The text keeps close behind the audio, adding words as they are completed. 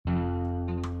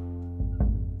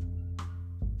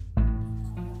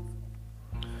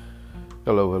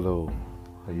Hello, hello.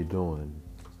 How you doing,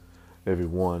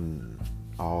 everyone?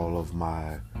 All of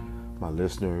my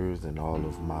listeners and all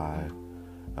of my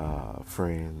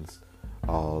friends,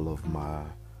 all of my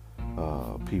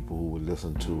people who would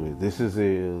listen to it. This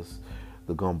is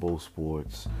the Gumbo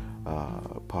Sports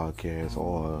podcast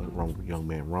or Young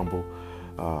Man Rumble.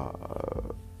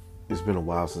 It's been a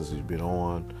while since it's been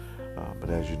on, but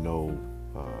as you know,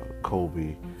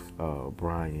 Kobe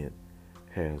Bryant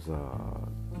has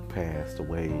passed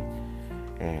away,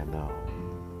 and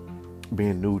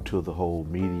being new to the whole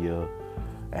media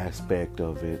aspect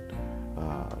of it,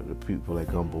 the people at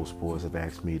Gumbo Sports have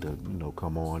asked me to,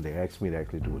 come on. They asked me to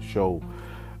actually do a show.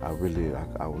 I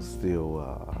was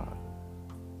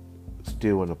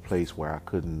still in a place where I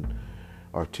couldn't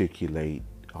articulate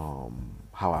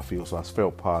how I feel. So I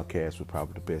felt podcast was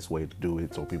probably the best way to do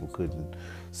it, so people couldn't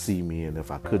see me, and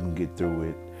if I couldn't get through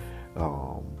it,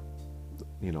 um,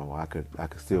 I could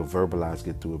still verbalize,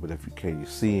 get through it. But if you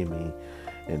see me,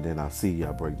 and then I see you,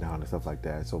 I break down and stuff like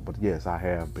that. So, but yes, I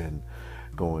have been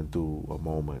going through a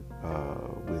moment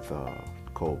with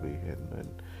Kobe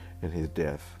and his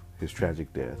death, his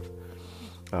tragic death.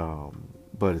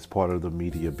 But it's part of the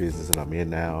media business that I'm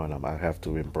in now, and I have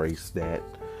to embrace that.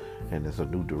 And it's a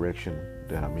new direction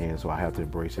that I'm in, so I have to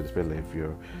embrace it, especially if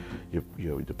you're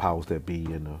the powers that be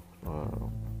and the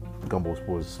Gumbo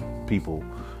Sports people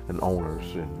and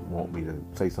owners and want me to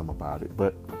say something about it.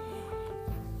 But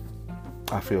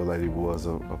I feel that it was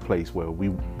a place where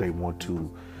they want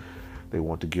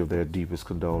to give their deepest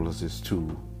condolences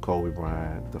to Kobe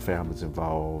Bryant, the families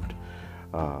involved,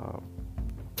 uh,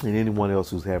 and anyone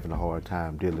else who's having a hard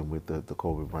time dealing with the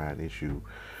Kobe Bryant issue.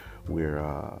 We're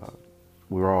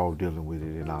we're all dealing with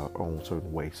it in our own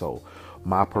certain way. So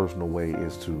my personal way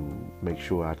is to make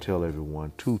sure I tell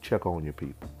everyone to check on your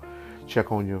people.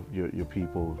 Check on your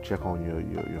people, check on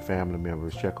your family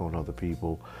members, check on other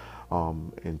people.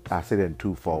 And I say that in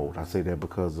twofold. I say that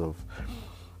because of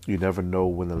you never know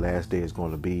when the last day is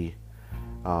going to be,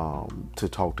 to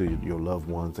talk to your loved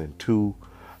ones. And two,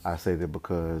 I say that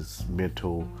because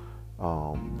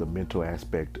the mental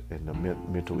aspect and the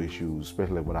mental issues,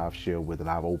 especially what I've shared with, and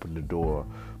I've opened the door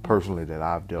personally that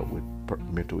I've dealt with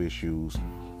mental issues,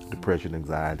 depression,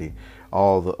 anxiety,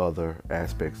 all the other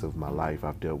aspects of my life.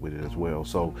 I've dealt with it as well.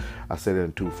 So I say that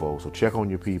in twofold. So check on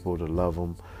your people, to love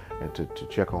them, and to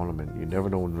check on them. And you never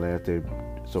know when the last day.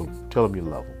 So tell them you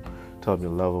love them. Tell them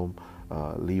you love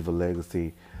them. Leave a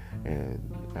legacy,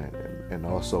 and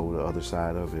also the other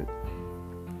side of it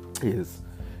is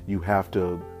you have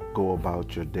to go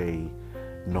about your day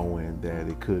knowing that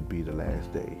it could be the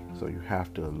last day. So you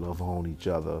have to love on each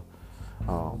other,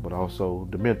 but also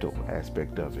the mental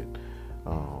aspect of it.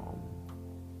 Um,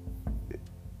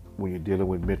 when you're dealing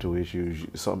with mental issues,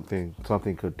 something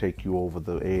could take you over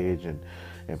the edge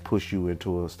and push you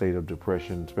into a state of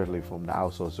depression, especially from the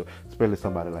outside. So especially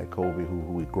somebody like Kobe, who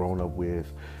we've grown up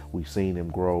with, we've seen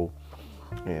him grow.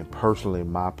 And personally,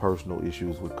 my personal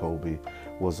issues with Kobe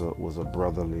was a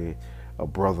brotherly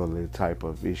type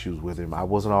of issues with him. I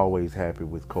wasn't always happy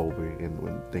with Kobe and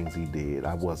when things he did.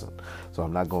 I wasn't. So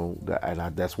I'm not going.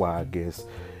 That's why I guess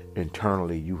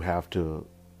internally you have to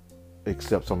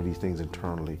accept some of these things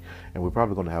internally. And we're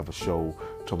probably going to have a show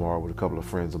tomorrow with a couple of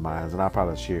friends of mine, and I'll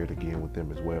probably share it again with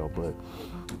them as well. But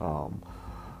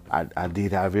I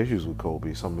did have issues with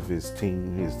Kobe. Some of his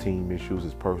team issues,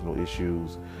 his personal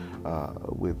issues,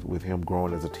 with him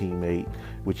growing as a teammate,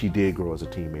 which he did grow as a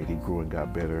teammate. He grew and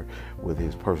got better with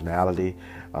his personality.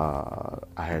 I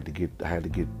had to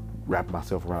get wrap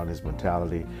myself around his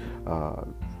mentality.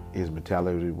 His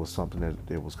mentality was something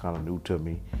that was kind of new to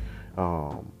me.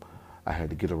 I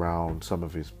had to get around some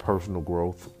of his personal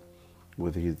growth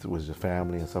with his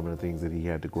family and some of the things that he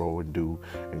had to grow and do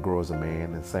and grow as a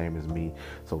man, and same as me.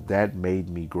 So that made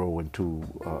me grow into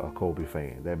a Kobe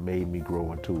fan. That made me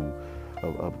grow into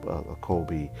a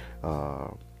Kobe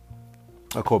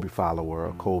a Kobe follower,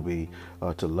 a Kobe,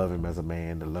 to love him as a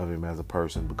man, to love him as a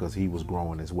person, because he was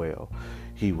growing as well.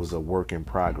 He was a work in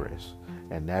progress,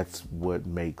 and that's what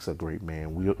makes a great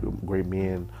man. Great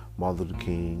men, Martin Luther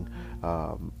King,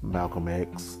 Malcolm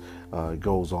X,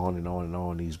 goes on and on and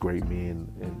on. These great men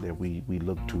that we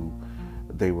look to,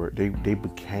 they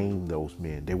became those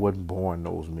men. They wasn't born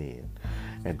those men,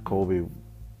 and Kobe,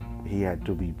 he had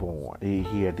to be born.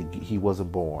 He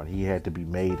wasn't born. He had to be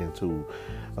made into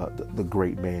the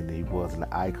great man that he was and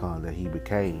the icon that he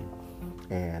became.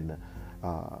 And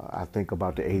I think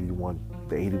about the 81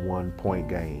 point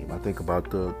game. I think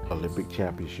about the Olympic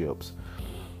championships.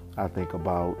 I think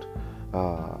about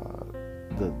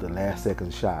the last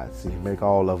second shots. He didn't make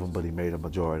all of them, but he made a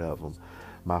majority of them.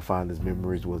 My fondest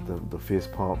memories was the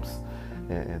fist pumps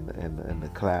and the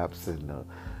claps and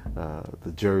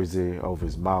the jersey over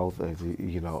his mouth. As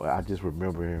I just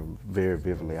remember him very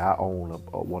vividly. I own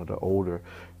one of the older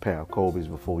pair of Kobe's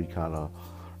before he kind of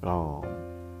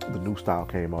the new style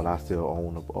came out. I still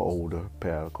own an older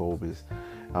pair of Kobe's.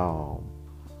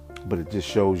 But it just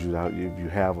shows you that if you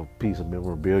have a piece of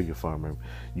memorabilia from him,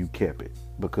 you kept it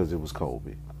because it was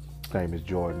Kobe. Same as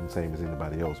Jordan, same as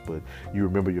anybody else. But you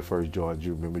remember your first Jordans,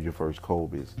 you remember your first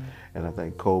Kobe's. And I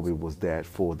think Kobe was that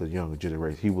for the younger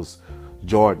generation. He was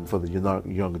Jordan for the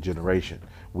younger generation.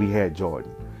 We had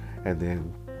Jordan. And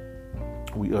then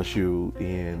we ushered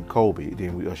in Kobe.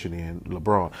 Then we ushered in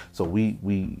LeBron. So we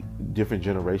different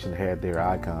generations had their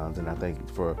icons. And I think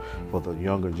for the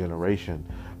younger generation,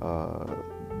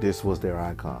 this was their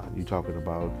icon. You're talking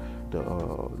about the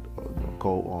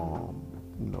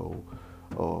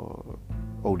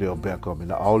Odell Beckham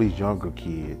and all these younger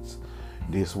kids.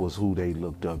 This was who they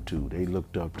looked up to. They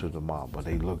looked up to the Mamba.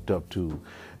 They looked up to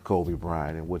Kobe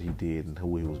Bryant and what he did and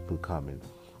who he was becoming,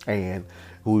 and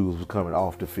who he was becoming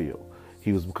off the field.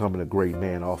 He was becoming a great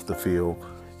man off the field.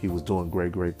 He was doing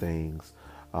great things.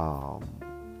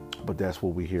 But that's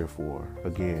what we're here for.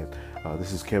 Again,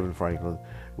 this is Kevin Franklin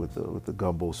with the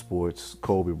Gumbo Sports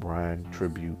Kobe Bryant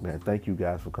tribute. Man, thank you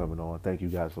guys for coming on. Thank you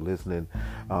guys for listening.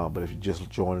 But if you're just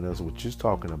joining us, we're just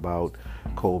talking about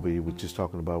Kobe. We're just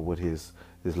talking about what his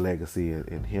legacy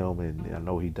and him. And I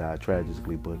know he died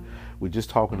tragically, but we're just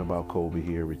talking about Kobe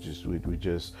here. We just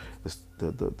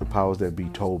the powers that be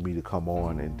told me to come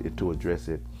on and to address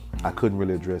it. I couldn't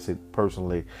really address it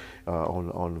personally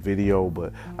on the video,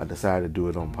 but I decided to do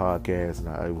it on podcast, and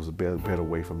it was a better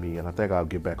way for me. And I think I'll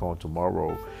get back on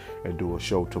tomorrow and do a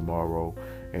show tomorrow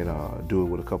and do it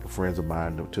with a couple of friends of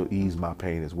mine to ease my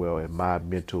pain as well and my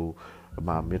mental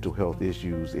health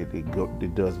issues.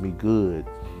 It does me good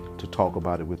to talk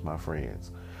about it with my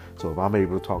friends. So if I'm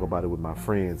able to talk about it with my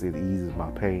friends, it eases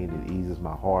my pain, it eases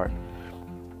my heart,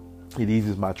 it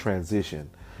eases my transition.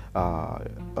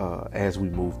 As we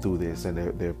move through this, and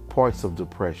there are parts of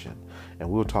depression, and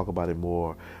we'll talk about it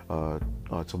more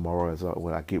tomorrow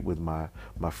when I get with my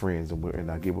friends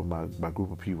and I get with my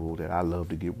group of people that I love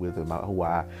to get with, and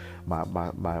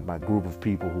my group of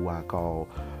people who I call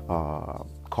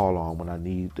on when I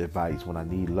need advice, when I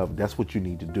need love. That's what you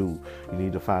need to do. You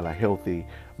need to find a healthy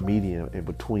medium in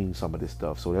between some of this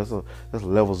stuff. So there's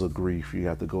levels of grief. You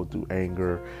have to go through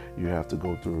anger. You have to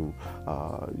go through.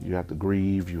 You have to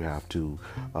grieve. You have to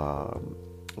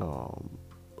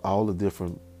all the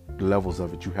different levels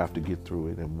of it. You have to get through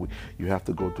it, and you have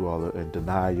to go through all the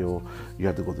denial. You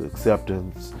have to go through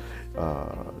acceptance.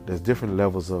 There's different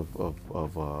levels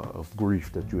of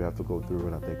grief that you have to go through,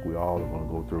 and I think we all are going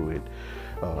to go through it.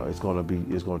 It's going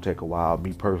to take a while.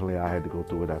 Me personally, I had to go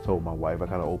through it. I told my wife, I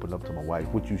kind of opened up to my wife,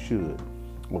 which you should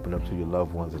open up to your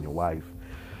loved ones and your wife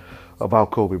about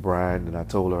Kobe Bryant. And I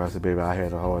told her, I said, baby, I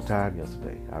had a hard time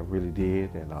yesterday. I really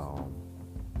did, and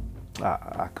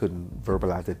I couldn't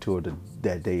verbalize it to her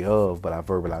that day of, but I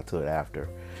verbalized to it after.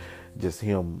 Just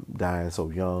him dying so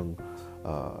young,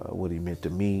 what he meant to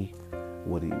me,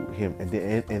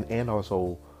 and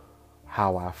also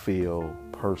how I feel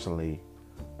personally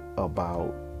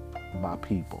about my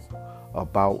people,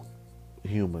 about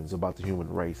humans, about the human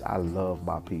race. I love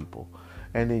my people.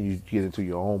 And then you get into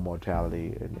your own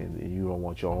mortality, and you don't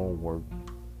want your own work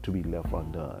to be left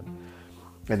undone.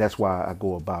 And that's why I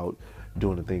go about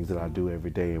doing the things that I do every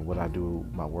day, and what I do,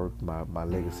 my work, my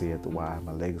legacy at the Y,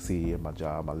 my legacy at my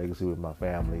job, my legacy with my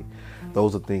family.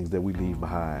 Those are things that we leave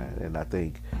behind. And I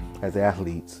think as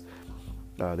athletes,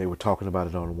 they were talking about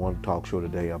it on one talk show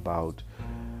today about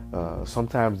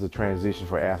sometimes the transition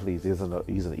for athletes isn't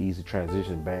an easy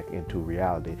transition back into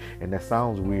reality. And that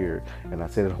sounds weird. And I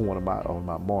said it on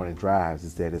my morning drives,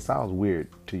 is that it sounds weird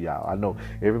to y'all. I know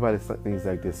everybody thinks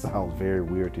like this sounds very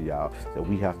weird to y'all, that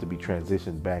we have to be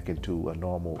transitioned back into a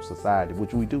normal society,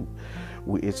 which we do.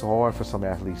 It's hard for some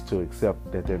athletes to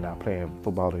accept that they're not playing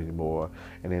football anymore,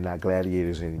 and they're not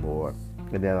gladiators anymore,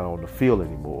 and they're not on the field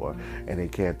anymore, and they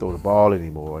can't throw the ball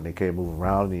anymore, and they can't move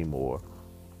around anymore.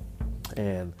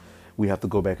 And we have to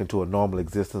go back into a normal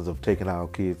existence of taking our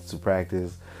kids to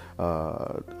practice,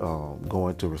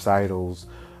 going to recitals,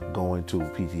 going to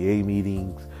PTA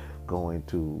meetings, going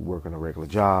to working a regular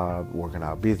job, working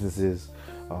our businesses,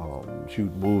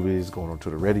 shooting movies, going onto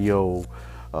the radio,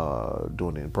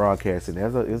 doing it in broadcasting.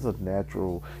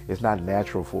 It's not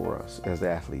natural for us as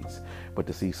athletes, but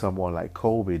to see someone like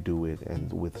Kobe do it, and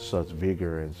with such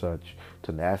vigor and such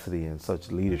tenacity and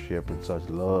such leadership and such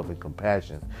love and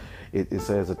compassion, it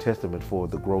says a testament for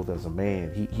the growth as a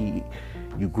man.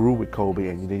 You grew with Kobe,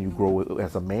 and then you grow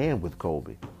as a man with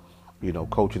Kobe.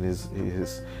 coaching his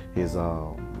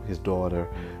daughter,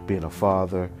 being a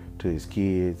father to his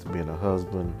kids, being a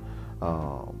husband,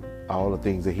 all the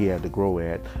things that he had to grow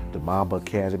at. The Mamba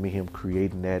Academy, him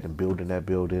creating that and building that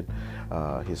building.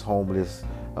 His homeless,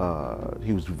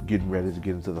 he was getting ready to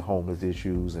get into the homeless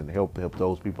issues and help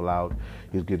those people out.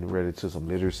 He was getting ready to some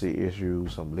literacy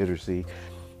issues, some literacy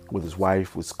with his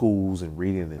wife, with schools and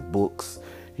reading and books.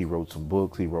 He wrote some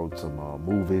books. He wrote some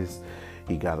movies.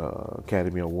 He got an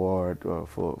Academy Award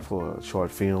for a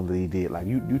short film that he did. Like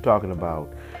you talking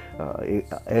about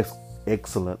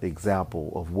excellent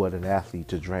example of what an athlete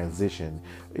to transition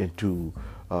into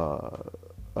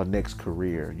your next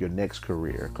career,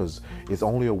 because it's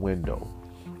only a window.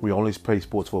 We only play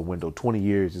sports for a window. 20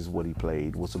 years is what he played.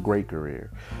 It was a great career,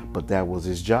 but that was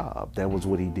his job. That was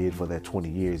what he did for that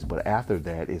 20 years. But after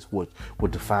that, it's what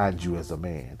defines you as a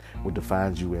man, what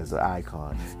defines you as an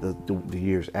icon. The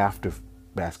years after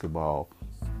basketball,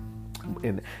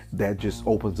 and that just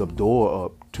opens up door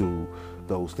up to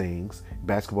those things.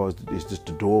 Basketball is just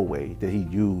the doorway that he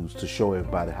used to show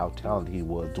everybody how talented he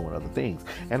was doing other things.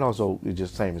 And also, it's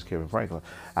just same as Kevin Franklin.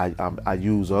 I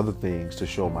use other things to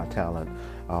show my talent.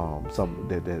 Some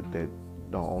that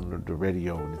on the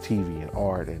radio and the TV and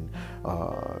art and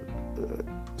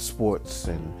sports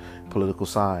and political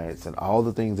science and all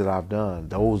the things that I've done.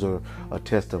 Those are a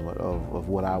testament of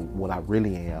what I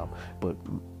really am. But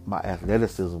my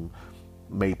athleticism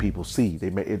made people see.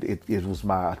 It was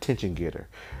my attention getter,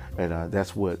 and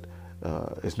that's what.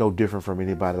 It's no different from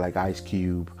anybody like Ice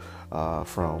Cube,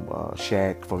 from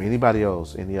Shaq, from anybody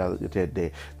else. Any other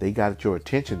that they got your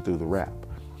attention through the rap.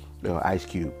 Ice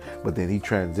Cube, but then he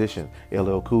transitioned.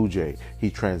 LL Cool J,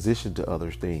 he transitioned to other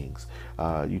things.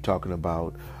 You talking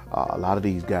about a lot of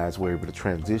these guys were able to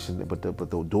transition, but the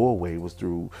doorway was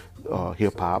through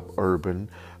hip hop, urban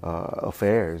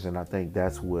affairs, and I think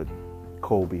that's what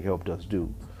Kobe helped us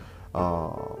do.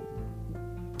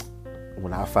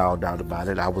 When I found out about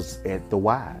it, I was at the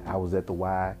Y. I was at the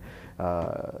Y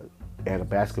at a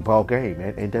basketball game.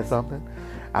 Ain't that something?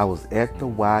 I was at the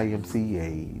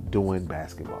YMCA doing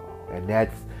basketball, and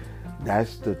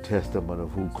that's the testament of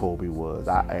who Kobe was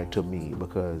to me,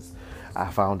 because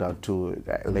I found out to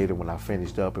it later when I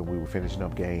finished up and we were finishing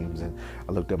up games, and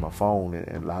I looked at my phone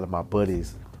and a lot of my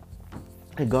buddies.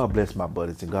 And God bless my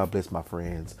buddies and God bless my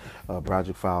friends,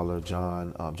 Broderick Fowler,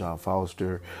 John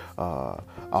Foster,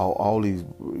 all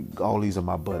these are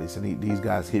my buddies, and these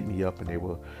guys hit me up and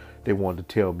they wanted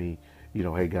to tell me,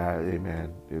 hey guys, hey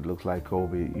man, it looks like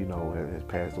Kobe, has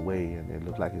passed away, and it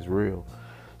looks like it's real.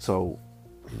 So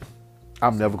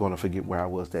I'm never going to forget where I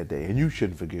was that day, and you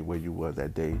shouldn't forget where you were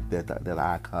that day. That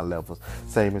icon levels,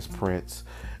 same as Prince,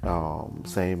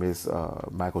 same as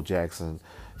Michael Jackson.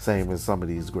 Same as some of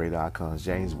these great icons,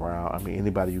 James Brown. I mean,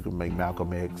 anybody you can make,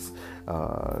 Malcolm X,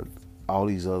 all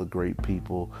these other great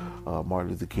people, Martin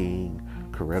Luther King,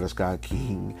 Coretta Scott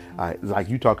King. Like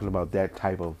you talking about that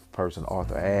type of person,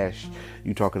 Arthur Ashe.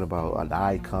 You talking about an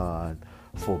icon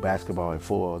for basketball and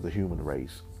for the human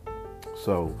race.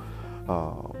 So,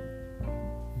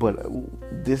 but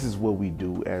this is what we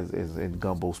do as in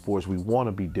Gumbo Sports. We want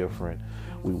to be different.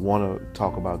 We want to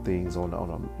talk about things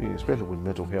especially with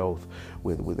mental health,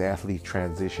 with athlete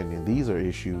transition, and these are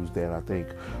issues that I think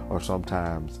are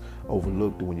sometimes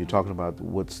overlooked when you're talking about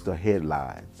what's the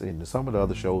headlines. And some of the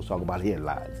other shows talk about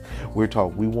headlines. We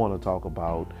want to talk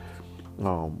about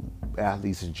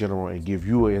athletes in general and give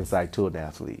you an insight to an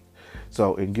athlete.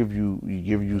 So, and give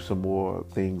you some more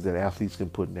things that athletes can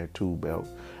put in their tool belt,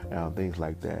 things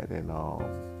like that. And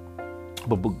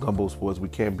but Gumbo Sports, we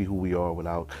can't be who we are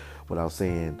without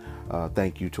saying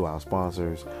thank you to our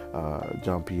sponsors,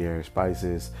 Jean Pierre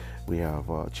Spices. We have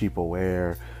Cheapo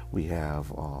Air. We're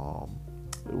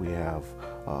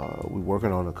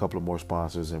working on a couple of more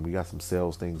sponsors, and we got some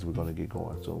sales things we're going to get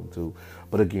going soon too.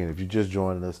 But again, if you're just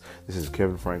joining us, this is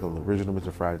Kevin Franklin, the original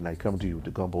Mr. Friday Night, coming to you with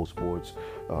the Gumbo Sports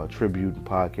tribute and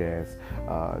podcast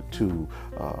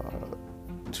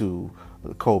to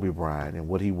Kobe Bryant and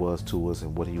what he was to us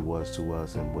and what he was to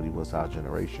us and what he was to our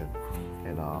generation.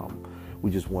 And we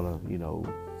just want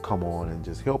to, come on and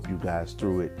just help you guys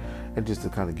through it, and just to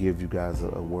kind of give you guys a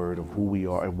word of who we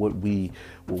are and what we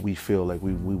feel like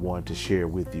we wanted to share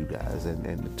with you guys,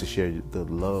 and to share the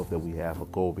love that we have for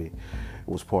Kobe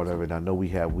was part of it. I know we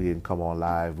didn't come on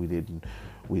live, we didn't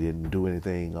do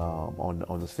anything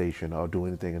on the station or do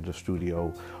anything in the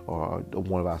studio or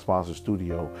one of our sponsors'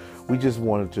 studio. We just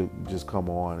wanted to just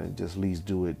come on and just at least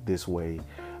do it this way,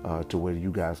 to where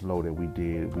you guys know that we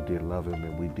did love him,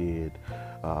 and we did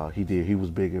He was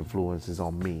big influences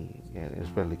on me, and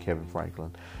especially Kevin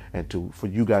Franklin, and for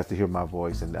you guys to hear my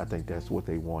voice, and I think that's what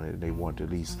they wanted. They wanted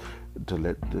at least to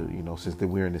let since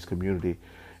we're in this community,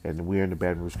 and we're in the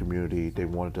Baton Rouge community, they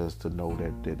wanted us to know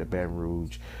that the Baton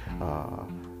Rouge,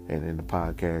 and in the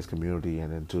podcast community,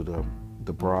 and into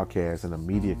the broadcast and the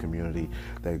media community,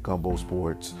 that Gumbo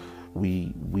Sports,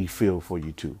 we feel for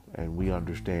you too, and we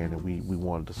understand, and we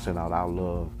wanted to send out our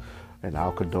love and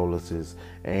our condolences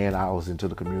and ours into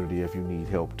the community if you need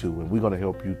help too. And we're going to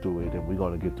help you through it, and we're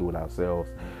going to get through it ourselves.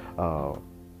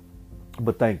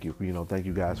 But thank you, thank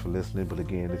you guys for listening. But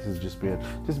again, this has just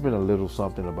been a little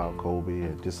something about Kobe,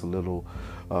 and just a little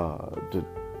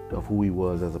of who he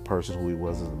was as a person, who he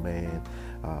was as a man,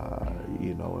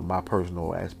 and my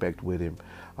personal aspect with him.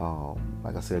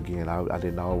 Like I said, again, I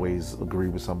didn't always agree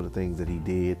with some of the things that he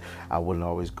did. I wouldn't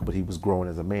always, but he was growing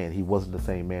as a man. He wasn't the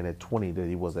same man at 20 that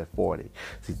he was at 40.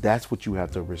 See, that's what you have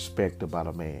to respect about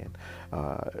a man.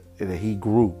 That he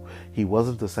grew. He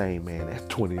wasn't the same man at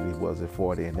 20 that he was at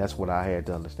 40, and that's what I had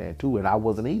to understand too. And I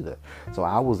wasn't either. So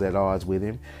I was at odds with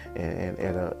him, and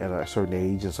at a certain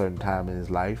age, a certain time in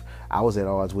his life, I was at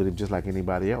odds with him just like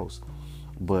anybody else.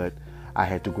 But I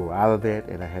had to grow out of that,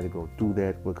 and I had to go through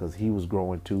that, because he was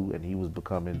growing too, and he was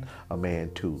becoming a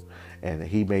man too. And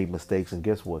he made mistakes, and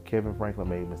guess what? Kevin Franklin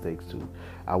made mistakes too.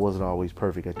 I wasn't always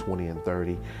perfect at 20 and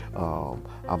 30.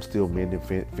 I'm still mending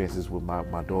fences with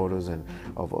my daughters, and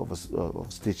of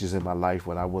stitches in my life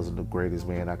when I wasn't the greatest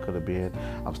man I could have been.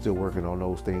 I'm still working on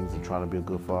those things, and trying to be a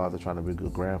good father, trying to be a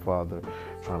good grandfather,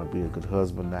 trying to be a good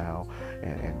husband now,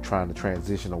 and trying to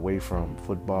transition away from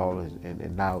football,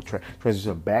 and now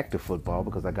transition back to football,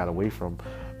 because I got away from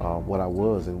what I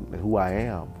was and who I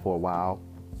am for a while.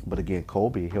 But again,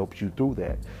 Kobe helps you through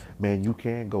that. Man, you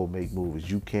can go make movies.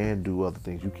 You can do other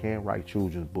things. You can write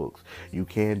children's books. You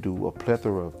can do a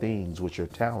plethora of things with your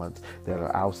talents that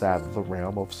are outside of the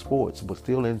realm of sports, but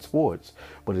still in sports.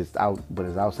 But it's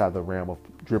outside the realm of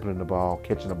dribbling the ball,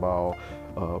 catching the ball,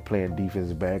 playing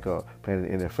defensive back, or playing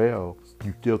in the NFL.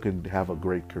 You still can have a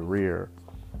great career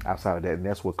outside of that. And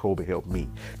that's what Kobe helped me.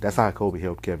 That's how Kobe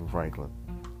helped Kevin Franklin.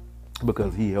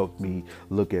 Because he helped me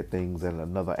look at things in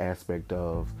another aspect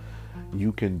of,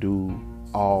 you can do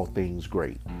all things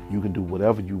great. You can do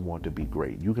whatever you want to be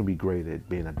great. You can be great at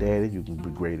being a daddy. You can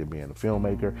be great at being a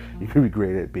filmmaker. You can be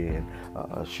great at being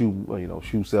a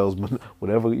shoe salesman.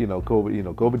 Whatever,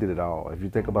 Kobe did it all. If you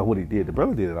think about what he did, the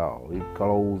brother did it all. He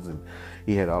clothes, and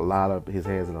he had his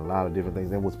hands in a lot of different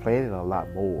things, and was planning a lot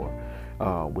more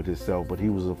with himself. But he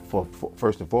was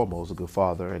first and foremost a good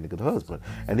father and a good husband,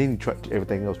 and then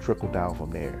everything else trickled down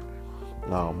from there.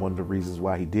 One of the reasons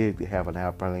why he did have an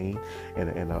airplane and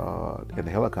a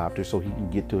helicopter, so he can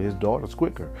get to his daughters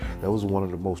quicker. That was one of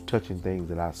the most touching things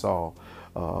that I saw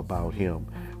about him,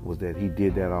 was that he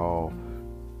did that all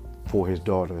for his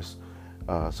daughters,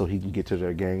 so he can get to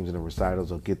their games and the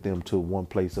recitals, or get them to one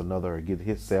place or another, or get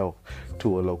himself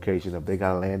to a location. If they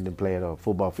got a landing pad or a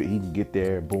football field, he can get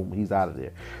there, boom, he's out of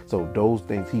there. So those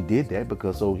things, he did that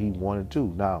because he wanted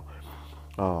to. Now,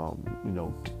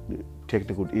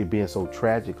 technical, it being so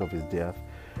tragic of his death,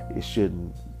 it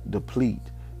shouldn't deplete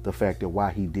the fact that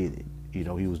why he did it. He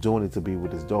was doing it to be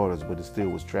with his daughters, but it still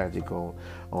was tragic on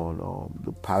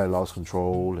the pilot lost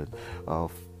control, and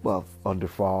under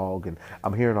fog, and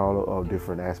I'm hearing all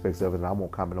different aspects of it, and I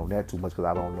won't comment on that too much because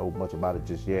I don't know much about it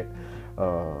just yet.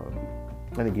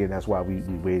 And again, that's why we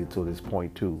waited till this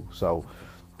point too. So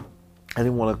I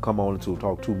didn't want to come on to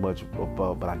talk too much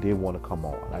about, but I did want to come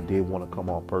on. I did want to come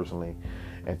on personally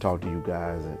and talk to you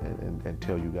guys, and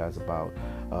tell you guys about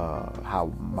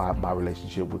how my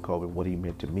relationship with Kobe, what he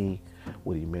meant to me,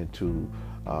 what he meant to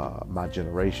my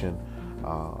generation.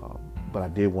 But I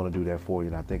did want to do that for you,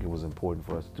 and I think it was important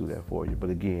for us to do that for you. But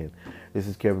again, this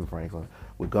is Kevin Franklin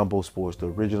with Gumbo Sports, the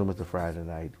original Mr. Friday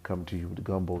Night, coming to you with the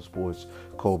Gumbo Sports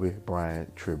Kobe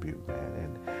Bryant tribute,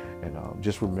 man. And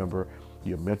just remember,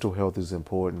 your mental health is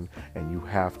important, and you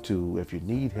have to, if you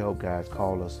need help, guys,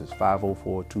 call us. It's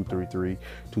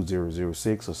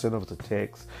 504-233-2006, or send us a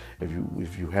text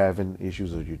if you having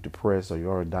issues, or you're depressed, or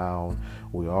you're down.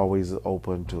 We're always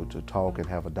open to talk and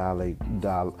have a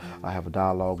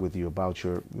dialogue with you about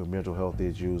your mental health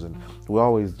issues, and we're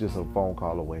always just a phone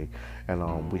call away.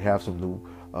 And we have some new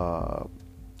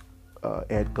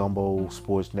at Gumbo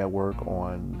Sports Network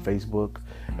on Facebook,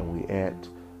 and we at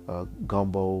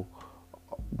Gumbo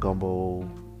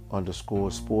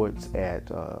 _sports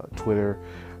at Twitter.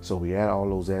 So we add all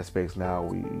those aspects now.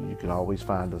 You can always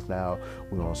find us now.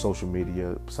 We're on social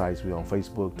media sites. We're on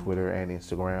Facebook, Twitter, and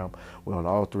Instagram. We're on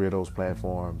all three of those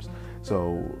platforms.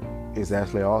 So it's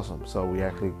actually awesome. So we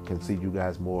actually can see you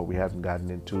guys more. We haven't gotten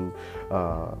into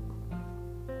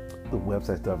the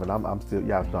website stuff, and I'm still,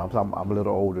 yeah, no, I'm a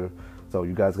little older, so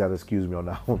you guys got to excuse me on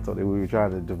that one. So we were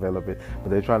trying to develop it,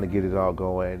 but they're trying to get it all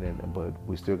going, but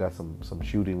we still got some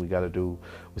shooting we got to do.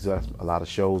 We still have a lot of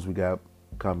shows we got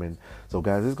coming. So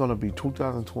guys, it's gonna be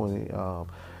 2020.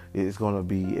 It's going to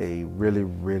be a really,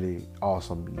 really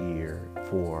awesome year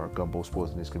for Gumbo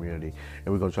Sports in this community.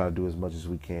 And we're going to try to do as much as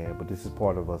we can. But this is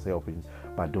part of us helping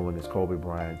by doing this Kobe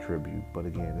Bryant tribute. But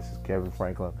again, this is Kevin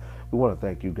Franklin. We want to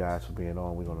thank you guys for being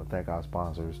on. We're going to thank our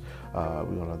sponsors. We're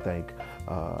going to thank,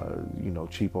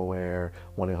 Cheapo Air,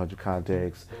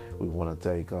 1-800-CONTACTS. We want to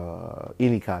thank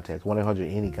Any Contacts,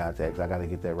 1-800-Any Contacts. I got to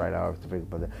get that right out.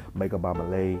 But Makeup by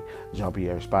Malay,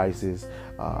 Jean-Pierre Spices,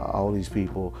 all these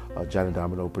people, Johnny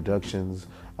Domino Productions,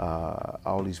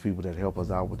 all these people that help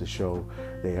us out with the show.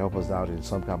 They help us out in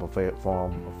some kind of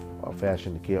form of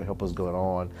fashion to help us go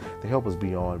on, to help us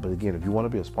be on. But again, if you want to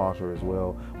be a sponsor as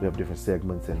well, we have different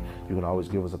segments, and you can always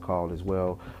give us a call as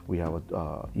well. We have an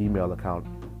email account.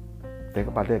 Think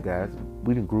about that, guys.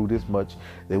 We didn't grew this much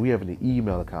that we have an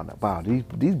email account now. Wow,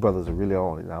 these brothers are really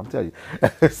on it. I'm telling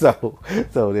you. so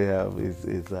they have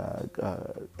it's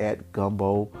at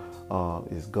Gumbo.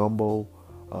 It's Gumbo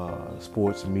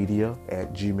Sports Media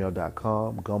at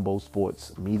gmail.com. Gumbo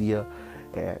Sports Media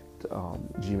at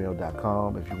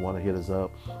gmail.com. If you want to hit us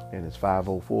up, and it's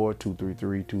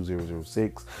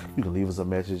 504-233-2006. You can leave us a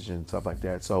message and stuff like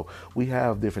that. So we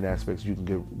have different aspects you can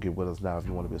get with us now. If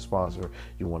you want to be a sponsor,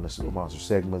 you want to sponsor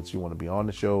segments, you want to be on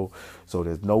the show. So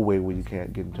there's no way where you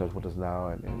can't get in touch with us now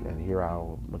and hear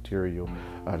our material.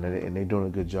 And they're doing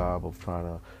a good job of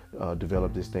trying to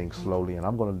develop this thing slowly. And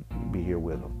I'm going to be here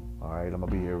with them. All right, I'm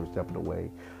gonna be here stepping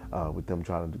away with them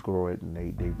trying to grow it, and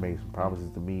they've made some promises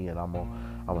to me, and I'm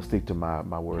gonna stick to my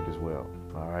word as well.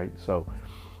 All right, so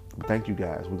thank you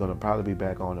guys. We're gonna probably be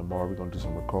back on tomorrow. We're gonna do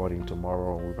some recording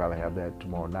tomorrow, and we'll probably have that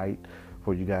tomorrow night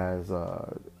for you guys.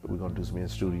 We're gonna do some in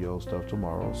studio stuff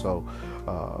tomorrow. So,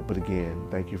 but again,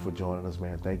 thank you for joining us,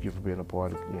 man. Thank you for being a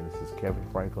part. Again, this is Kevin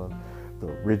Franklin, the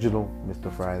original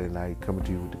Mr. Friday Night, coming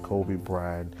to you with the Kobe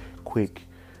Bryant quick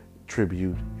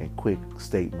tribute and quick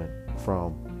statement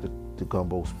from the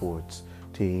Gumbo Sports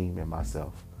team and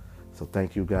myself. So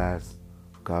thank you guys.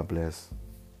 God bless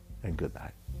and good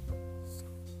night.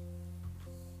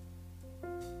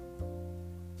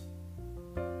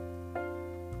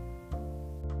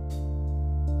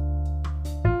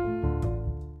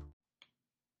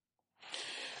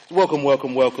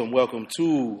 Welcome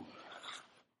to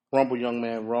Rumble Young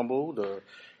Man Rumble,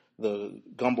 the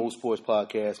Gumbo Sports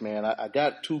Podcast, man. I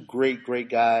got two great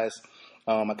guys.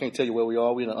 I can't tell you where we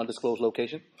are. We're in an undisclosed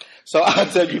location. So I'll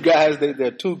tell you guys, they're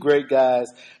two great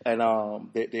guys, and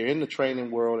they're in the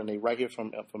training world, and they're right here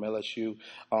from LSU,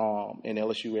 in the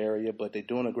LSU area, but they're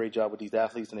doing a great job with these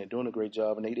athletes, and they're doing a great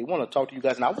job, and they want to talk to you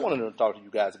guys, and I wanted them to talk to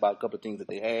you guys about a couple of things that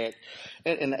they had,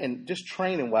 and just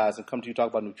training-wise, and come to you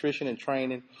talk about nutrition and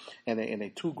training, and they're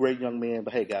two great young men.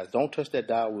 But hey, guys, don't touch that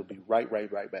dial. We'll be right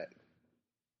back.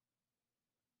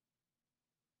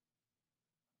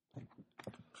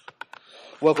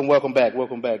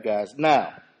 Welcome back, guys.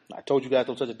 Now, I told you guys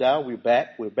don't touch it down. We're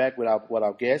back with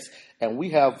our guests, and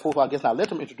we have four of our guests. Now, let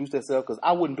them introduce themselves, because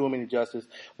I wouldn't do them any justice.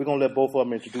 We're gonna let both of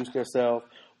them introduce themselves.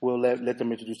 We'll let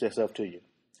them introduce themselves to you.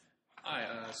 Hi,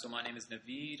 so my name is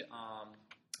Naveed.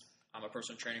 I'm a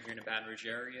personal trainer here in the Baton Rouge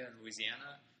area in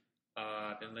Louisiana.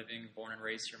 I've been born and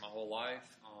raised here my whole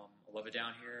life. I love it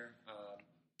down here.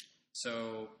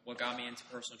 So what got me into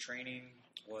personal training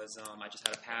was I just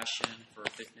had a passion for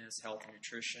fitness, health, and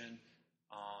nutrition.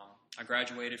 I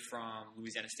graduated from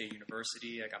Louisiana State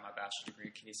University. I got my bachelor's degree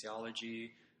in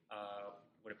kinesiology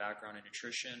with a background in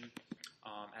nutrition.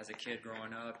 As a kid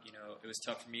growing up, it was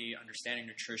tough for me understanding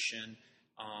nutrition.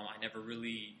 I never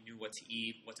really knew what to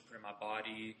eat, what to put in my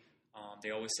body.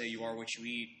 They always say you are what you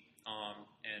eat,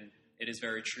 and it is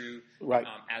very true. Right.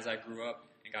 As I grew up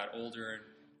and got older, and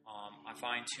I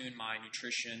fine-tuned my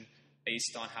nutrition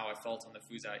based on how I felt on the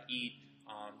foods I eat,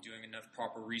 doing enough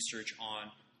proper research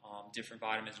on different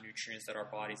vitamins and nutrients that our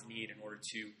bodies need in order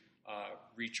to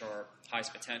reach our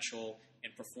highest potential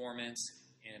in performance,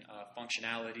 in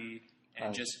functionality,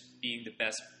 and just being the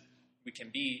best we can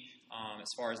be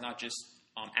as far as not just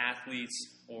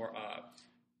athletes or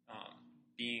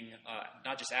being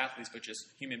not just athletes, but just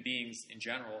human beings in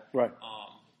general. Right.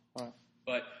 Right.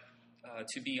 But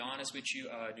to be honest with you,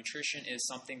 nutrition is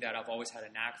something that I've always had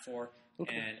a knack for,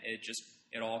 and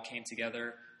it all came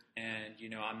together. And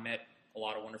I met a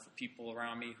lot of wonderful people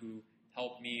around me who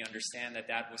helped me understand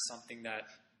that was something that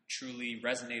truly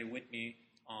resonated with me.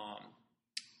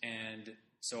 And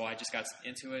so I just got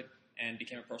into it and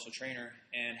became a personal trainer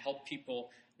and helped people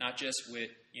not just with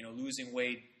losing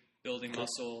weight, building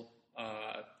muscle,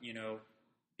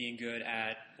 being good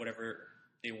at whatever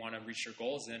they want to reach their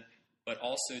goals in, but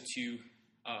also to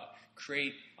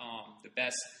create the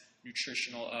best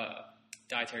nutritional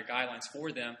dietary guidelines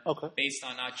for them based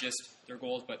on not just their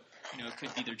goals, but it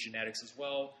could be their genetics as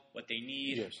well, what they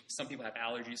need. Yes. Some people have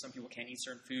allergies. Some people can't eat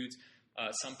certain foods.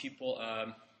 Some people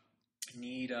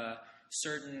need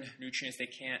certain nutrients they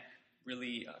can't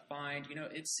really find.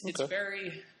 It's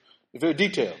very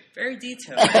detailed. Very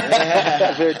detailed.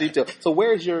 Very detailed. So,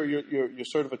 where's your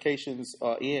certifications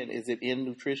in? Is it in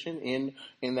nutrition? In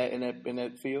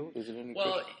that field? Is it in nutrition?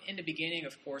 Well, in the beginning,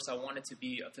 of course, I wanted to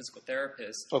be a physical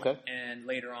therapist. Okay. And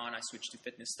later on, I switched to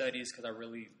fitness studies because I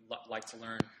really like to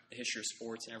learn the history of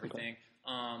sports and everything.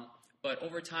 Okay. But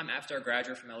over time, after I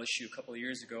graduated from LSU a couple of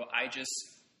years ago, I just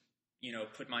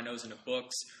put my nose into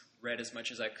books. Read as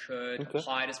much as I could,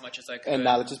 applied as much as I could. And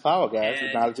knowledge is power, guys.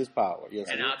 Knowledge is power. Yes.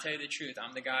 And I'll tell you the truth.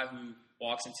 I'm the guy who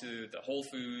walks into the Whole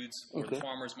Foods or the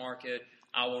farmer's market.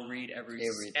 I will read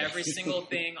every single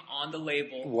thing on the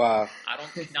label. Wow. I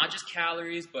don't not just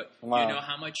calories, but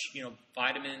how much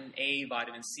vitamin A,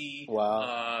 vitamin C.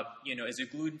 Wow. Is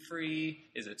it gluten free?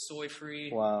 Is it soy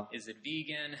free? Wow. Is it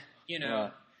vegan?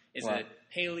 Is it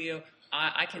paleo?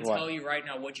 I can tell you right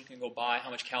now what you can go buy,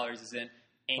 how much calories is in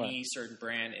any certain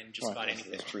brand and just about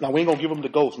anything. Now we ain't gonna give them the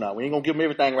ghost. Now we ain't gonna give them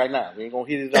everything right now. We ain't gonna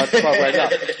hit it out the park right now.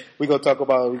 We're gonna talk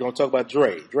about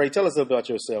Dre. Dre, tell us about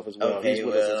yourself as well. Okay, He's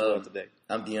with us as well today.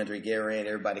 I'm DeAndre Guerin.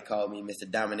 Everybody call me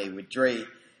Mr. Dominate with Dre.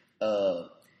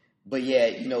 But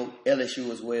yeah,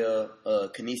 LSU as well.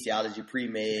 Kinesiology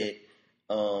pre-med.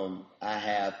 I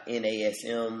have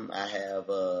NASM. I have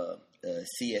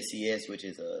CSCS, which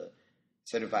is a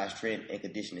Certified Strength and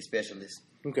Conditioning Specialist.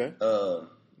 Okay.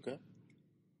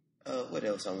 What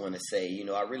else I want to say?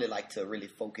 I really like to really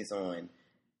focus on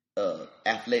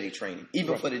athletic training,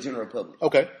 even for the general public.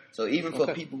 Okay. So even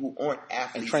for people who aren't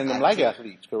athletes. And train them like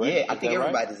athletes, correct? Yeah, I think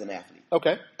everybody's an athlete.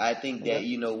 Okay. I think that,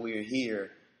 we're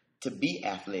here to be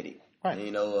athletic. Right.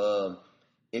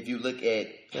 If you look at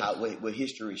what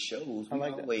history shows,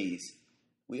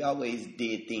 we always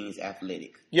did things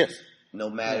athletic. Yes. No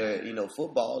matter,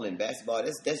 football and basketball,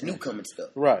 that's newcomer stuff.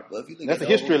 Right. Well, if you look that's a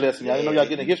history lesson. I know y'all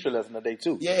getting a history lesson today,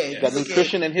 too. Yeah. You got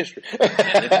nutrition and history.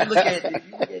 If you look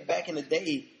at back in the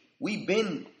day, we've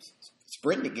been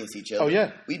sprinting against each other. Oh,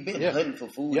 yeah. We've been hunting for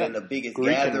food and the biggest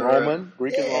Greek gatherer. and Roman.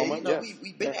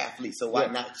 We've been athletes, so why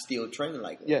not still training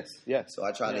like that? Yes. So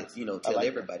I try to, tell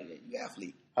everybody that you're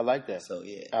athlete. I like that. So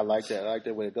yeah, I like that. I like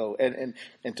that way to go. And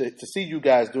to see you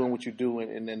guys doing what you do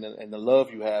and the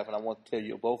love you have, and I want to tell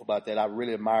you both about that. I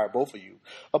really admire both of you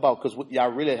because y'all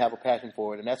really have a passion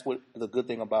for it, and that's what the good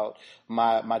thing about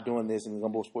my doing this and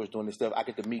Gumbo Sports doing this stuff. I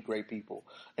get to meet great people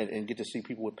and get to see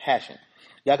people with passion.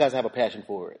 Y'all guys have a passion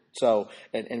for it. So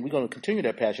and we're going to continue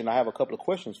that passion. I have a couple of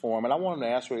questions for them, and I want them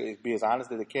to answer it, be as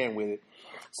honest as they can with it.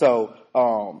 So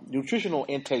nutritional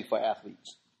intake for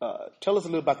athletes. Tell us a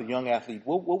little about the young athlete.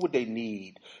 What would they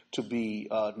need to be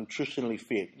nutritionally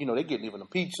fit? They getting even a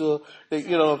pizza.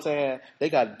 You know what I'm saying? They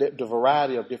got the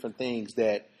variety of different things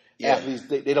that athletes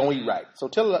they don't eat right. So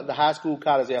tell the high school,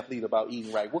 college athlete about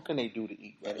eating right. What can they do to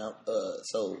eat right?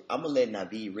 So I'm gonna let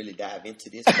Naveed really dive into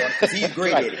this part because he's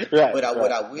great at it. What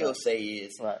I will say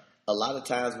is a lot of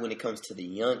times when it comes to the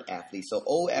young athletes, so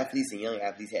old athletes and young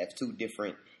athletes have two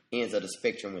different ends of the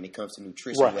spectrum when it comes to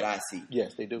nutrition. What I see,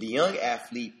 yes, they do. The young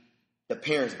athlete, the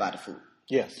parents buy the food.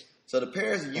 Yes. So the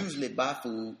parents usually buy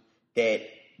food that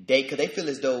because they feel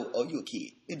as though, you a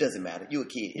kid. It doesn't matter. You a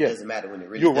kid. It doesn't matter when it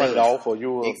really does. You'll run it off or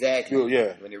you'll... Exactly.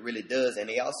 When it really does. And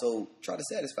they also try to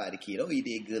satisfy the kid. Oh, you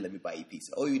did good. Let me buy you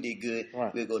pizza. Oh, you did good.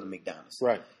 Right. We'll go to McDonald's.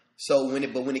 Right. So when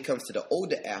it comes to the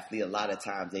older athlete, a lot of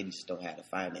times they just don't have the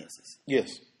finances.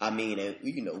 Yes. I mean, and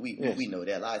we know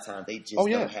that a lot of times they just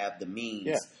don't have the means.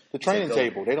 Yeah. The training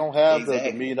table. They don't have the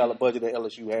 $1 million budget that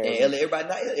LSU has. And everybody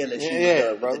not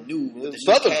LSU with the new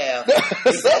Southern.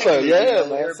 Southern,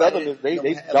 man. Southern,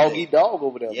 they dog eat dog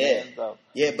over there, man. So,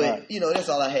 but that's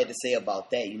all I had to say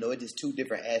about that. It's just two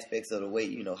different aspects of the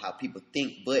way, how people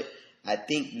think. But I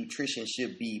think nutrition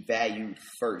should be valued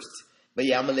first. But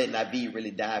yeah, I'm gonna let Naveed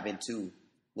really dive into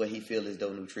what he feels as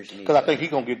though nutrition is. Because I think he's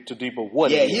gonna get to deeper. He'll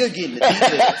get in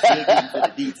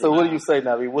the details. So what do you say,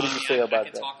 Naveed? What do you say about that?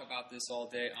 I can talk about this all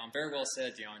day. Very well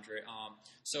said, DeAndre.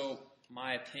 So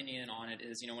my opinion on it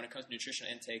is, when it comes to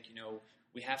nutritional intake,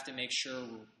 we have to make sure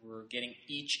we're getting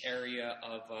each area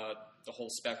of the whole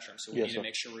spectrum. So we need to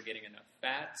make sure we're getting enough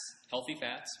fats, healthy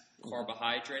fats,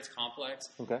 carbohydrates, complex,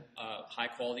 high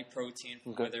quality protein,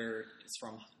 whether it's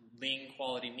from lean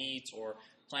quality meats or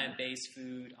plant-based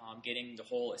food, getting the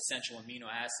whole essential amino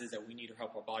acids that we need to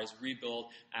help our bodies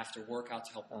rebuild after workout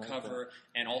to help recover,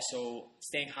 and also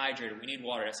staying hydrated. We need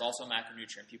water. That's also a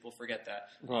macronutrient. People forget that.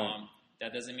 Right.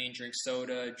 That doesn't mean drink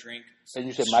soda, drink... And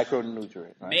you said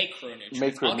micronutrient, right?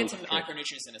 Macronutrients. I'll get to the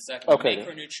micronutrients in a second. Okay.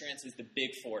 Macronutrients is the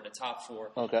big four, the top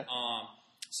four. Okay.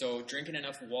 So drinking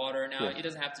enough water. Now, it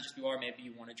doesn't have to just be water. Maybe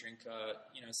you want to drink,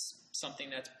 something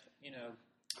that's,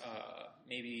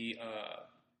 maybe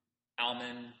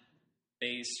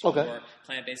almond-based or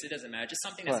plant-based. It doesn't matter. Just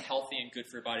something that's healthy and good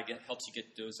for your body helps you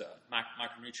get those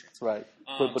micronutrients. Right.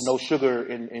 But no sugar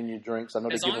in your drinks. I know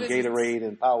they give them Gatorade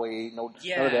and Powerade,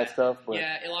 none of that stuff. But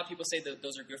a lot of people say that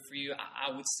those are good for you.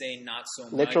 I would say not so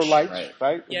much. Electrolytes,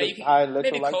 right? Yeah, you can,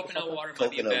 maybe coconut water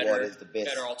might be a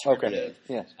better alternative.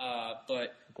 Okay. Yes.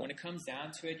 But when it comes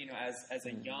down to it, as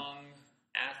a young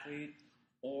athlete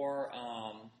or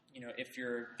if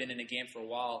you've been in a game for a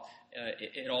while,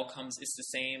 it's the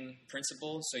same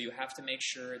principle. So you have to make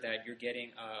sure that you're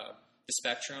getting the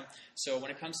spectrum. So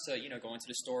when it comes to, going to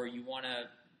the store, you want to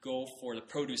go for the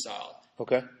produce aisle.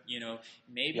 Okay.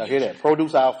 Maybe I hear that.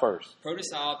 Produce aisle first.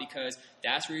 Produce aisle, because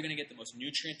that's where you're going to get the most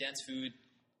nutrient-dense food,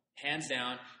 hands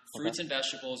down. Fruits and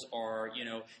vegetables are,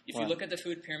 if you look at the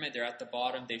food pyramid, they're at the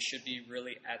bottom. They should be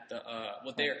really at the,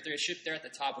 they're at the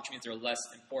top, which means they're less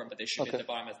important, but they should be at the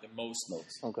bottom as the most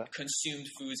consumed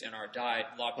foods in our diet.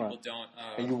 A lot of people don't.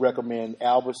 And you recommend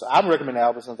Albertsons? I recommend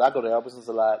Albertsons. I go to Albertsons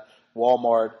a lot.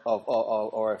 Walmart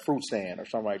or a fruit stand or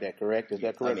something like that, correct? Is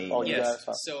that correct? Yes.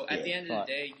 So at the end of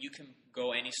the day, you can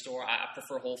go any store. I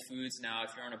prefer Whole Foods. Now,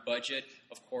 if you're on a budget,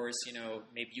 of course,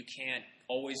 maybe you can't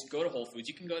always go to Whole Foods.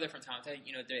 You can go there from time to time.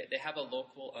 They have a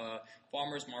local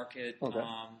farmer's market,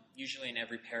 usually in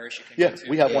every parish you can go to.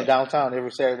 We have one downtown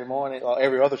every Saturday morning or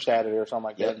every other Saturday or something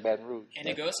like that in Baton Rouge. And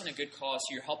it goes in a good cause.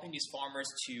 So you're helping these farmers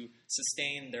to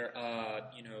sustain their,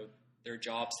 their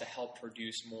jobs to help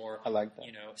produce more. I like that.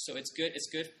 So it's good. It's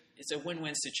good. It's a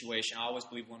win-win situation. I always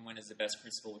believe win-win is the best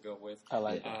principle to go with. I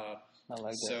like that. I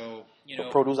like that. So, so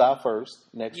produce aisle first.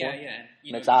 Next one?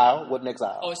 Yeah. Next aisle? What next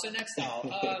aisle? Oh, so next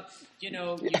aisle. You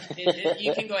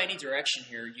can go any direction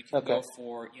here. You can go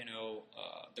for,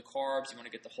 the carbs. You want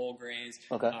to get the whole grains.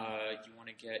 Okay. You want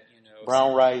to get,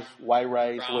 brown rice, white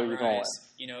rice, where are you going?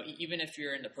 Even if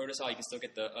you're in the produce aisle, you can still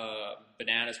get the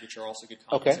bananas, which are also good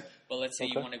combos. Okay. But let's say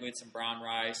you want to go get some brown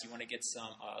rice. You want to get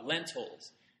some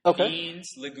lentils. Okay. Beans,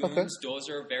 legumes, those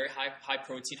are very high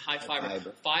protein, high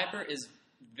fiber. Fiber is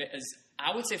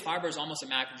I would say fiber is almost a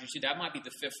macronutrient too. That might be the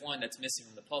fifth one that's missing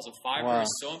from the puzzle. Fiber is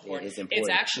so important. It's important.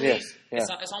 It's actually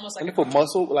it's almost like for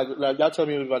muscle, like y'all tell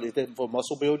me about it for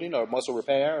muscle building or muscle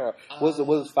repair, or what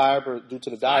does fiber do to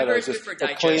the diet? Fiber or is good just for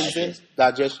digestion.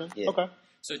 Digestion. Yeah. Okay.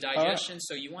 So digestion.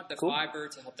 So you want the fiber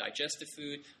to help digest the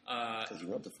food. Because you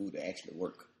want the food to actually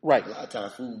work. Right. A lot of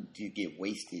times food you get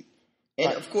wasted.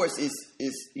 And of course,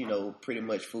 it's pretty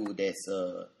much food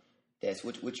that's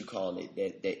what you call it.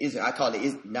 That isn't. I call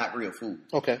it not real food.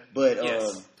 Okay. But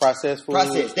processed food.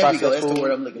 Processed. There we go. That's food. the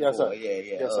word I'm looking for. Sir. Yeah.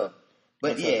 Yes, sir.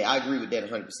 But I agree with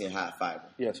that 100% high fiber.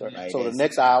 Yes, sir. Right? So the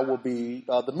next aisle will be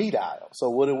the meat aisle.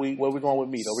 So where are we going with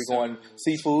meat? Are we going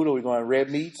seafood? Are we going red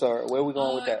meats? Or where are we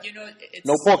going with that?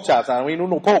 No pork chops. I don't do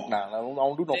no pork now. I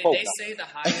don't do no pork. They say the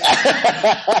highest.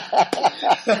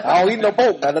 I don't eat no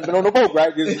pork. I don't no pork,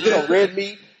 right? Red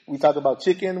meat. We talk about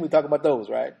chicken. We talk about those,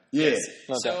 right? Yes.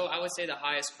 Okay. So I would say the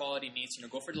highest quality meats.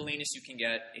 Go for the leanest you can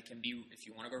get. It can be, if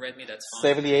you want to go red meat, that's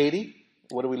fine. 70, 80.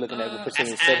 What are we looking at? As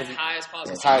high as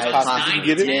possible. As high as possible. 9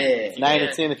 you can get it? 9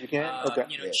 to 10 if you can? Okay.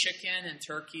 Chicken and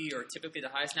turkey are typically the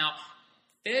highest. Now,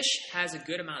 fish has a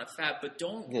good amount of fat, but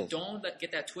don't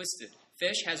get that twisted.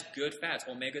 Fish has good fats.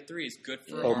 Omega-3 is good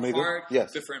for our heart,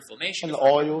 good for inflammation. And the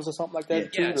oils or something like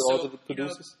that, too? Yeah, the oils that it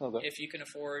produces? If you can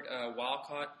afford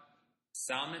wild-caught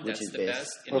salmon, that's the best.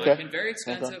 Okay. Very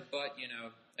expensive, but,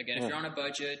 again, if you're on a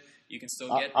budget, you can still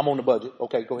get... I'm on the budget.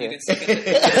 Okay, go ahead. You can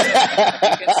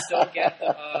still get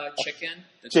the chicken,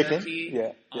 the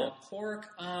turkey. Pork,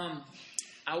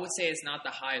 I would say it's not the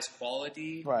highest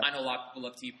quality. Right. I know a lot of people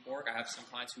love to eat pork. I have some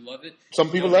clients who love it. Some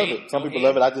people love it. Some people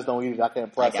love it. I just don't eat it. I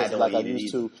can't process it like I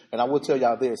used to. And I will tell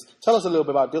y'all this. Tell us a little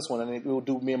bit about this one, and it will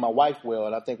do me and my wife well.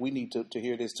 And I think we need to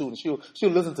hear this too. And she'll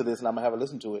listen to this, and I'm gonna have her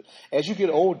listen to it. As you get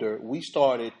older, we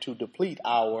started to deplete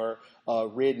our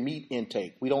red meat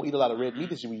intake. We don't eat a lot of red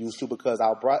meat as we used to because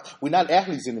we're not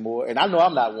athletes anymore, and I know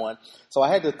I'm not one. So I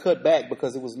had to cut back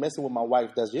because it was messing with my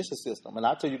wife's digestive system. And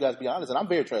I'll tell you guys, be honest, and I'm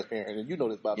very transparent, and you know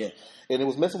this about me. And it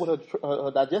was messing with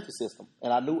her digestive system.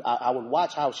 And I knew I would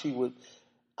watch how she would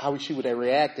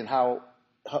react and how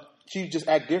she just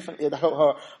act different.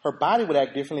 Her body would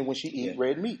act differently when she eat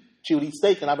red meat. she would eat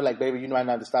steak, and I'd be like, baby, you might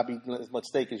not have to stop eating as much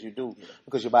steak as you do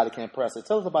because your body can't press it.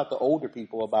 Tell us about the older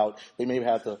people about they maybe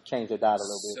have to change their diet a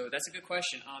little bit. So that's a good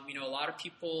question. A lot of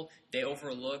people, they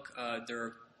overlook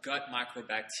their gut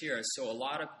microbacteria. So a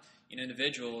lot of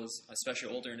individuals,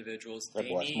 especially older individuals, they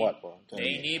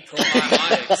need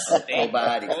probiotics.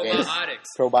 Probiotics.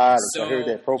 So, I heard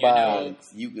that.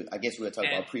 Probiotics. I guess we'll talk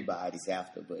about prebiotics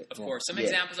after, but of course, some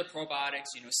examples of probiotics.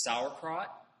 Sauerkraut,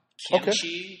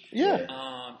 kimchi. Yeah.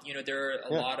 There are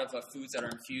a lot of foods that are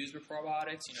infused with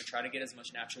probiotics. Try to get as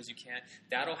much natural as you can.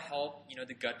 That'll help,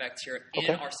 the gut bacteria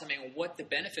in our stomach. And what the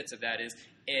benefits of that is,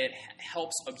 it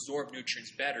helps absorb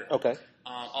nutrients better. Okay.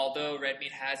 Although red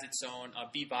meat has its own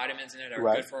B vitamins in it that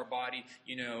are good for our body,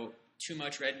 too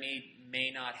much red meat may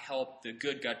not help the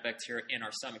good gut bacteria in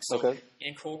our stomach. So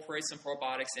incorporate some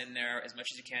probiotics in there as much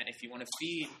as you can if you want to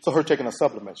feed. So her taking a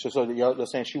supplement. So you're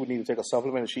saying she would need to take a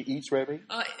supplement if she eats red meat?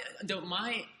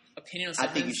 My opinion on I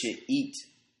think you should eat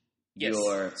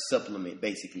your supplement,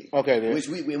 basically. Okay. Then. Which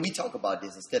we talk about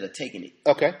this instead of taking it.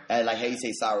 Okay. Like how you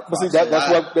say sauerkraut. But see,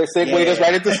 that's what they segue us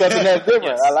right into something that's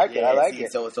different. I like it. I like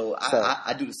it. So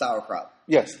I do the sauerkraut.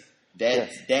 Yes.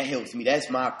 That helps me. That's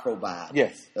my probiotic.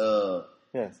 Yes.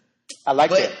 Yes. I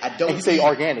like that. I don't. And he said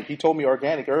organic. He told me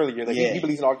organic earlier. That he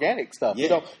believes in organic stuff.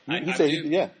 Yeah. He said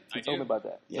he told me about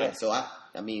that. Yeah. So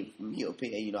I mean, from your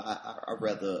opinion, I'd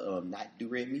rather not do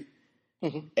red meat.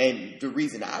 Mm-hmm. And the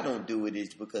reason I don't do it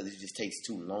is because it just takes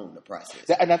too long to process.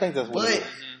 And I think that's what it is.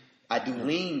 I do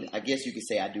lean. I guess you could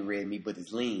say I do red meat, but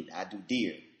it's lean. I do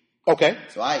deer. Okay.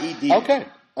 So I eat deer. Okay.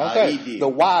 I eat deer. The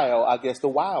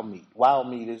wild meat. Wild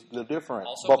meat is a little different.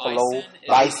 Also Buffalo,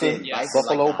 bison.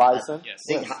 Buffalo, bison.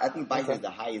 Yes. I think bison is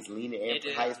the highest lean and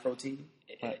highest protein.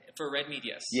 For red meat,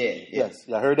 yes. Yes.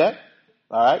 Y'all heard that?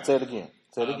 All right. Say it again.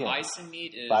 Bison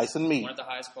meat is one of the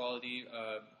highest quality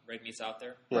red meats out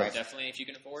there. Yes. Definitely, if you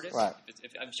can afford it. Right.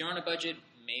 If you're on a budget,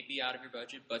 maybe out of your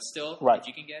budget, but still, if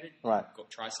you can get it, go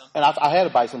try some. And I had a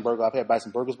bison burger. I've had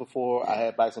bison burgers before. I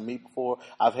had bison meat before.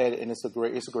 I've had it, and it's a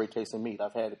great tasting meat.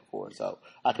 I've had it before, so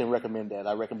I can recommend that.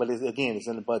 But it's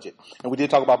in the budget. And we did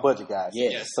talk about budget, guys.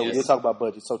 Yes. So we did talk about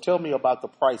budget. So tell me about the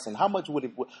pricing. How much would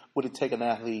it take an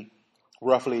athlete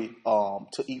roughly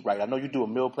to eat right? I know you do a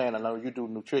meal plan. I know you do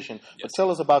nutrition. But tell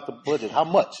us about the budget. How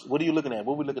much? What are you looking at?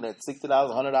 What are we looking at? $60,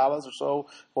 $100 or so,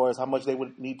 as far as how much they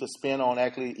would need to spend on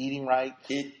actually eating right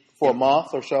for a month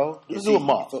or so? Let's do a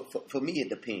month. For me, it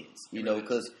depends.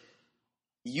 Because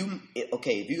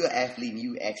if you're an athlete and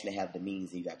you actually have the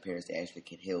means and you got parents that actually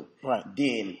can help,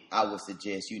 then I would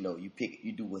suggest you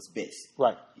do what's best.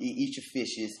 Right. Eat your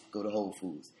fishes. Go to Whole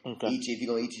Foods. Okay. If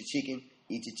you're gonna eat your chicken,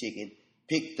 eat your chicken.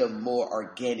 Pick the more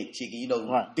organic chicken.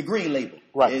 The green label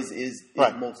is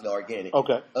mostly organic.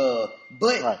 Okay.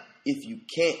 But if you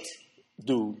can't,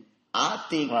 I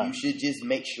think you should just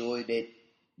make sure that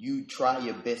you try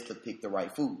your best to pick the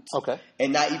right foods. Okay.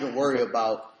 And not even worry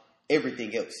about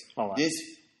everything else. All right. Just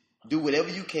do whatever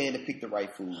you can to pick the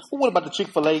right foods. Well, what about the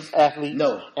Chick-fil-A athlete?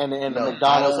 No. And the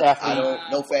McDonald's athlete?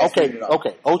 No fast food at all.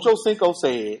 Okay. Ocho Cinco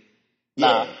said.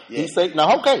 He said,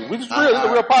 we just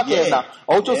real podcast now.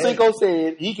 Ocho Cinco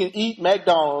said he can eat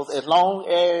McDonald's as long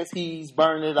as he's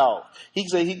burning it off. He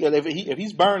said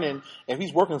if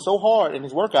he's working so hard in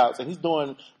his workouts and he's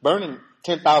burning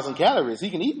 10,000 calories, he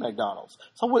can eat McDonald's.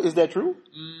 So is that true?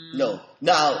 No.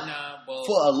 Now,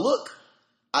 for a look,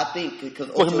 I think because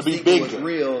Ocho Cinco is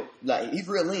real, he's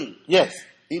real lean. Yes.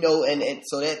 And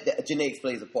so that genetics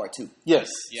plays a part too. Yes.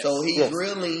 So he's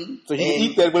real lean. So he can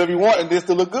eat that whatever he wants and this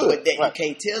still look good. But you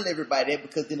can't tell everybody that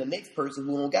because then the next person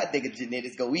who don't got their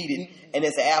genetics go eat it, and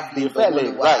it's an athlete. Be a fat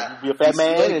lady, right? Be a fat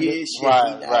man.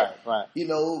 Right.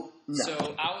 No.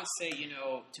 So I would say,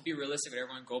 to be realistic with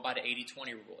everyone, go by the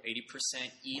 80-20 rule.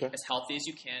 80% eat as healthy as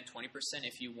you can. 20%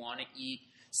 if you want to eat,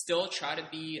 still try to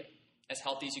be as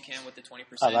healthy as you can with the 20%.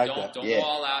 Don't go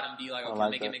all out and be like, okay,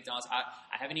 I'm making McDonald's. I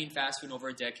haven't eaten fast food in over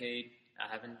a decade. I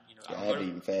haven't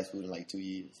eaten fast food in like 2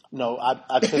 years. No,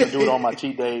 I tend to do it on my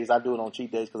cheat days. I do it on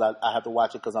cheat days because I have to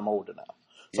watch it because I'm older now.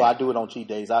 So I do it on cheat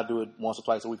days. I do it once or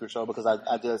twice a week or so because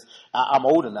I'm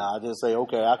older now. I just say,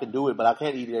 okay, I can do it, but I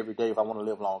can't eat it every day if I want to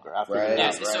live longer. So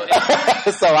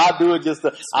I do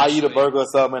it I eat a burger or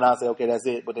something and I say, okay, that's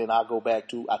it. But then I go back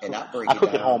to, I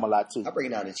cook at home a lot too. I bring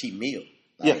it down to cheat meal.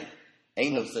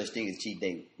 Ain't no such thing as cheat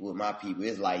day with my people.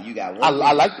 It's like you got one.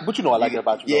 I like, but I like it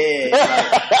about you.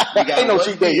 Yeah, ain't no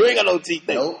cheat day. You ain't got no cheat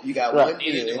day. Nope, you got one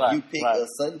meal. If you pick a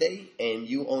Sunday and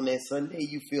you on that Sunday,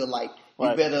 you feel like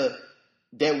you better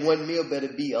that one meal better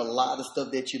be a lot of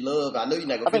stuff that you love. I know you're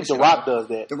not going to I think finish The it Rock all. does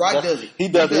that. The Rock does it. He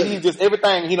does it. He just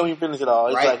everything. He don't even finish it all.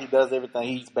 It's Right. like he does everything.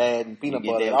 He eats bad and peanut You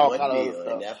get butter that and all one kind of meal, other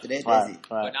stuff. and after that, Right, that's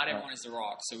it. right, But not everyone is The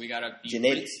Rock, so we gotta be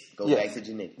Genetics. Go Yeah. back to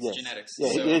genetics. Yes. Genetics. Yeah,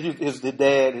 So- his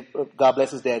dad. God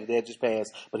bless his dad. His dad just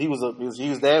passed, but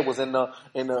his dad was in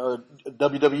the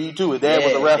WWE too. His dad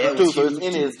was a Yeah, wrestler that too. was So it's huge,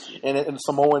 in too. his and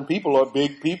Samoan people are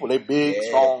big people. They're big, Yeah.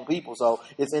 strong people. So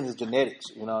it's in his genetics.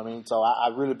 You know what I mean? So I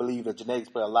really believe that genetics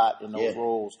play a lot in those Yeah.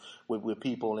 roles with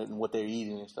people and what they're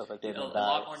eating and stuff like that. A in their lot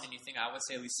diets. more than you think. I would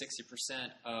say at least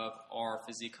 60% of our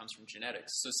physique comes from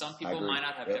genetics. So some people agree. might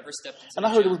not have Yep. ever stepped into And the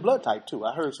I heard it gym. was blood type too.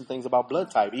 I heard some things about blood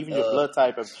type. Even your Uh, blood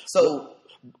type of So,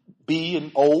 B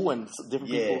and O and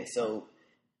different yeah, people. so,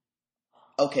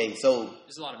 okay, so,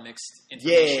 There's a lot of mixed yeah,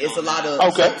 information. it's a on lot that.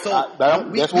 of,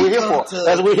 Okay, that's what we're here come for.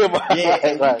 That's what we're here for. Yeah,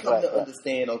 and we Right, come right, to right.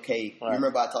 understand, okay, Right.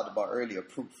 remember I talked about earlier,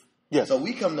 proof. Yes. So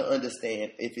we come to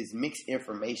understand if it's mixed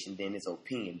information, then it's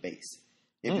opinion based.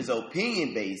 If it's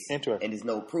opinion based Interesting. and there's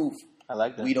no proof, I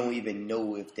like that. we don't even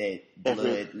know if that If blood,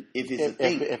 it- if it's if- a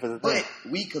thing. if it's a But thing.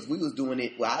 because we was doing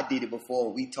it, well, I did it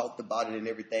before. We talked about it and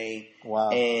everything. Wow.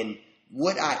 And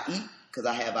what I eat, because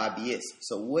I have IBS,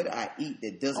 so what I eat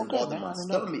that doesn't Okay, bother man, my I didn't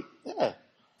know. stomach Yeah.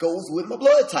 goes with my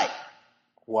blood type.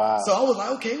 Wow. So I was like,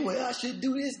 okay, well, I should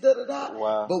do this, da da da.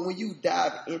 Wow. But when you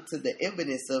dive into the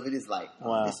evidence of it, it's like, oh,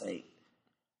 Wow. this ain't.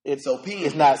 It's opinion.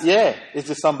 It's not. Yeah. It's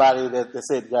just somebody that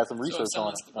said got some So research if on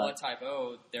someone's it. blood Right. type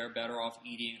O, they're better off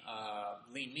eating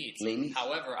lean meats. Lean meats.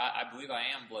 However, I believe I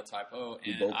am blood type O,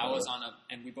 We and both I are. was on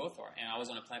and we both are, and I was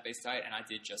on a plant-based diet, and I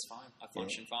did just fine. I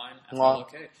functioned fine. I Wow.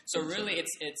 felt okay. So really, it's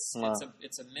Wow.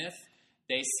 it's a myth.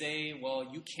 They say, well,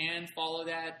 you can follow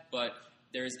that, but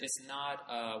it's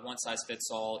not one size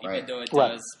fits all, even Right. though it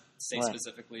Right. does say Right.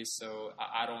 specifically. So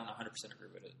I don't 100% agree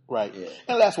with it. Right. Yeah.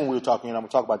 And last one we were talking, and I'm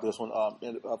gonna talk about this one.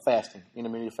 Fasting,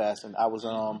 intermittent fasting. I was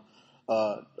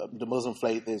the Muslim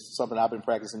faith is something I've been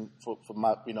practicing for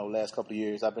my last couple of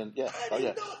years. I've been didn't know,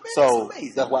 man. So That's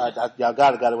amazing. that's why y'all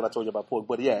got it when I told you about pork.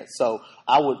 But yeah, so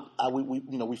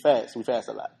we fast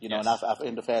a lot, Yes. and I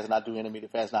end the fast and I do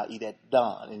intermittent fast and I eat at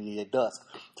dawn and eat at dusk.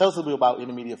 Tell us a little bit about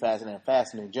intermittent fasting and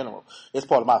fasting in general. It's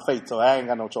part of my faith, so I ain't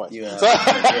got no choice. Yeah. So,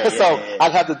 Yeah, so yeah. I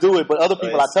have to do it. But other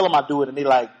people, I yes. tell them I do it, and they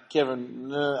like, Kevin,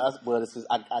 but it's just,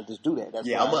 I just do that. That's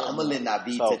Yeah, what I'm gonna let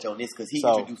Naveed So- touch on this because he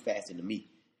so- introduced fasting to me.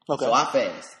 Okay. So I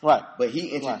fast. Right. But he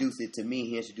introduced it to me.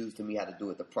 He introduced to me how to do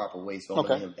it the proper way. So I'm Okay.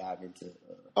 gonna let him dive into.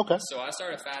 Okay. So I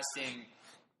started fasting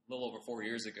a little over 4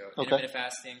 years ago. Okay. Intermittent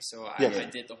fasting. So Yes. I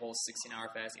did the whole 16-hour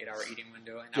fast, 8-hour eating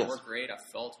window, and Yes. that worked great. I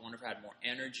felt wonderful. I had more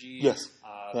energy. Yes.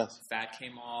 Yes. Fat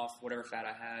came off. Whatever fat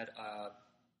I had,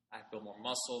 I built more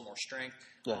muscle, more strength.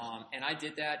 Yes. And I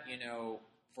did that,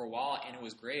 for a while, and it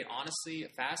was great. Honestly,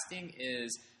 fasting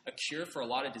is a cure for a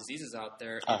lot of diseases out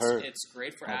there. I heard. It's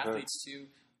great for I heard. athletes too.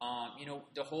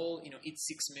 The whole, eat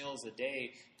 6 meals a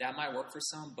day, that might work for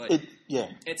some, but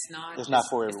it's not. It's not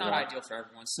for It's not everyone. ideal for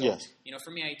everyone. So, Yes.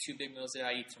 for me, I eat 2 big meals a day.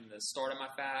 I eat from the start of my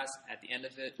fast, at the end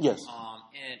of it. Yes.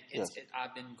 And Yes.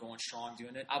 I've been going strong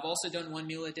doing it. I've also done 1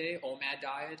 meal a day, OMAD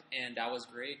diet, and that was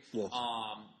great. Yes.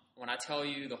 When I tell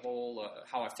you the whole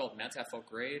how I felt mentally, I felt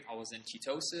great. I was in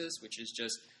ketosis, which is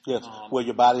just Yes. Well,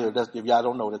 your body, if y'all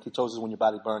don't know, that ketosis is when your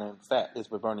body burning fat. It's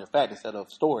burning fat instead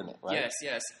of storing it, right?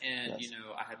 Yes. And Yes.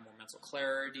 I had more mental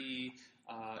clarity.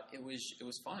 It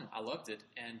was fun. I loved it,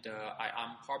 and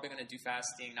I'm probably going to do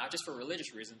fasting not just for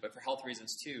religious reasons, but for health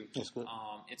reasons too. That's good.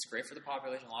 It's great for the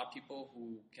population. A lot of people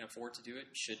who can afford to do it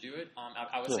should do it.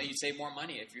 I would Yes. say you save more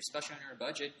money if you're especially on your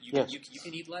budget. Yes. You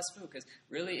can eat less food because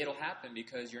really it'll happen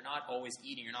because you're not always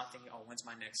eating. You're not thinking, oh, when's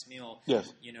my next meal?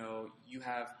 Yes. You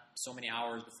have so many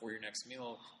hours before your next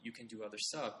meal. You can do other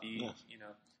stuff. Yes.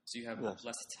 So you have Yes.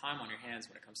 less time on your hands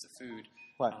when it comes to food.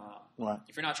 Right. Right.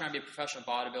 If you're not trying to be a professional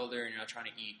bodybuilder and you're not trying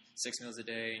to eat 6 meals a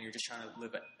day and you're just trying to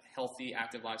live a healthy,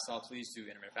 active lifestyle, please do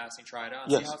intermittent fasting. Try it out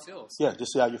and Yes. see how it feels. Yeah,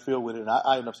 just see how you feel with it. And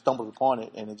I ended up stumbling upon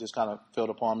it, and it just kind of fell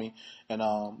upon me. And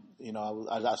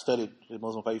I studied the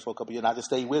Muslim faith for a couple of years, and I just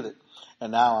stayed with it.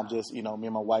 And now I'm just, me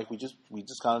and my wife, we just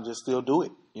kind of just still do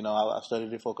it. I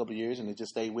studied it for a couple of years, and it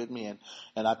just stayed with me.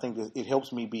 And I think that it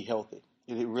helps me be healthy.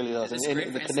 It really does. It's and great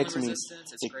it for connects insulin me.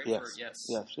 resistance. It's great for,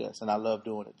 Yes. And I love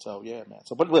doing it. So, yeah, man.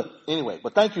 So, but anyway,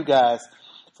 thank you guys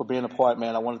for being a part,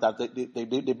 man. I wanted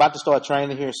they about to start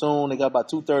training here soon. They got about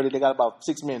 2:30. They got about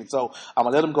 6 minutes. So I'm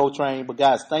gonna let them go train. But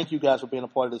guys, thank you guys for being a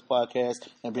part of this podcast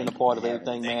and being a part of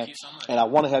everything, man. Thank you so much. And I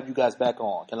want to have you guys back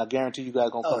on. Can I guarantee you guys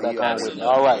gonna come back you on with me? absolutely.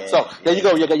 All right. Yeah, So there you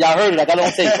go. Y'all heard it. I got it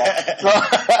on tape.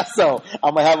 Right? So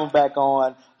I'm gonna have them back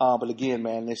on. But again,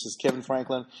 man, this is Kevin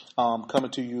Franklin coming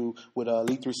to you with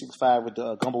Elite 365 with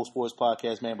the Gumbo Sports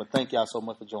Podcast, man. But thank y'all so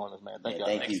much for joining us, man. Thank y'all.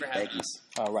 Thank Thanks you. for having Thank you. us.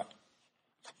 All right.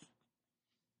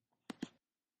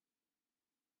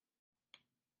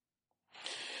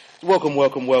 Welcome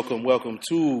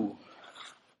to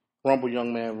Rumble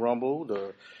Young Man Rumble,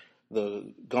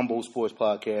 the Gumbo Sports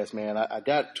Podcast, man. I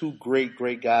got two great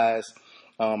guys.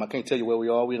 I can't tell you where we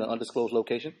are. We're in an undisclosed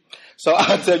location. So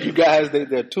I'll tell you guys,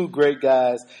 they're two great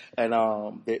guys, and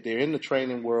they're in the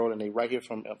training world, and they're right here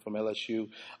from LSU,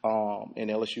 in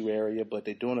the LSU area, but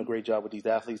they're doing a great job with these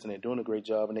athletes, and they're doing a great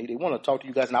job, and they want to talk to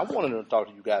you guys, and I wanted them to talk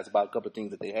to you guys about a couple of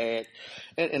things that they had,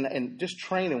 and just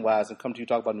training-wise, and come to you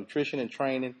talk about nutrition and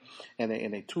training, and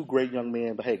they're two great young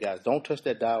men. But hey, guys, don't touch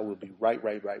that dial. We'll be right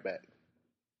back.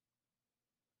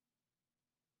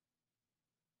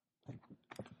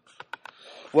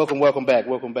 Welcome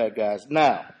back, guys.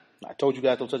 Now, I told you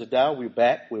guys don't touch it down. We're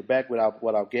back with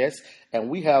our guests, and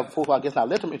we have four of our guests. Now,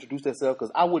 let them introduce themselves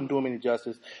because I wouldn't do them any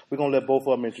justice. We're gonna let both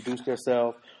of them introduce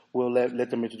themselves. We'll let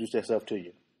them introduce themselves to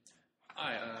you.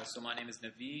 Hi, so my name is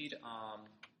Naveed.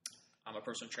 I'm a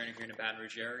personal trainer here in the Baton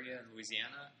Rouge area in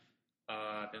Louisiana.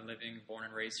 I've been born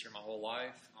and raised here my whole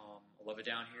life. I love it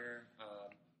down here.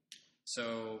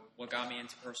 So what got me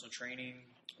into personal training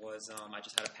was I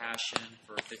just had a passion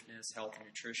for fitness, health, and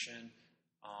nutrition.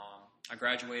 I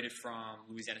graduated from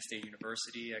Louisiana State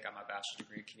University. I got my bachelor's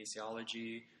degree in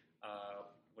kinesiology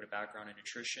with a background in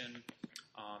nutrition.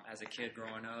 As a kid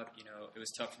growing up, it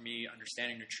was tough for me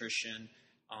understanding nutrition.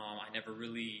 I never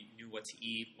really knew what to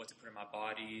eat, what to put in my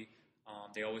body.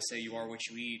 They always say you are what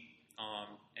you eat,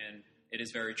 and it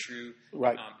is very true.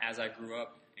 Right. As I grew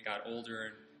up and got older,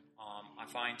 and I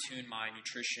fine-tuned my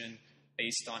nutrition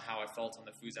based on how I felt on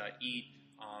the foods I eat,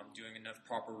 doing enough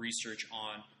proper research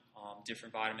on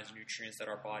different vitamins and nutrients that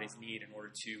our bodies need in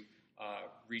order to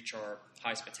reach our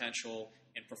highest potential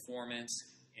in performance,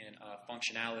 in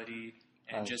functionality,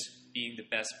 and just being the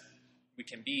best we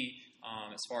can be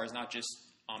as far as not just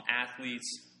athletes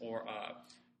or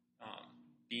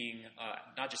being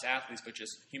not just athletes, but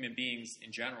just human beings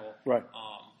in general. Right.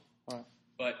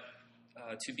 But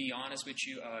to be honest with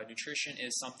you, nutrition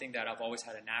is something that I've always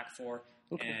had a knack for,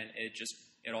 and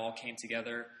it all came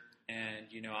together. And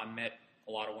I met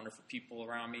a lot of wonderful people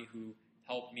around me who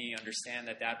helped me understand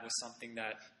that was something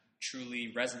that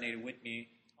truly resonated with me.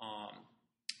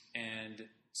 And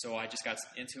so I just got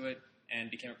into it and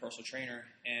became a personal trainer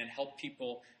and helped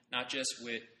people not just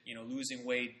with losing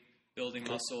weight, building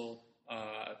muscle,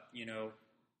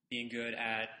 being good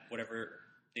at whatever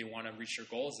they want to reach their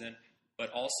goals in, but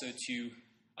also to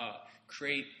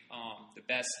create the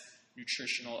best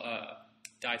nutritional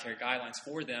dietary guidelines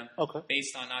for them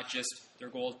based on not just their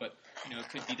goals, but it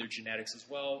could be their genetics as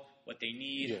well, what they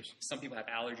need. Yes. Some people have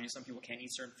allergies. Some people can't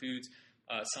eat certain foods.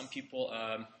 Some people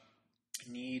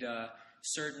need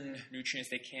certain nutrients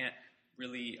they can't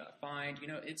really find.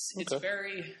 It's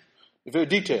very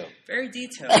detailed. Very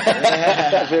detailed.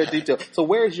 Very detailed. So,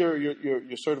 where's your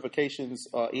certifications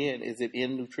in? Is it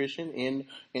in nutrition? In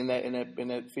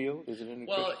that field? Is it in nutrition?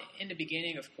 Well, in the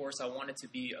beginning, of course, I wanted to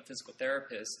be a physical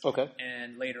therapist. Okay.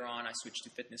 And later on, I switched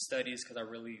to fitness studies because I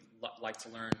really like to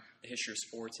learn the history of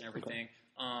sports and everything.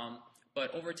 Okay.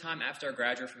 But over time, after I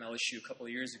graduated from LSU a couple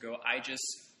of years ago, I just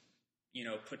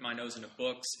put my nose into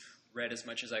books. Read as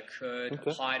much as I could,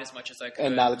 applied as much as I could.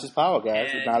 And knowledge is power, guys.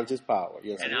 Knowledge is power.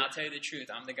 Yes. And I'll tell you the truth.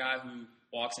 I'm the guy who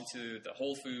walks into the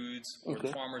Whole Foods or the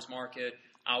farmer's market.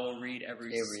 I will read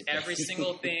every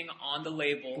single thing on the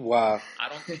label. Wow.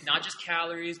 Not just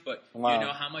calories, but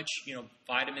how much,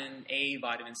 vitamin A,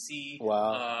 vitamin C.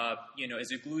 Wow.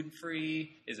 Is it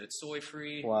gluten-free? Is it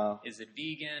soy-free? Wow. Is it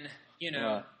vegan?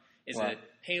 Is it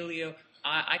paleo?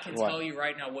 I can tell you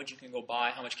right now what you can go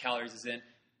buy, how much calories is in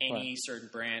any certain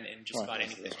brand and just about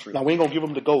anything. Now we ain't gonna give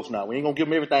them the ghost. Now we ain't gonna give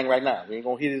them everything right now. We ain't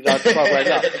gonna hit it out the park right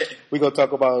now. We're gonna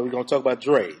talk about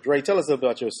Dre. Dre, tell us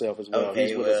about yourself as well. Okay,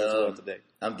 He's with us as well today.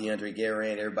 I'm DeAndre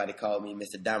Guerin. Everybody call me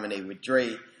Mr. Dominate with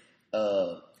Dre.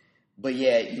 But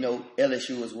yeah,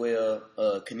 LSU as well.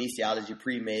 Kinesiology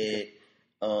pre-med.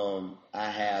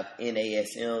 I have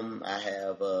NASM. I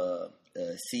have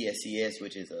CSCS,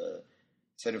 which is a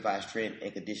Certified Strength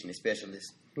and Conditioning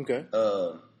Specialist. Okay.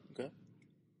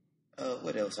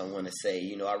 What else I want to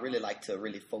say? I really like to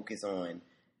focus on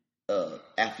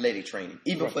athletic training,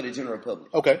 even for the general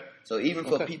public. Okay. So even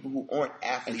for people who aren't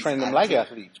athletes. And train them like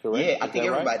athletes, correct? Yeah, I think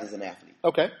everybody's an athlete.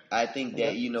 Okay. I think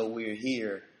that, we're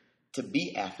here to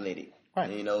be athletic. Right.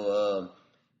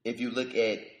 If you look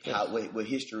at what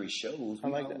history shows,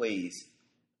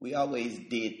 we always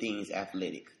did things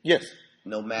athletic. Yes.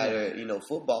 No matter,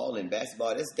 football and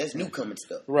basketball, that's newcomer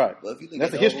stuff. Right. Well, if you look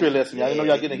that's a history lesson. I know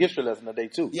y'all getting a history lesson today,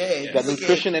 too. Yeah. You got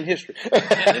nutrition and history.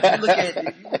 If you look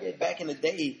at back in the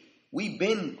day, we've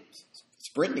been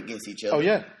sprinting against each other. Oh,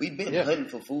 yeah. We've been Yeah. hunting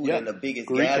for food Yeah. and the biggest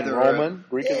Greek and gatherer. Roman.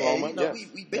 Greek and Yeah, Roman. you know, Yes.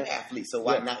 we've been Yes. athletes, so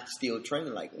why Yeah. not still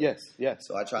training like that? Yes. Yes.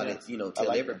 So I try Yeah. to, you know, I tell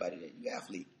like everybody that you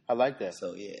athlete. I like that.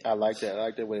 So yeah. I like that. I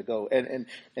like that way to go. And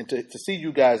to see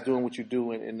you guys doing what you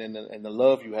do and the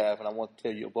love you have, and I want to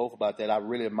tell you both about that. I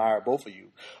really admire both of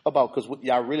you because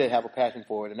y'all really have a passion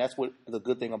for it, and that's what the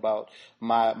good thing about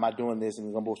my doing this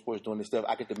and Gumbo Sports doing this stuff.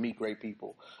 I get to meet great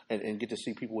people and get to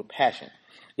see people with passion.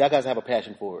 Y'all guys have a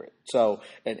passion for it. So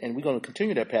and we're going to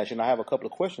continue that passion. I have a couple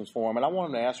of questions for them, and I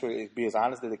want them to answer it, be as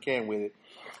honest as they can with it.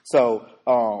 So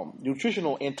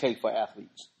nutritional intake for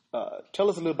athletes. Tell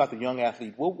us a little about the young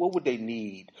athlete. What would they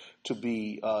need to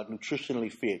be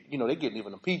nutritionally fit? You know, they get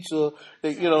even a pizza.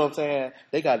 You know what I'm saying?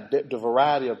 They got the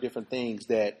variety of different things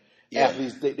that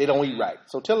athletes they don't eat right.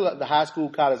 So tell the high school,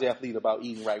 college athlete about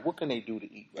eating right. What can they do to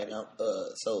eat right? And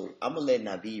so I'm gonna let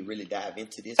Naveed really dive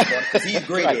into this part because he's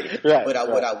great at it. Right, But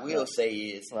what I will right. say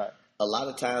is, Right. a lot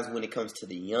of times when it comes to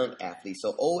the young athletes,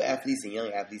 so old athletes and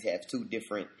young athletes have two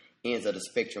different ends of the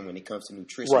spectrum when it comes to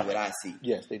nutrition. Right. What I see,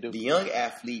 Yes, they do. the young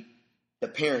athlete, the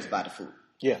parents buy the food.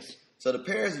 Yes. So the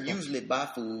parents usually buy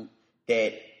food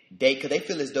that because they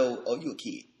feel as though, oh, you a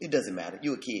kid. It doesn't matter.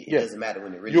 You a kid. It Yeah. doesn't matter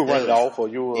when it really You'll does. run it off or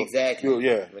you'll Exactly.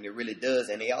 yeah. When it really does.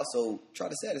 And they also try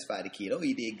to satisfy the kid. Oh,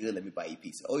 you did good. Let me buy you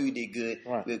pizza. Oh, you did good.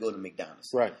 Right. We'll go to McDonald's.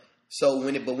 Right. So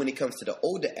when it comes to the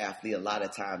older athlete, a lot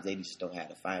of times they just don't have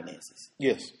the finances.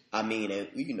 Yes. I mean, and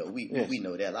we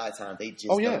know that a lot of times they just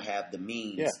Oh, yeah. don't have the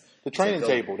means. Yeah. The training to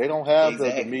go. table. They don't have the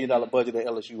Exactly. $1 million budget that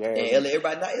LSU has. And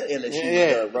everybody not LSU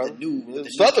Yeah, with bro. the new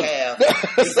Southern. calf.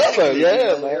 Southern, Exactly. yeah, You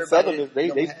know, man. everybody Southern, they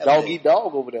don't have dog that. eat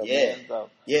dog over there, Yeah. man. So,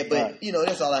 Yeah, but right. you know,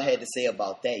 that's all I had to say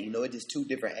about that. You know, it's just two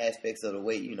different aspects of the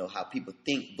way, you know, how people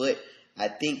think. But I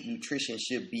think nutrition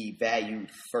should be valued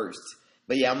first.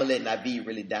 But yeah, I'm gonna let Naveed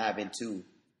really dive into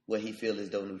what he feels as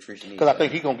though nutrition is. Because I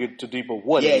think he's going to get too deeper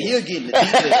what yeah, it is. he'll get in the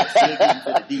details. He'll get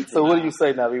into the details. So what do you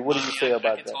say, Navi? What do you say I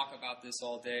about can that? talk about this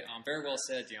all day. Very well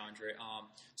said, DeAndre.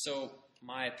 So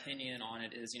my opinion on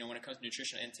it is, you know, when it comes to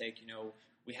nutritional intake, you know,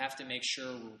 we have to make sure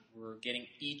we're getting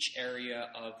each area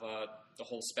of the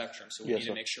whole spectrum. So we Yes, need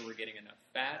sir. to make sure we're getting enough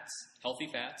fats, healthy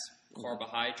fats,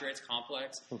 carbohydrates,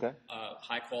 complex, Okay.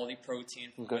 high quality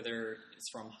protein, Okay. whether it's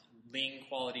from lean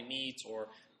quality meats or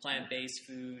plant-based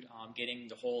food, getting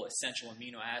the whole essential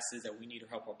amino acids that we need to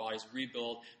help our bodies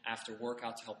rebuild after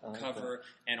workout to help recover,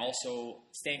 and also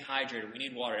staying hydrated. We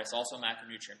need water. That's also a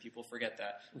macronutrient. People forget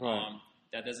that. Right.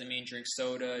 That doesn't mean drink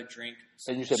soda, drink...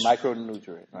 And you said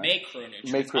micronutrient, right?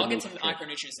 Macronutrients. I'll get to Macronutrient.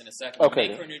 micronutrients in a second. Okay,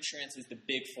 then. Macronutrients is the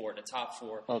big four, the top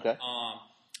four. Okay.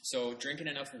 So drinking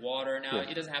enough water. Now, Yeah.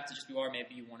 it doesn't have to just be water.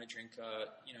 Maybe you want to drink,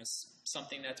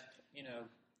 something that's,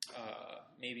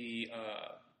 maybe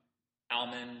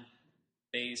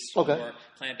almond-based Okay. or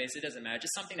plant-based. It doesn't matter.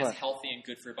 Just something that's Right. healthy and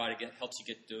good for your body helps you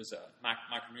get those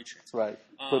micronutrients. Right.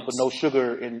 But no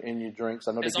sugar in your drinks.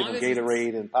 I know they As give long them as it's-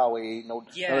 Gatorade and Powerade,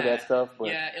 none of that stuff. But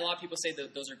yeah, a lot of people say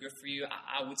that those are good for you.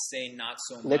 I would say not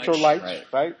so much.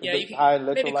 electrolytes, right? Yeah, you can, High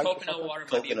maybe electrolytes or coconut something? water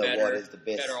might be a Coconut water is the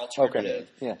best. better Okay. alternative.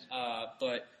 Yes.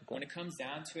 But when it comes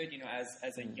down to it, you know,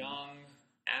 as a young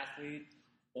athlete,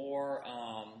 or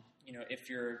if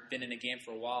you've been in the game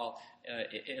for a while,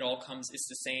 it all comes. It's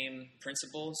the same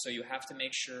principle. So you have to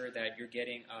make sure that you're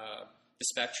getting the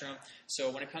spectrum. So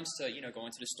when it comes to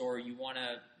going to the store, you want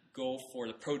to go for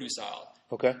the produce aisle.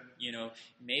 Okay. You know,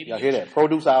 maybe Y'all hear that?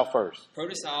 Produce aisle first.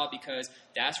 produce aisle, because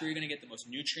that's where you're going to get the most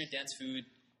nutrient-dense food,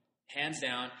 hands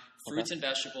down. Fruits and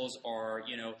vegetables are, if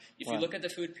you Right. look at the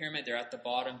food pyramid, they're at the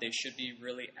bottom. They should be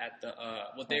really at the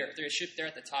they're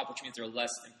at the top, which means they're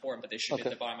less important, but they should be Okay.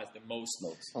 at the bottom as the most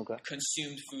Okay.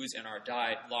 consumed foods in our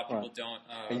diet. A lot of people Right. don't.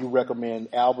 And you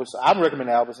recommend Albertsons. I recommend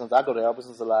Albertsons. I go to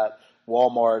Albertsons a lot.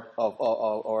 Walmart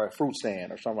or a fruit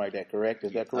stand or something like that. Correct?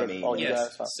 Is that correct? mean, All you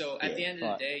Yes. guys? So at the end of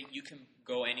Right. the day, you can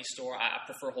go any store. I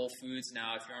prefer Whole Foods.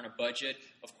 Now, if you're on a budget,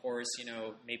 of course,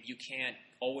 maybe you can't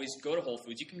always go to Whole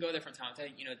Foods. You can go there from time to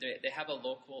time. They have a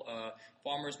local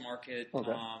farmers market,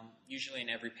 Okay. usually in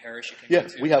every parish you can Yeah, go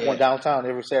to. we have one downtown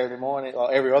every Saturday morning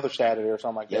or every other Saturday or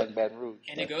something like that in Baton Rouge.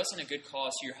 And it goes in a good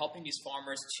cause. So you're helping these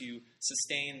farmers to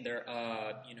sustain their,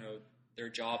 their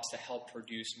jobs to help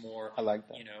produce more. I like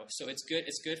that. So it's good.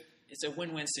 It's good. It's a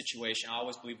win-win situation. I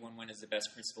always believe win-win is the best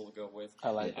principle to go with. I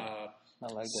like that. I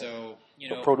like that. So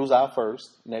So produce aisle first.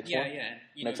 Next yeah, one.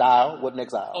 yeah. Next aisle. What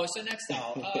next aisle? Oh, so next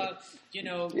aisle.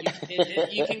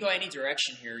 You can go any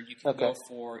direction here. You can Okay. go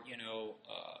for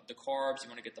the carbs. You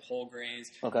want to get the whole grains.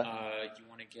 Okay. You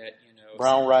want to get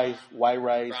Brown rice, white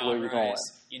rice. brown Where you going?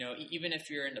 rice. Even if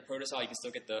you're in the produce aisle, you can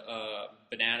still get the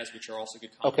bananas, which are also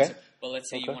good Okay. complements. But let's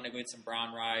say you Okay. want to get some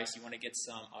brown rice. You want to get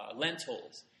some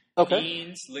lentils. Okay.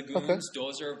 Beans, legumes,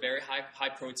 those are very high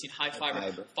protein, high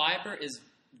fiber. Fiber is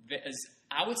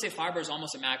I would say fiber is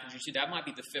almost a macronutrient too. That might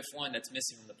be the fifth one that's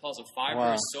missing from the puzzle.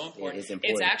 Fiber is so important. Yeah, it's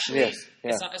important. It's actually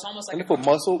it's almost like and for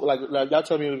muscle, like y'all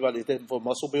tell me about is that for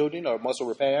muscle building or muscle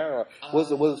repair, or what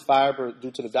does fiber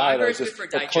do to the diet? Fiber or is good just for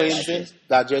cleansing,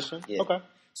 digestion. Yeah. Okay.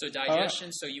 So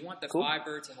digestion. So you want the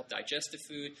fiber to help digest the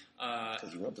food.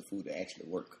 Because you want the food to actually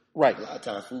work. Right. A lot of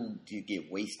times, food you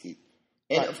get wasted,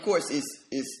 and of course,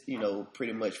 it's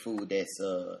pretty much food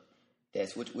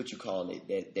that's what you call it.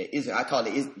 That isn't. I call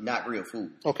it is not real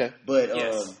food. Okay. But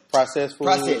processed food.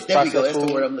 Processed. There we go. That's food.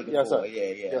 the word I'm looking Yes, for. Sir.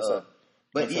 Yeah. Yes, sir.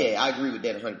 But I agree with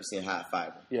that 100% high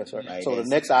fiber. Yes, sir. Right? So the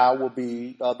next aisle will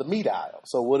be the meat aisle.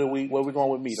 So where are we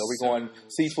going with meat? Are we going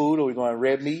seafood? Or are we going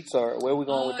red meats? Or where are we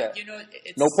going with that?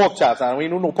 It's no pork chops. I don't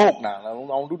eat no pork now. I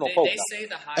don't do no pork They now. say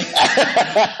the highest.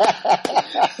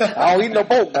 I don't eat no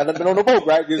pork. I don't no pork,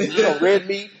 right? Just, red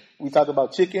meat. We talk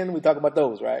about chicken. We talk about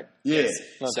those, right? Yeah. Okay.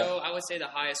 So I would say the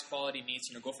highest quality meats.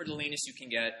 Go for the leanest you can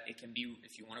get. It can be,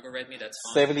 if you want to go red meat, that's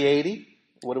fine. 70, 80?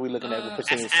 What are we looking at? As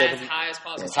 70? high as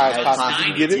possible. As high as possible. 9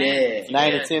 You can get it? Yeah.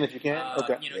 9 to 10 if you can?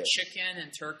 Okay. Chicken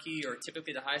and turkey are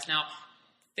typically the highest. Now,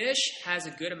 fish has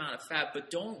a good amount of fat, but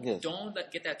don't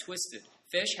get that twisted.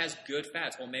 Fish has good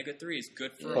fats. Omega-3 is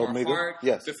good for our heart,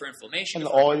 good for inflammation. And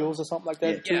the oils or something like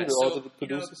that, too? Yeah, The oils that it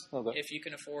produces? Okay. If you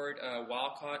can afford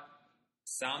wild-caught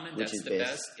salmon, Which that's is the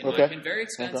best. best. It might be very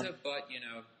expensive, but,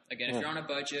 again, if you're on a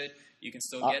budget, you can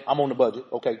still get... I'm on the budget.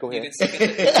 Okay, go ahead. You can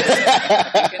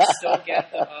still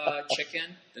get the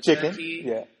chicken, the turkey.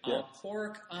 Yeah.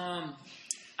 Pork,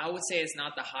 I would say it's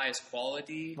not the highest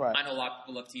quality. Right. I know a lot of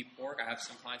people love to eat pork. I have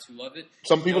some clients who love it.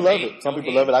 Some people love it. Some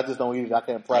people love it. I just don't eat it. I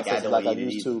can't process it like I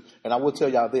used to. And I will tell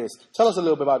y'all this. Tell us a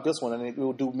little bit about this one, and it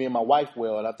will do me and my wife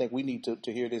well. And I think we need to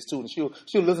hear this too. And she'll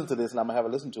listen to this, and I'm gonna have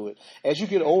her listen to it. As you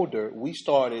get older, we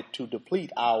started to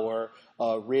deplete our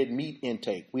red meat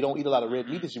intake. We don't eat a lot of red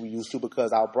meat as we used to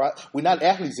because we're not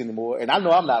athletes anymore, and I know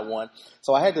I'm not one.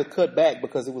 So I had to cut back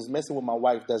because it was messing with my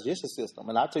wife's digestive system.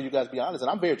 And I'll tell you guys, to be honest,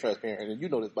 and I'm very transparent, and you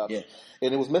know this about me.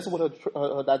 And it was messing with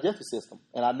her digestive system.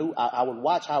 And I knew I would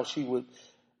watch how she would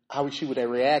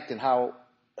react and how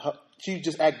she would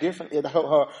just act different.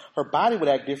 Her body would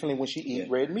act differently when she eat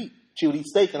red meat. She would eat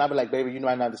steak, and I'd be like, baby, you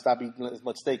might not have to stop eating as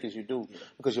much steak as you do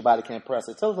because your body can't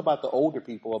process it. Tell us about the older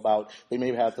people, about they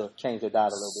maybe have to change their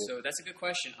diet a little bit. So that's a good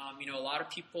question. A lot of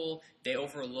people, they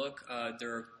overlook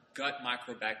their gut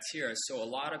microbacteria. So a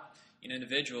lot of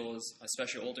individuals,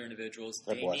 especially older individuals,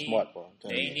 they need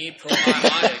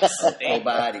probiotics.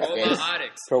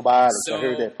 Probiotics. So, I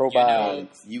heard that.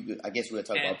 Probiotics. I guess we'll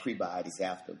talk about prebiotics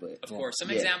after, but of course, some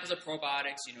examples of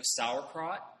probiotics.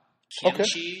 Sauerkraut.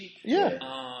 Kimchi. Okay.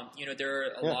 There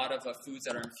are a lot of foods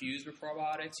that are infused with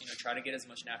probiotics. Try to get as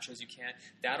much natural as you can.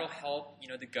 That'll help,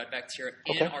 the gut bacteria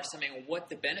in our stomach. And what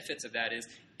the benefits of that is,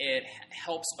 it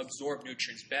helps absorb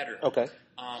nutrients better. Okay.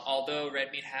 Although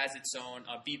red meat has its own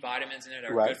B vitamins in it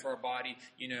that are good for our body,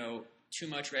 too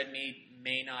much red meat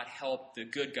may not help the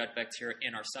good gut bacteria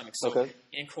in our stomach. So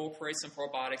incorporate some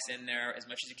probiotics in there as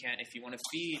much as you can if you want to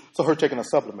feed. So her taking a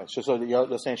supplement. So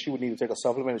you're saying she would need to take a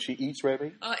supplement if she eats red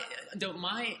meat?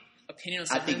 My opinion on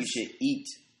supplements, I think you should eat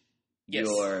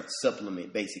your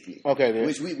supplement, basically. Okay.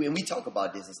 Which when we talk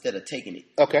about this instead of taking it.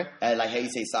 Okay. Like how you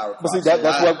say sauerkraut. But see, that's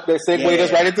what they segue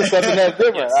us right into something that's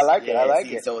different. I like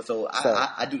it. So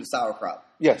I do the sauerkraut.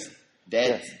 Yes.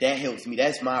 That helps me.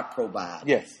 That's my probiotic.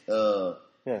 Yes.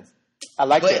 Yes. I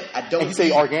like that. I don't. And he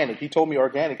said organic. He told me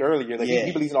organic earlier. That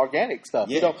he believes in organic stuff.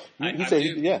 Yeah. He said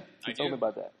he told me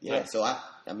about that. Yeah. So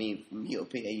I mean, from your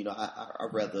opinion, I'd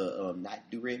rather not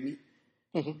do red meat.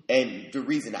 Mm-hmm. And the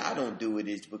reason I don't do it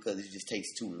is because it just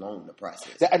takes too long to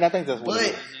process. And I think that's what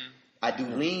it is. I do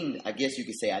lean. I guess you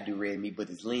could say I do red meat, but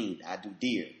it's lean. I do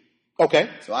deer. Okay.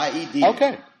 So I eat deer.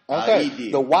 Okay.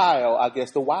 The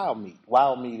wild meat.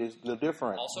 Wild meat is the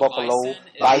different. Also buffalo,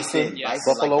 bison.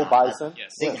 Buffalo, bison.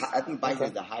 Yes. I think bison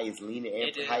is the highest lean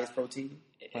and highest protein.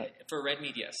 For red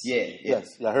meat, yes. Yes.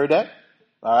 I heard that.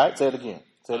 All right. Say it again.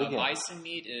 Bison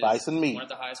meat is one of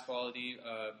the highest quality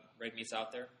red meats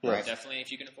out there. Yes. Definitely,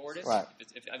 if you can afford it. Right.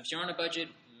 If you're on a budget,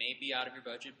 maybe out of your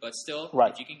budget, but still,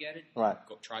 if you can get it,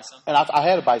 go try some. And I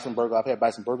had a bison burger. I've had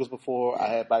bison burgers before. I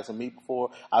had bison meat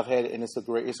before. I've had it, and it's a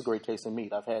great tasting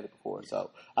meat. I've had it before,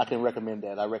 so I can recommend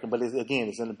that. But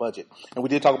it's in the budget. And we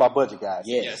did talk about budget, guys.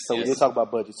 Yes. We did talk about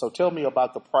budget. So tell me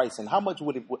about the price and how much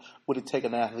would it take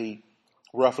an athlete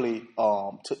roughly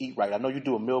to eat right? I know you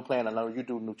do a meal plan. I know you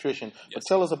do nutrition. But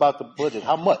tell us about the budget.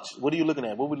 How much? What are you looking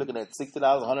at? What are we looking at? $60,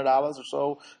 $100 or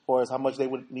so, as far as how much they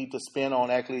would need to spend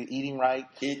on actually eating right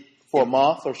for a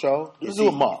month or so? Let's do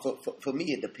a month. For me,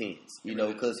 it depends.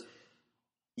 Because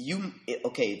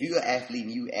if you're an athlete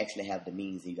and you actually have the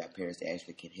means and you got parents that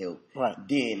actually can help, Right.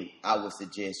 then I would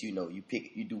suggest, you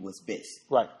do what's best.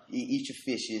 Right. Eat your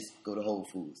fishes, go to Whole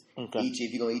Foods. Okay.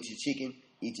 If you're going to eat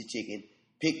your chicken.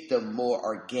 Pick the more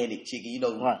organic chicken.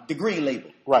 Right. The green label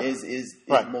Right. is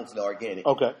Right. mostly organic.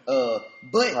 Okay.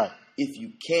 But Right. if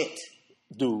you can't,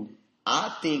 Dude.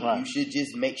 I think Right. you should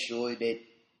just make sure that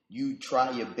you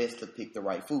try your best to pick the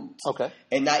right foods. Okay.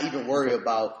 And not even worry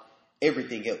about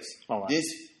everything else. All right. Just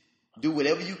do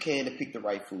whatever you can to pick the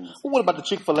right foods. Well, what about the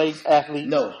Chick-fil-A athlete?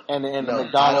 No. And the No,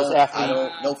 McDonald's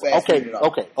athlete? no fast food at all.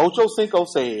 Okay. Ocho Cinco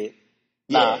said.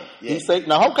 Yeah. He said,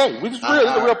 okay, we just real,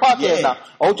 it's a real podcast yeah, now.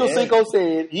 Ocho yeah. Cinco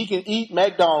said he can eat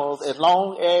McDonald's as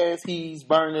long as he's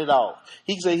burning it off.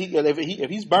 He said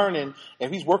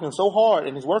if he's working so hard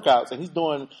in his workouts and he's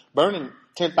burning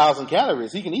 10,000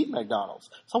 calories, he can eat McDonald's.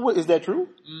 So is that true?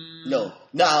 No.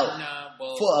 Now,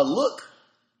 well, for a look,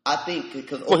 I think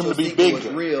because For him Ocho to be Cinco is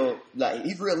bigger. real,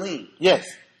 he's real lean. Yes.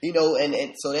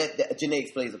 And so that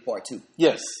genetics plays a part too.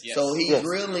 Yes. Yes. So he's Yes.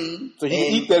 real lean. So he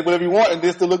can eat that whatever he want and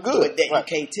this still look good. But that Right.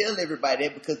 you can't tell everybody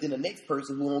that because then the next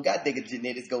person who don't got their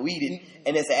genetics go eat it,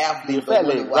 and it's an Be athlete. a fat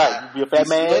lady, right? Be a fat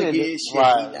man, and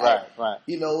right.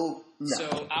 No.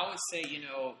 So I would say,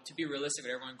 to be realistic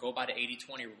with everyone, go by the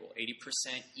 80-20 rule.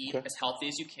 80% eat Okay. as healthy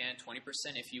as you can.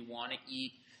 20% if you want to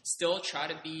eat, still try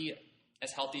to be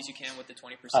as healthy as you can with the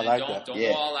 20%. I like that. Don't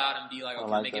Yeah. go all out and be like, okay,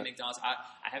 like I'm making that. McDonald's. I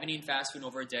haven't eaten fast food in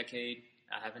over a decade.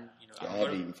 I haven't, I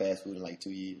haven't eaten fast food in like 2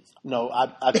 years. No,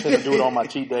 I tend to do it on my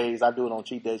cheat days. I do it on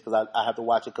cheat days because I have to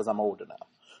watch it because I'm older now.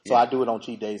 So I do it on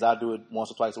cheat days. I do it once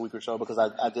or twice a week or so because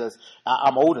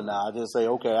I'm older now. I just say,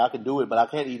 okay, I can do it, but I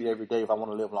can't eat it every day if I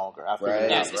want to live longer. I figure it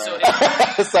Right. out.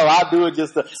 Yes, so So I do it I eat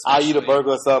a Especially- burger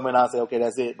or something and I say, okay,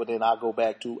 that's it. But then I go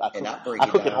back to, I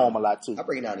cook at home a lot too. I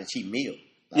break it down to cheat meal.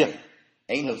 Yeah.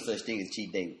 Ain't no such thing as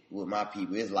cheat day with my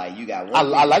people. It's like you got one. I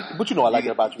meal. like, but I like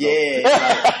that about you. Yeah. though.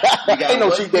 It's like, you got Ain't no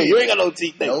one cheat day. meal. You ain't got no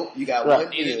cheat day. Nope, you got Right. one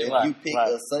meal. If Right. you pick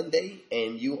Right. a Sunday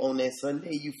and you on that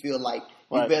Sunday, you feel like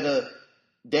you Right. better.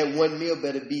 That one meal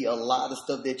better be a lot of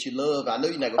stuff that you love. I know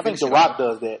you're not gonna I think finish The it Rock all.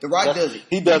 does that. The Rock does it.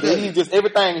 He does He it. does He it. just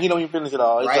everything. He don't even finish it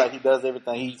all. It's Right. like he does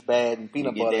everything. He eats bad and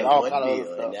peanut You butter get and that all one kind of meal,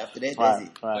 other stuff. and after that, Right, that's it.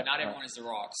 right, but not right. everyone is the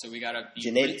Rock, so we got to be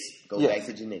Genetics. Go Yeah. back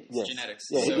to genetics. Yes. genetics.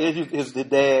 Yeah, So- his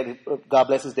dad. God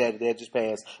bless his dad. His dad just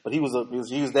passed, but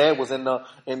his dad was in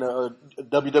the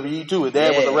WWE too. His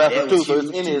dad was a Yeah, wrestler that too. was So it's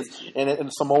huge, in too.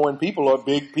 and Samoan people are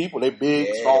big people. They're big,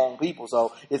 Yeah. strong people.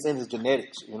 So it's in his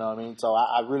genetics. You know what I mean? So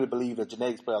I really believe that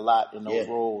genetics play a lot in those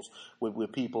Yeah. roles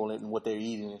with people and what they're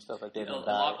eating and stuff like that. A in their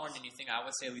lot more diets. than you think. I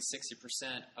would say at least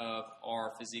 60% of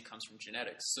our physique comes from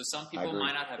genetics. So some I people agree.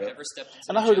 might not have Yep. ever stepped into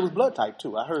And the I heard it gym. was blood type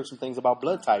too. I heard some things about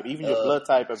blood type. Even your blood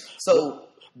type of So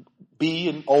B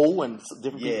and O and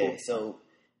different yeah. people. So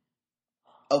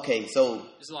okay. So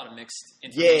There's a lot of mixed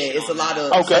yeah, information. it's a on lot that.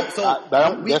 of Okay. So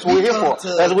That's what we're here come for.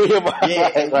 to- That's what we're here for.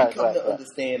 Yeah, and Right, we come right, to right.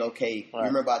 understand. Okay, Right.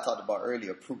 remember I talked about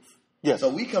earlier proof. Yes. So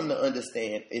we come to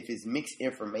understand if it's mixed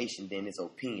information, then it's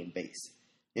opinion based.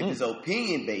 If it's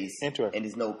opinion based Interesting. and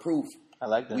there's no proof, I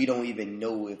like that. we don't even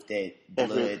know if that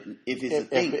blood, if it's a if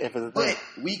thing. it's a But thing.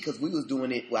 because we was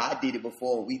doing it, well, I did it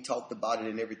before. We talked about it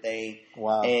and everything.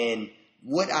 Wow. And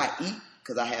what I eat,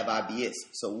 because I have IBS,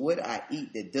 so what I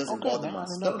eat that doesn't Okay, bother man, my I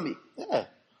didn't know. stomach Yeah.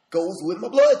 goes with my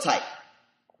blood type.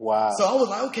 Wow. So I was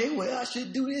like, okay, well, I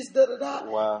should do this, da da da.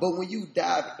 Wow. But when you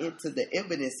dive into the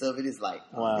evidence of it, it's like,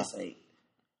 oh, Wow. this ain't.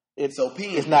 it's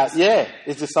opinion. It's not. Yeah.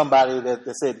 It's just somebody that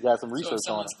said got some So research if on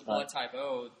someone's it. blood type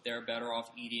O, they're better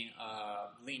off eating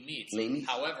lean meats. Lean meats.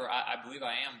 However, I believe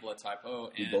I am blood type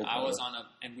O, We and both I was are.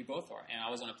 and we both are, and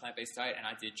I was on a plant-based diet, and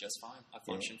I did just fine. I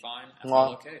functioned fine. I Wow.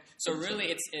 felt okay. So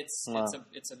really, it's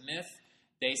a myth.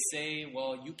 They say,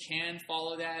 well, you can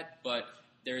follow that, but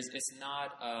it's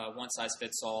not one size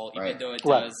fits all, even Right. though it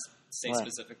Right. does say Right.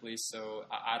 specifically. So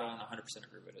I don't 100%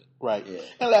 agree with it. Right. Yeah.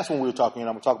 And last one we were talking, and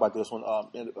I'm gonna talk about this one.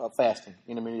 Fasting,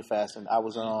 intermittent fasting. I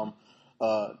was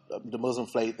the Muslim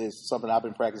faith is something I've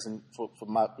been practicing for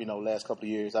my last couple of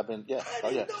years. I've been didn't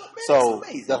know, man, So that's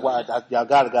amazing. that's why y'all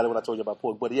got it when I told you about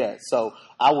pork. But yeah, so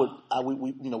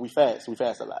we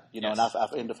fast a lot, Yes. and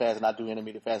I end the fast and I do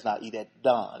intermittent fasting. I eat at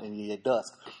dawn and eat at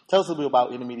dusk. Tell us a little bit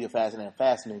about intermittent fasting and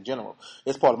fasting in general.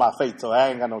 It's part of my faith, so I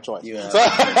ain't got no choice. Yeah. So,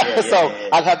 Yeah.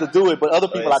 I have to do it. But other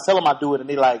people, But I tell them I do it, and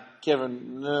they like,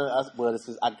 Kevin, well,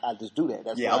 I just do that.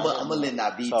 That's Yeah, what I'm gonna let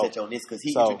Naveed So- touch on this because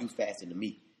he so- introduced fasting to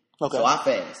me. Okay. So I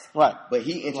fast. Right. But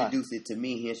he introduced it to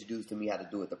me. He introduced to me how to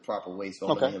do it the proper way. So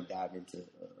I'm Okay. gonna let him dive into.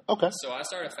 Okay. So I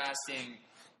started fasting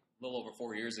a little over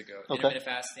 4 years ago. Okay. Intermittent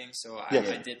fasting. So Yes.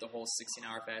 I did the whole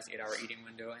 16-hour fast, 8-hour eating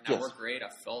window, and Yes. I worked great. I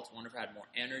felt wonderful. I had more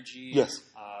energy. Yes.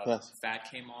 Yes. Fat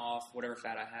came off. Whatever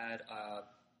fat I had,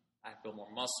 I build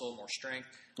more muscle, more strength.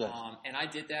 Yes. And I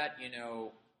did that,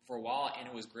 for a while, and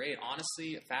it was great.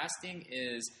 Honestly, fasting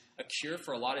is a cure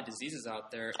for a lot of diseases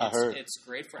out there. It's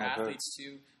great for athletes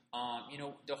too.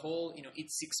 The whole,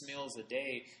 eat 6 meals a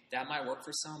day, that might work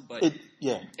for some, but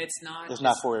it's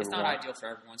not for everyone. It's not ideal for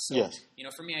everyone. So,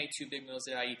 for me, I eat 2 big meals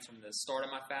a day. I eat from the start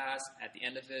of my fast, at the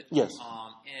end of it. Yes.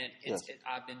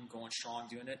 I've been going strong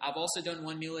doing it. I've also done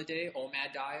 1 meal a day,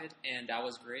 OMAD diet, and that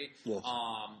was great. Yes.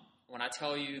 When I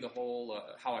tell you the whole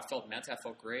how I felt mentally, I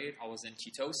felt great. I was in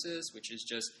ketosis, which is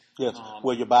just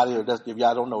where your body, if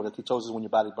y'all don't know, that ketosis is when your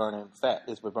body burning fat.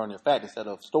 It's burning fat instead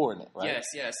of storing it, right?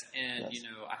 Yes, and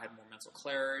I had more mental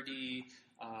clarity.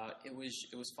 It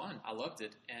was fun. I loved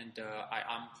it, and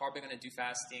I'm probably going to do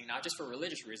fasting not just for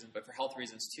religious reasons, but for health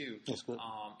reasons too. That's good.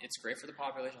 It's great for the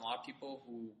population. A lot of people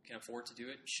who can afford to do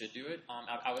it should do it.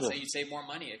 I would say you save more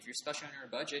money if you're especially on your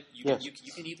budget. You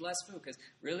can eat less food because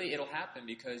really it'll happen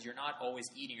because you're not always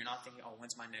eating. You're not thinking,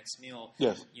 when's my next meal?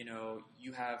 Yes.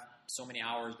 You have so many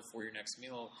hours before your next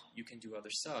meal. You can do other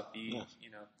stuff.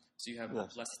 So you have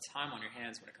less time on your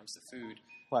hands when it comes to food.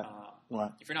 Right.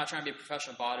 Right. If you're not trying to be a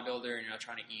professional bodybuilder and you're not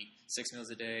trying to eat 6 meals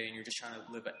a day and you're just trying to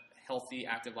live a healthy,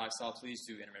 active lifestyle, please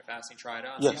do intermittent fasting. Try it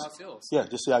out and see how it feels. Yeah,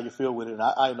 just see how you feel with it. And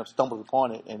I ended up stumbling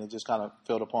upon it, and it just kind of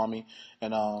fell upon me.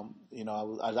 And,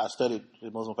 I studied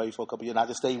the Muslim faith for a couple of years, and I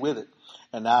just stayed with it.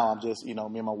 And now I'm just, me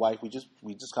and my wife, we just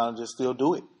kind of just still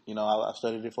do it. I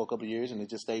studied it for a couple of years, and it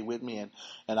just stayed with me.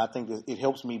 And I think that it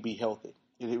helps me be healthy.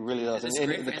 It really does. It's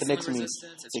great for insulin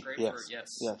resistance. It's great for,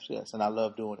 yes. And I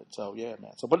love doing it. So, yeah,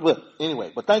 man. So, but look,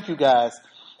 anyway, thank you guys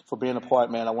for being a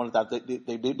part, man.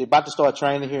 They're about to start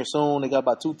training here soon. They got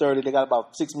about 2:30. They got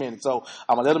about 6 minutes. So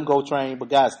I'm going to let them go train. But,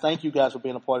 guys, thank you guys for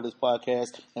being a part of this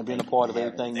podcast and being a part of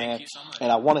everything, man. Thank you so much.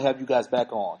 And I want to have you guys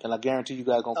back on. Can I guarantee you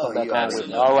guys going to come back on with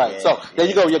me? Absolutely. All right. So, there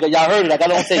you go. Y'all heard it. I got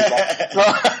it on tape.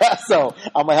 Right? So,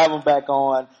 I'm going to have them back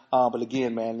on. But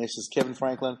again, man, this is Kevin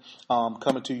Franklin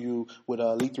coming to you with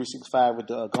Elite 365 with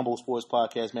the Gumbo Sports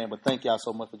Podcast, man. But thank y'all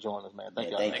so much for joining us, man.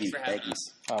 Thank y'all. Thanks for having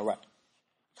us. All right.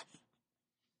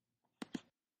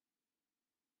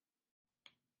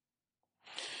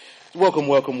 Welcome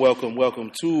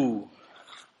to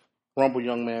Rumble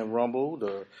Young Man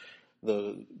Rumble,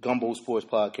 the Gumbo Sports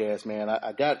Podcast, man.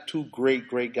 I got 2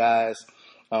 great guys.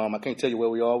 I can't tell you where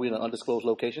we are. We're in an undisclosed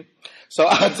location. So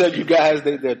I'll tell you guys,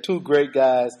 they're 2 great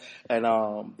guys, and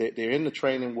they're in the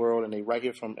training world, and they're right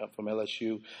here from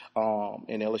LSU,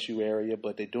 in LSU area,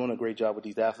 but they're doing a great job with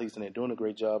these athletes, and they're doing a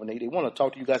great job, and they want to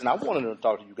talk to you guys, and I wanted them to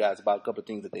talk to you guys about a couple of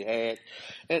things that they had,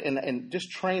 and just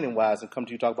training-wise, and come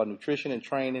to you talk about nutrition and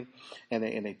training, and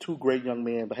they're 2 great young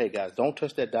men. But hey, guys, don't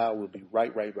touch that dial. We'll be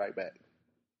right back.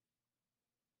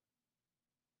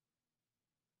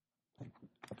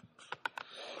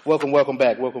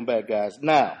 Welcome back, guys.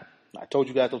 Now, I told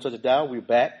you guys don't touch the dial. We're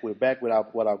back with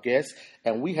our guests,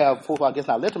 and we have 4 of our guests.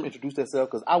 Now, let them introduce themselves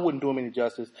because I wouldn't do them any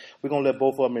justice. We're gonna let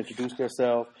both of them introduce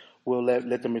themselves. We'll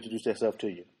let them introduce themselves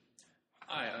to you.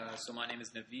 Hi, so my name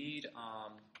is Naveed.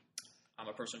 I'm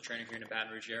a personal trainer here in the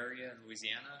Baton Rouge area in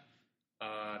Louisiana.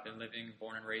 I've been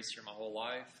born and raised here my whole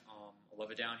life. I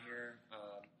love it down here.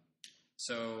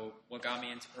 So what got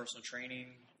me into personal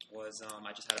training was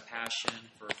I just had a passion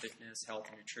for fitness, health,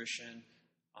 and nutrition.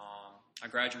 I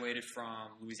graduated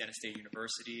from Louisiana State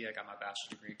University. I got my bachelor's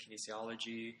degree in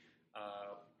kinesiology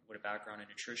with a background in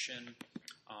nutrition.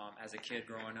 As a kid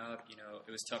growing up,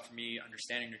 it was tough for me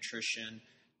understanding nutrition.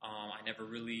 I never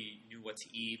really knew what to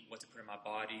eat, what to put in my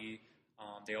body.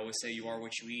 They always say you are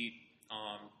what you eat,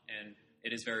 and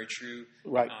it is very true.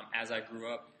 Right. As I grew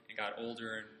up and got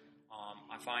older, and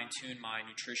I fine-tuned my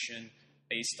nutrition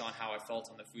based on how I felt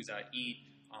on the foods I eat,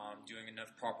 doing enough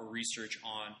proper research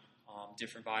on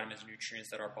different vitamins and nutrients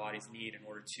that our bodies need in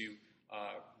order to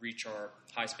reach our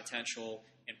highest potential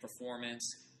in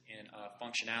performance, in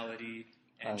functionality,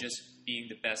 and just being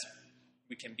the best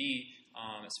we can be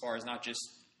as far as not just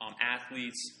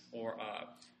athletes or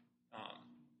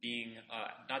being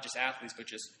not just athletes, but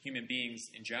just human beings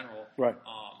in general. Right.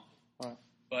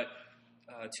 But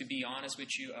to be honest with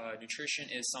you, nutrition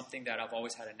is something that I've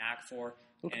always had a knack for,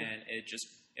 and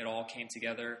it all came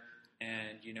together.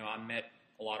 And I met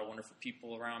a lot of wonderful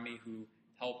people around me who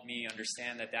helped me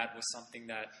understand that was something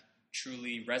that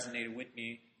truly resonated with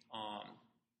me.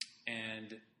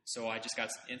 And so I just got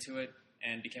into it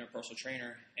and became a personal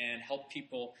trainer and helped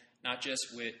people not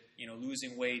just with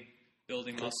losing weight,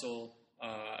 building muscle,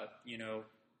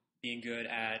 being good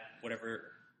at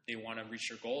whatever they want to reach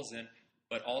their goals in,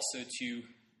 but also to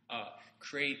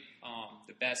create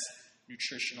the best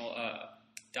nutritional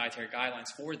dietary guidelines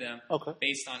for them Okay.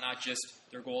 based on not just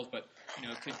their goals, but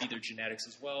it could be their genetics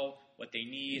as well, what they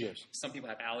need. Yes. Some people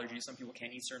have allergies. Some people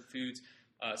can't eat certain foods.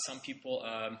 Some people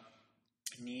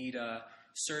need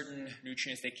certain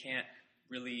nutrients they can't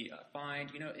really find.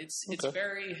 It's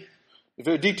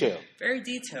Very detailed. very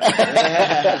detailed.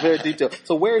 Very detailed.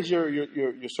 So, where's your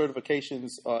certifications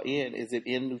in? Is it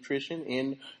in nutrition?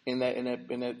 In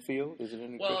that field? Is it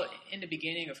in nutrition? Well, in the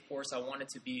beginning, of course, I wanted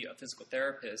to be a physical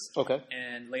therapist. Okay.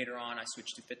 And later on, I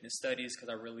switched to fitness studies because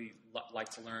I really like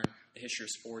to learn the history of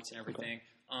sports and everything.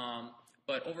 Okay.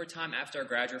 But over time, after I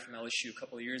graduated from LSU a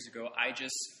couple of years ago, I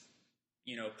just,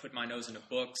 put my nose into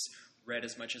books, read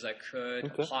as much as I could,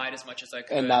 applied as much as I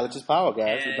could. And knowledge is power,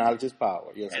 guys. Knowledge is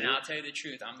power. Yes. And I'll tell you the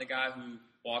truth. I'm the guy who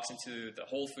walks into the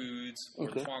Whole Foods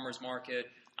or the farmer's market.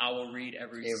 I will read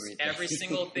every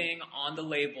single thing on the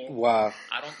label. Wow.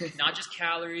 I don't, not just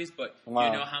calories, but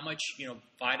how much,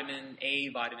 vitamin A,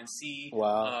 vitamin C.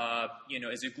 Wow.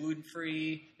 Is it gluten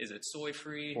free? Is it soy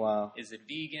free? Wow. Is it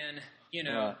vegan?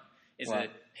 Wow. Is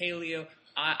it paleo?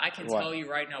 I can tell you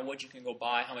right now what you can go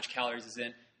buy, how much calories is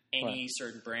in any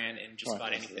certain brand and just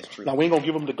about anything. That's true. Now we ain't gonna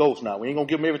give them the ghost. Now we ain't gonna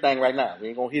give them everything right now. We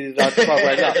ain't gonna hit it out the park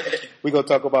right now. We're gonna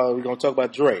talk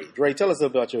about Dre. Dre, tell us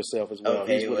about yourself as well.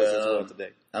 Okay, He's with us as well today.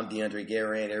 I'm DeAndre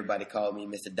Guerin. Everybody called me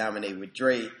Mr. Dominate with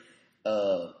Dre.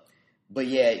 But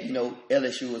yeah,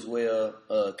 LSU as well.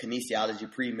 Kinesiology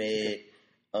pre-med.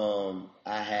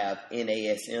 I have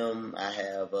NASM. I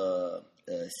have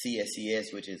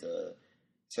CSCS, which is a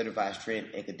Certified Strength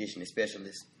and Conditioning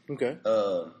Specialist. Okay.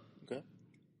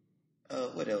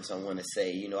 What else I want to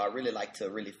say? I really like to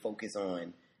really focus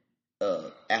on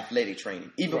athletic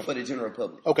training, even for the general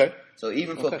public. Okay. So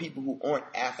even for people who aren't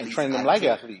athletes. And train them like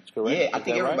athletes, correct? Yeah, I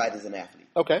think everybody's an athlete.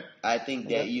 Okay. I think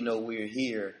that, we're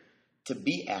here to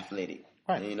be athletic.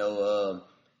 Right.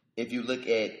 If you look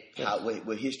at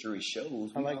what history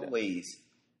shows,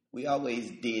 we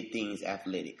always did things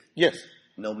athletic. Yes.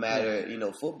 No matter,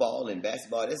 football and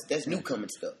basketball, that's newcomer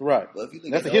stuff. Right. But if you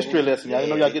look that's at a history lesson. I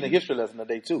know y'all getting a history lesson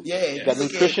today, too. Yeah. You got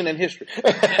nutrition and history.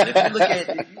 If you look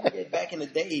at back in the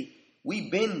day, we've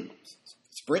been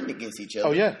sprinting against each other.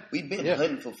 Oh, yeah. We've been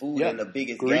hunting for food and the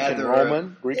biggest Greek gatherer. And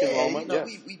Roman.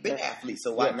 We've been athletes,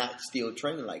 so why not still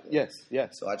training like that?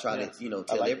 Yes. So I try to,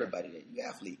 tell everybody that you're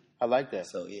athlete. I like that.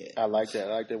 So yeah, I like that.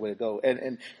 I like that way to go.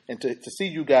 And to see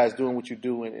you guys doing what you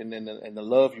do and the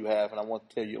love you have, and I want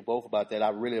to tell you both about that. I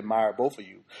really admire both of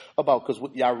you because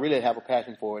y'all really have a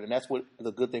passion for it, and that's what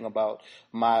the good thing about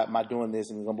my doing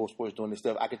this and Gumbo Sports doing this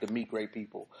stuff. I get to meet great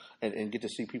people and get to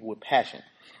see people with passion.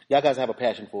 Y'all guys have a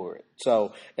passion for it.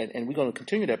 So and we're going to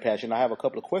continue that passion. I have a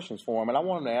couple of questions for them, and I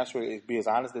want them to answer it, be as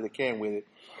honest as they can with it.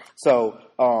 So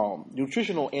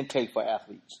nutritional intake for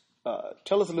athletes.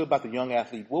 Tell us a little about the young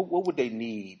athlete. What would they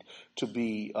need to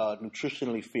be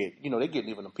nutritionally fit? They get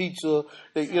even a pizza.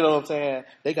 You know what I'm saying?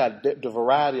 They got the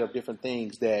variety of different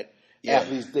things that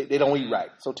athletes they don't eat right.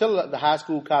 So tell the high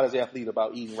school, college athlete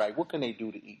about eating right. What can they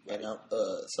do to eat right? And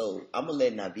so I'm gonna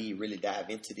let Naveed really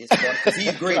dive into this part because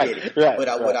he's great at it.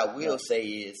 But what I will say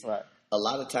is a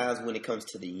lot of times when it comes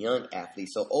to the young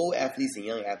athletes, so old athletes and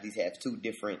young athletes have two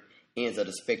different ends of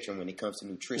the spectrum when it comes to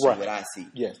nutrition. What I see,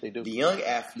 yes, they do. The young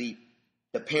athlete,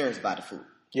 the parents buy the food.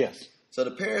 Yes. So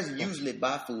the parents usually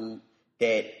buy food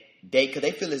that because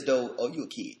they feel as though, you a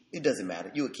kid. It doesn't matter.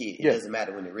 You a kid. It doesn't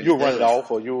matter when it really does. You'll run it off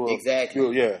or you'll... Exactly.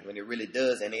 When it really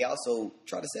does. And they also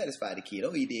try to satisfy the kid.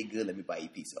 Oh, you did good. Let me buy you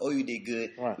pizza. Oh, you did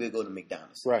good. We'll go to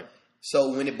McDonald's. Right.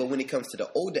 So when it comes to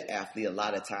the older athlete, a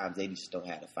lot of times they just don't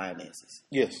have the finances.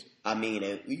 Yes. I mean,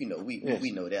 and we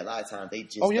know that a lot of times they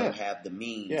just don't have the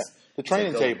means. Yeah. The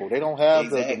training table. They don't have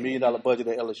the $1 million budget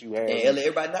that LSU has. And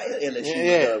everybody not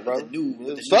LSU bro. With the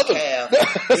new Southern. calf.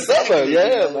 Southern,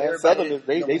 man. Southern,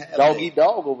 they dog eat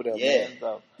dog over there, man.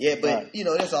 So, but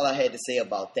that's all I had to say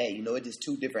about that. It's just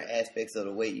two different aspects of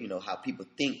the way, how people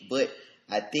think. But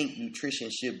I think nutrition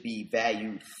should be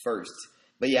valued first.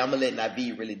 But yeah, I'm gonna let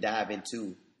Naveed really dive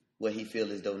into what he feels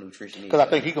as though nutrition is. Because I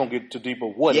think he's gonna get to deeper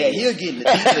what. Yeah, he'll get into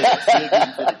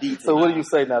the details. So what do you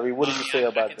say, Naveed? What do you say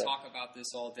about that? I can talk about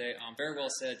this all day. Very well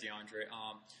said, DeAndre.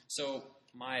 So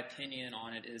my opinion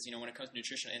on it is, when it comes to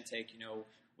nutritional intake,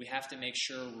 we have to make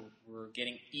sure we're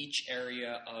getting each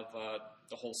area of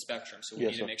the whole spectrum. So we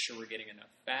need to make sure we're getting enough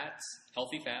fats,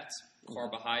 healthy fats,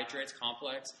 carbohydrates,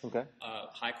 complex,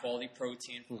 high quality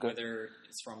protein, whether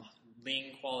it's from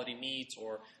lean quality meats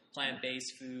or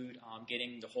plant-based food,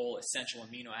 getting the whole essential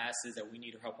amino acids that we need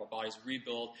to help our bodies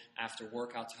rebuild after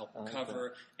workout to help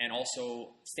recover, and also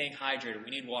staying hydrated.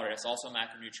 We need water. That's also a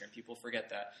macronutrient. People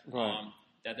forget that. Right.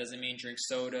 That doesn't mean drink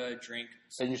soda, drink.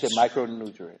 And you said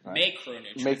micronutrient, right?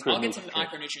 Macronutrients. I'll get to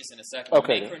micronutrients in a second.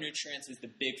 Okay. Macronutrients is the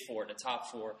big four, the top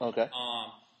four. Okay.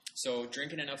 So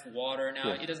drinking enough water. Now,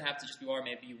 Yeah. it doesn't have to just be water.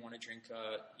 Maybe you want to drink,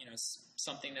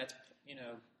 something that's,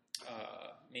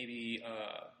 maybe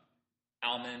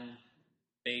almond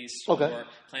based Okay. or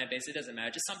plant based. It doesn't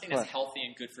matter. Just something that's Right. healthy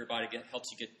and good for your body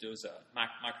helps you get those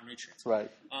micronutrients.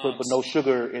 Right. But no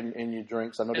sugar in your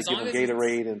drinks. I know they As give long them as it's-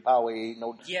 Gatorade and Powerade,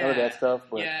 none of that stuff.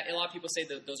 But yeah, a lot of people say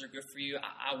that those are good for you.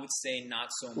 I would say not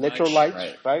so much.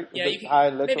 electrolytes, right? Yeah, you High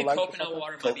can, maybe electrolytes or coconut something?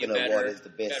 water might be a Coconut water is the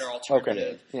best. better Okay.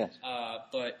 alternative. Yes.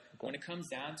 But when it comes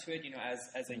down to it,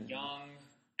 as a young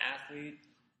athlete,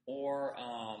 or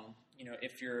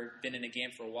if you've been in a game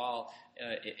for a while,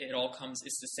 it all comes.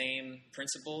 It's the same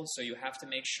principle. So you have to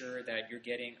make sure that you're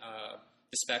getting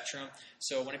the spectrum.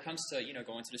 So when it comes to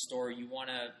going to the store, you want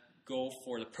to go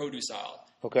for the produce aisle.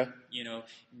 Okay.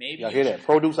 Maybe Y'all hear that?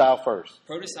 Produce aisle first.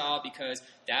 produce aisle, because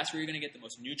that's where you're going to get the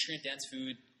most nutrient dense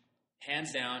food,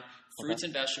 hands down. Fruits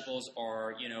and vegetables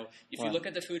are, if you Right. look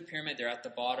at the food pyramid, they're at the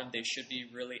bottom. They should be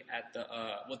really at the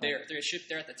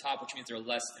they're at the top, which means they're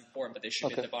less important, but they should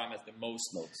be Okay. at the bottom as the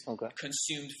most Okay.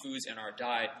 consumed foods in our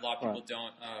diet. A lot of people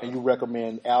don't. And you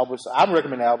recommend Albertsons? I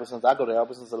recommend Albertsons. I go to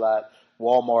Albertsons a lot.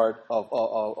 Walmart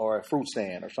or a fruit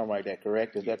stand or something like that.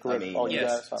 Correct? Is that correct? mean, All you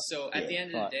Yes. guys? So at the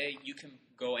end of Right. the day, you can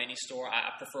go any store.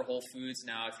 I prefer Whole Foods.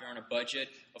 Now, if you're on a budget,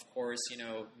 of course,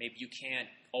 maybe you can't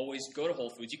always go to Whole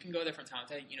Foods. You can go there from time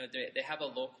to time. They have a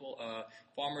local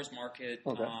farmers market,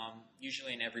 Okay.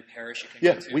 usually in every parish you can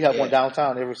Yeah, go to. we have one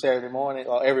downtown every Saturday morning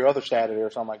or every other Saturday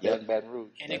or something like that in Baton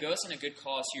Rouge. And it goes in a good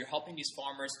cause. You're helping these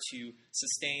farmers to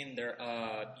sustain their,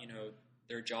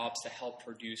 their jobs to help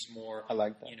produce more. I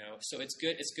like that. So it's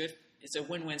good. It's good. It's a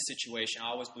win-win situation. I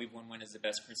always believe win-win is the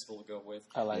best principle to go with.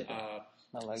 I like that.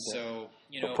 I like that. So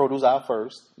But produce aisle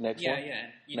first. Next yeah, one.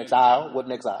 yeah. Next aisle. What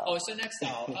next aisle? Oh, so next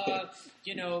aisle.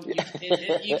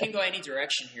 You can go any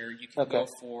direction here. You can go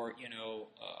for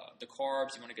the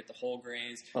carbs. You want to get the whole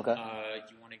grains. Okay.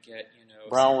 You want to get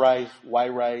Brown rice,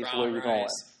 white rice. brown Where are you going?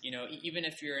 rice. Even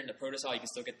if you're in the produce aisle, you can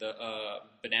still get the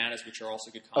bananas, which are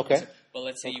also good Okay. complements. But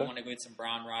let's say you want to get some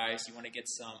brown rice. You want to get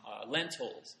some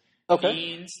lentils. Okay.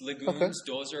 Beans, legumes,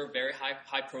 those are very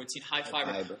high protein, high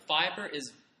fiber. Fiber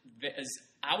is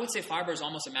I would say fiber is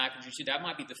almost a macronutrient too. That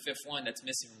might be the fifth one that's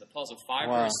missing from the puzzle.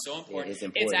 Fiber is so important. Yeah, it's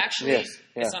important. It's actually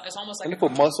it's almost like And for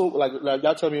muscle, like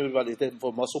y'all tell me about is that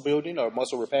for muscle building or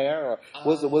muscle repair or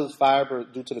what does fiber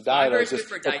do to the diet? fiber Or is good just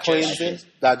for cleansing,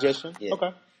 digestion? Yeah.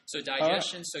 Okay. So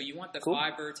digestion. So you want the Cool.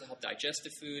 fiber to help digest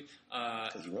the food.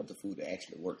 Because you want the food to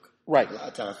actually work. Right. A lot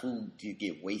of times food you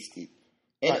get wasted.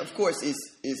 And of course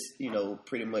it's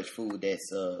pretty much food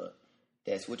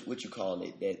that's what you call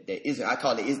it. That isn't, I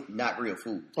call it's not real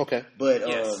food. Okay. But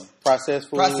Yes. Processed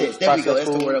food. processed. There we go. That's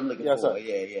food. the word I'm looking Yes, for. Sir.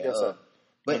 Yeah. Yes, sir.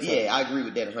 But Yes, sir. I agree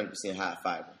with that 100% high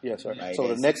fiber. Yes, sir. Right, So the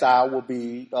that's- next aisle will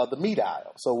be the meat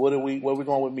aisle. So where are we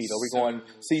going with meat? Are we going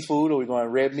seafood? Or are we going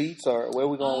red meats? Or where are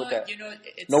we going with that?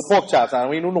 It's, No pork chops. I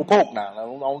don't eat no pork now. I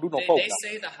don't do no pork They now.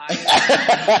 say the highest.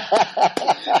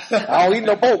 I don't eat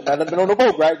no pork. I don't no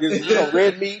pork, right? Just,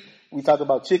 red meat. We talk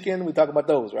about chicken. We talk about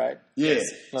those, right? Yeah. Okay.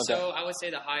 So I would say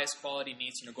the highest quality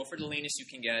meats. Go for the leanest you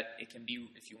can get. It can be,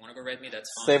 if you want to go red meat, that's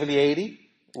fine. 70, 80?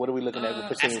 What are we looking at? The As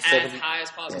percentage? 70? high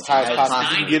as possible. As high as Sometimes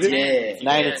possible. 9 You get to it? 10 Yeah. if you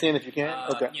 9 to get. 10 if you can?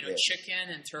 Okay. Chicken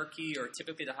and turkey are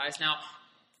typically the highest. Now,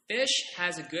 fish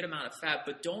has a good amount of fat,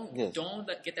 but don't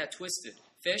get that twisted.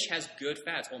 Fish has good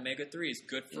fats. Omega-3 is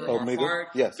good for Omega, our heart,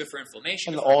 yes. good for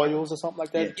inflammation. And the good for- oils or something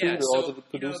like that, too? Yeah, The so, oils of the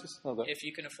producers? Okay. if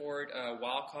you can afford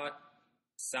wild-caught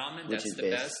salmon, Which that's is the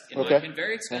best. best. In my Okay. opinion,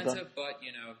 very expensive, but,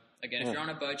 again, if you're on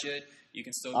a budget, you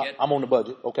can still get... I'm on the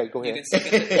budget. Okay, go You ahead.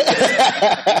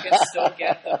 can still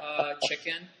get the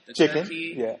chicken, the Chicken,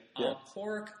 turkey, yeah.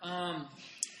 pork.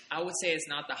 I would say it's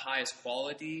not the highest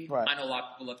quality. Right. I know a lot of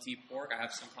people love to eat pork. I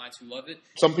have some clients who love it.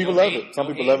 Some people No love hate, it. Some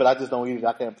no people hate. love it. I just don't eat it.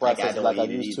 I can't process it don't like I eat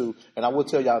it used either. to. And I will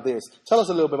tell y'all this. Tell us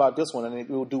a little bit about this one, and it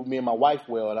will do me and my wife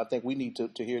well. And I think we need to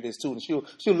hear this too. And she'll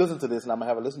listen to this, and I'm gonna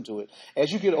have her listen to it.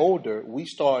 As you get older, we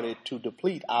started to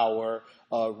deplete our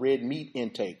red meat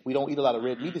intake. We don't eat a lot of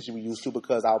red meat as we used to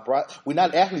because we're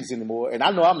not athletes anymore, and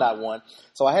I know I'm not one.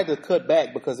 So I had to cut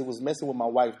back because it was messing with my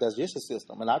wife's digestive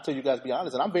system. And I'll tell you guys, to be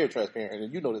honest, and I'm very transparent,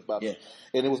 and you know this about me.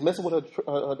 And it was messing with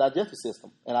her digestive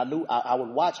system. And I knew I would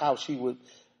watch how she would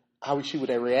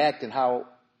react and how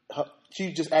she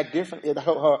would just act different.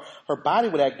 Her body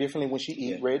would act differently when she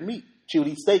eat red meat. She would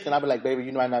eat steak, and I'd be like, baby,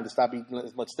 I need to stop eating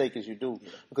as much steak as you do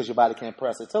because your body can't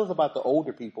process it. Tell us about the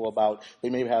older people, about they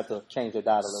maybe have to change their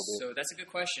diet a little bit. So that's a good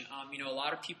question. A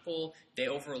lot of people, they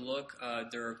overlook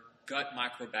their gut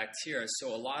microbacteria.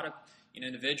 So a lot of,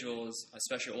 individuals,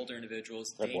 especially older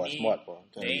individuals, That they boy need smart, boy. I'm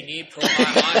telling you.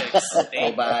 probiotics.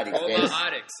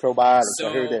 Probiotics. Probiotics. So,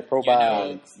 I heard that.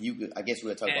 Probiotics. I guess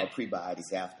we'll talk And- about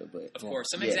prebiotics after, but Of course,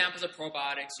 some Yeah. examples of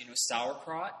probiotics,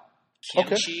 sauerkraut, Okay.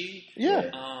 kimchi. Yeah.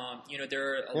 There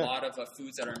are a Yeah. lot of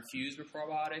foods that are infused with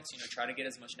probiotics. Try to get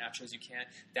as much natural as you can.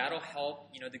 That'll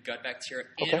help, the gut bacteria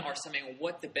in Okay. our stomach. And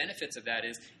what the benefits of that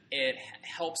is, it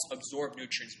helps absorb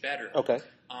nutrients better. Okay.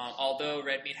 Although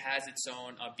red meat has its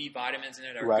own B vitamins in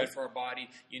it that are Right. good for our body,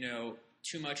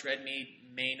 too much red meat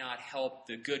may not help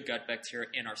the good gut bacteria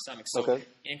in our stomach. So Okay.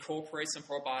 incorporate some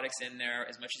probiotics in there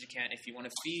as much as you can if you want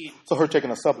to feed. So her taking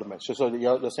a supplement. So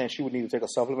you're saying she would need to take a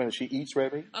supplement if she eats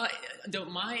red meat?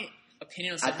 My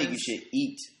opinion on I think you supplements, should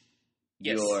eat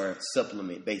Yes. your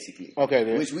supplement, basically. Okay,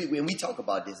 then. Which when we talk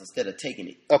about this, instead of taking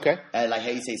it, Okay. like how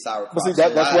you say sauerkraut. But see,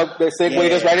 that's what they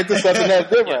segue us right into something that's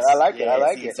different. Yes. I like it. I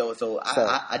like see, it. So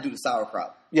I do the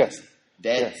sauerkraut. Yes.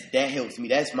 That helps me.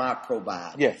 That's my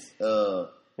probiotic. Yes. Uh,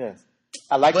 Yes.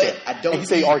 I like But that. I don't And he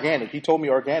said eat- organic. He told me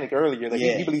organic earlier. That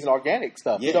Yeah. he believes in organic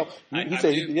stuff. Yeah. He I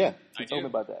said, do. yeah. I He told do. me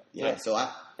about that. yeah. So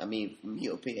I mean, from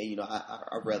your opinion,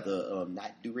 I'd rather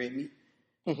not do red meat.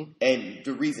 Mhm. And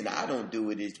the reason I don't do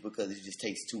it is because it just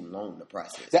takes too long to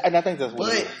process. And I think that's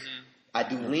what it But is. I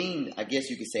do lean. I guess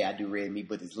you could say I do red meat,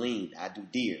 but it's lean. I do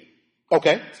deer.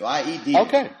 Okay. So I eat deer.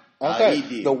 Okay. I Okay. eat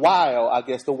deer. The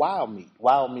wild meat.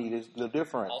 Wild meat is the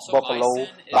different. Also Buffalo, bison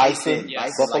is- bison,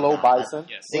 yes. buffalo, Like bison.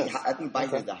 Yes. I think bison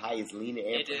Okay. is the highest lean and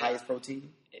It is. highest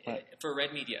protein. For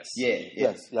red meat, yes. Yeah.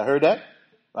 Yes. Y'all heard that?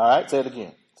 All right. Say it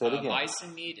again. Say it again.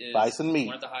 Bison meat is Bison meat.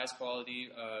 one of the highest quality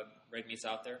red meats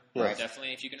out there. Yes.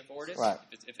 Definitely, if you can afford it. Right.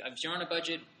 If you're on a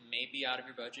budget, maybe out of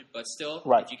your budget, but still,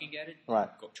 Right. if you can get it, Right.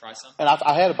 go try some. And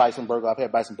I had a bison burger. I've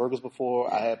had bison burgers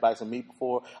before. I had bison meat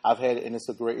before. I've had it, and it's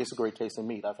a great tasting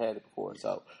meat. I've had it before,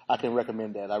 so I can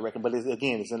recommend that. But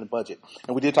it's in the budget.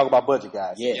 And we did talk about budget,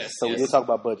 guys. Yes. So we did talk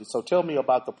about budget. So tell me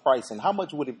about the price and how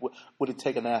much would it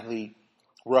take an athlete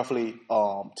roughly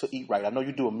to eat right? I know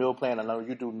you do a meal plan. I know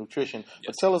you do nutrition.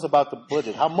 But tell us about the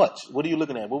budget. How much? What are you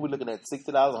looking at? What are we looking at?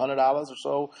 $60, $100 or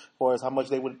so, as far as how much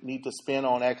they would need to spend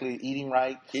on actually eating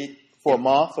right for a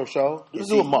month or so? Let's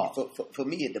do a month. For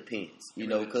me, it depends.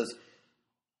 Because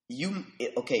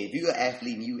if you're an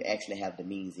athlete and you actually have the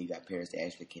means and you got parents that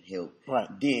actually can help, Right.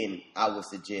 then I would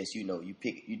suggest you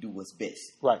do what's best.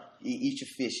 Right. Eat your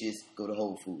fishes. Go to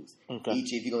Whole Foods. Okay.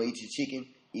 If you're gonna eat your chicken,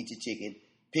 eat your chicken.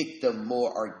 Pick the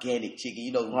more organic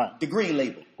chicken. Right. The green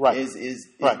label Right. is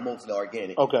Right. mostly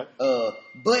organic. Okay.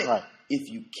 But Right. if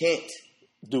you can't,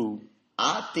 Dude.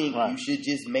 I think Right. you should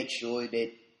just make sure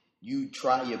that you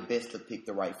try your best to pick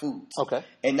the right foods. Okay.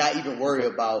 And not even worry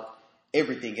about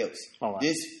everything else. All right.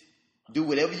 Just do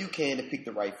whatever you can to pick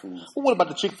the right foods. Well, what about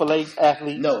the Chick-fil-A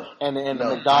athlete? No. And the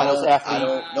No, McDonald's athlete? I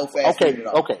don't. No fast food at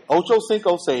all. Okay. Ocho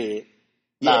Cinco said.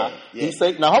 Yeah, He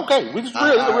said, we just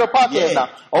real, it's a real podcast yeah, now.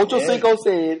 Ocho yeah. Cinco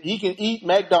said he can eat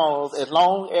McDonald's as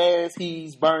long as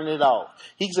he's burning it off.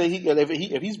 He said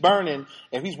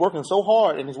if he's working so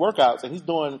hard in his workouts and he's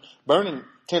burning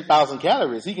 10,000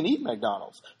 calories, he can eat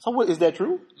McDonald's. So is that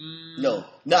true? No.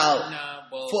 Now,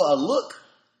 well, for a look,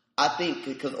 I think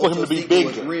because For him Ocho to be Cinco big.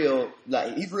 is real,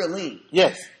 he's real lean.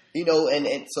 Yes. And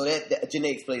so that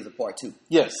genetics plays a part too.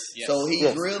 Yes. Yes. So he's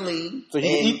Yes. real lean. So he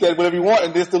can eat that whatever you want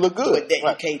and this still look good. But that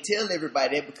Right. you can't tell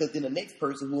everybody that because then the next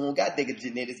person who don't got bigger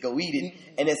genetics go eat it,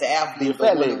 and as an Be athlete, a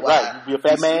fat lady, right? Be a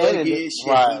fat man, and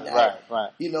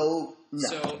right. No.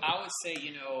 So I would say,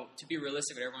 to be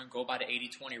realistic with everyone, go by the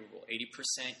 80-20 rule.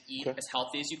 80% eat Okay. as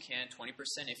healthy as you can.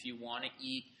 20% if you want to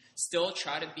eat, still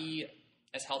try to be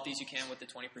as healthy as you can with the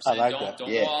 20%. I like that. Don't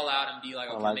Yeah. go all out and be like,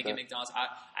 okay, like I'm making that. McDonald's. I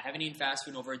haven't eaten fast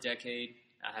food in over a decade.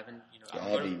 I haven't, I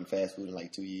haven't eaten fast food in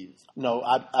like 2 years. No,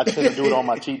 I tend to do it on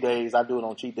my cheat days. I do it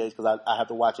on cheat days because I have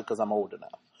to watch it because I'm older now.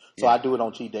 So Yeah. I do it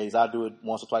on cheat days. I do it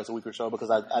once or twice a week or so because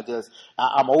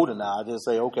I'm older now. I just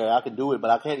say, okay, I can do it,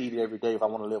 but I can't eat it every day if I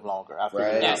want to live longer. I figure it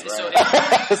Right. out. Yes,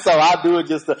 so So I do it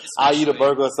I eat a Especially-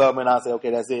 burger or something and I say,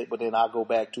 okay, that's it. But then I go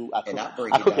back to, I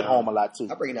cook at home a lot too.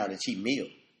 I break it down to cheat meal.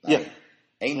 Yeah.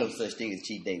 Ain't no such thing as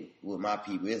cheat day with my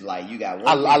people. It's like you got one.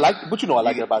 I meal. like, but I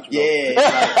like that about you. Yeah. though.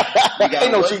 It's like, you got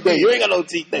Ain't no one cheat day. meal. You ain't got no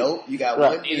cheat day. Nope, you got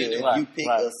Right. one meal. If Right. you pick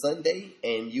Right. a Sunday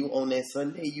and you on that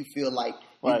Sunday, you feel like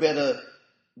you Right. better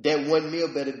that one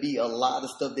meal better be a lot of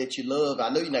stuff that you love. I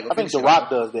know you're not gonna. I think finish The it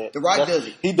Rock all. does that. The Rock does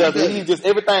it. He does it. He just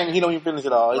everything. He don't even finish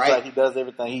it all. It's Right. like he does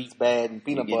everything. He eats bad and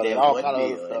peanut You get butter that and all one kind of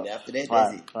meal, other stuff. and after that, Right,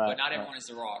 that's it. right, But not right. everyone is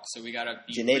The Rock, so we gotta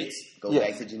be Genetics. Go Yeah.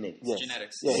 back to genetics. Yes.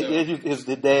 genetics. Yeah, So- his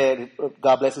dad.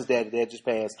 God bless his dad. His dad just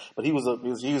passed, but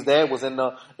his dad was in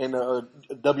the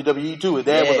WWE too. His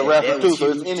dad was a Yeah, wrestler that too, was so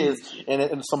it's huge, in too. his.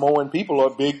 And Samoan people are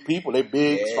big people. They're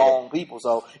big, Yeah. strong people.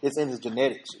 So it's in his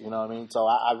genetics. You know what I mean? So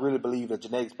I really believe that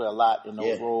genetics play a lot in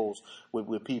those Yeah. roles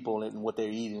with people and what they're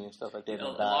eating and stuff like that. A in their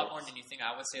lot diets. more than you think.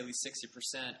 I would say at least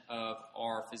 60% of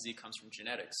our physique comes from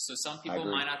genetics. So some people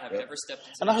agree. might not have Yep. ever stepped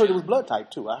into And the I heard it gym. was blood type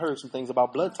too. I heard some things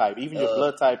about blood type. Even your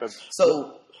blood type of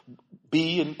So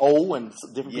B and O and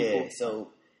different yeah. people. So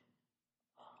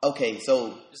okay. So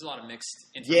There's a lot of mixed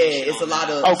yeah, information. it's a on lot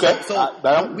that. of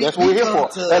Okay. That's what we're here come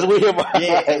for. to- That's what we're here for.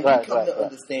 Yeah, Right, and right, we come right, to right.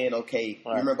 understand. Okay,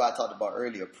 Right. remember I talked about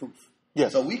earlier proof.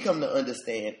 Yes. So we come to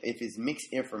understand if it's mixed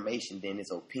information, then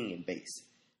it's opinion based.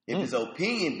 If it's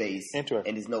opinion based Interesting.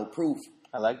 and there's no proof,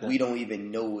 I like that. we don't even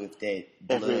know if that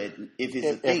blood, if it's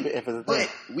a if thing. it's a but thing.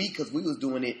 because we was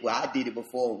doing it, well, I did it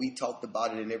before. We talked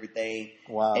about it and everything.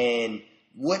 Wow. And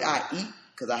what I eat,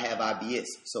 because I have IBS,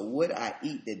 so what I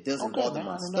eat that doesn't Okay, bother man,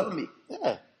 my I didn't know. stomach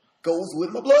Yeah. goes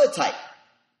with my blood type.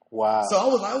 Wow. So I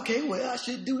was like, okay, well, I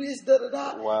should do this, da da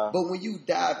da. Wow. But when you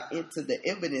dive into the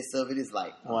evidence of it, it's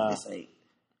like, oh, Wow. this ain't.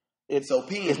 it's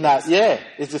opinion. It's not. Yeah.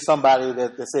 It's just somebody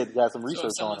that said got some So research if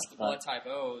on someone's it. blood type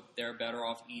O, they're better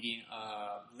off eating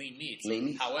lean meats. Lean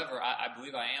meats. However, I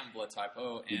believe I am blood type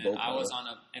O, We and both I was are.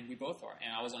 and we both are,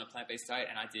 and I was on a plant-based diet,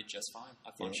 and I did just fine.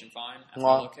 I functioned fine. I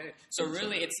Wow. felt okay. So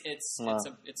really, it's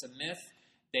a myth.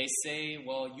 They say,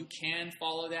 well, you can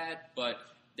follow that, but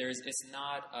it's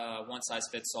not one size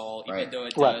fits all, even Right. though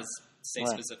it Right. does say Right.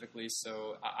 specifically.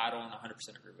 So I don't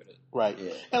 100% agree with it. Right.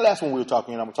 Yeah. And last one we were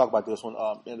talking, and I'm going to talk about this one,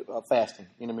 fasting,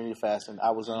 intermittent fasting.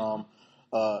 I was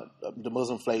the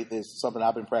Muslim faith is something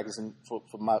I've been practicing for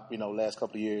my last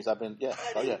couple of years. I've been didn't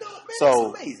know, man. So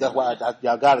That's amazing, that's why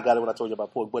y'all got it when I told you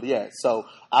about pork. But yeah, so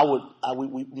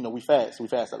we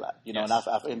fast a lot, Yes. and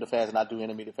I end the fast and I do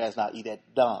intermittent fasting. I eat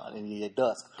at dawn and eat at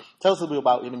dusk. Tell us a little bit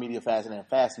about intermittent fasting and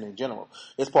fasting in general.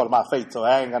 It's part of my faith, so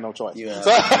I ain't got no choice. Yeah. So,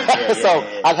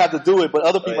 Yeah. I have to do it. But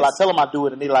other people, I Yes. tell them I do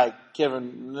it, and they like,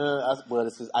 Kevin, well,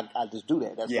 I just do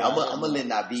that. That's Yeah, what I'm gonna let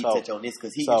Naveed So- touch on this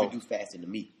because he so- introduced fasting to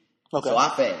me. Okay. So I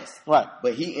fast. Right.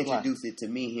 But he introduced it to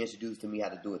me. He introduced to me how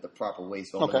to do it the proper way.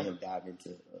 So I'm Okay. gonna let him dive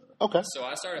into. Okay. So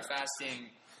I started fasting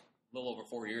a little over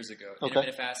 4 years ago. Okay.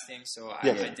 Intermittent fasting. So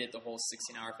Yes. I did the whole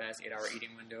 16-hour fast, 8-hour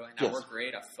eating window, and Yes. I worked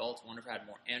great. I felt wonderful. I had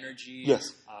more energy. Yes.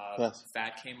 Yes.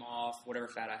 Fat came off. Whatever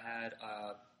fat I had,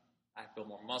 I built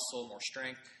more muscle, more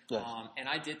strength. Yes. And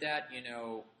I did that,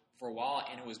 for a while,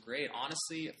 and it was great.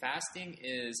 Honestly, fasting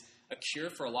is a cure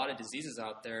for a lot of diseases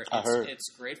out there. I heard. It's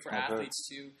great for I heard. athletes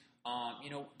too.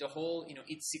 The whole,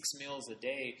 eat 6 meals a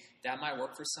day, that might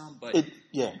work for some, but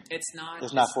it's not.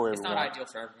 It's not for It's not everyone. ideal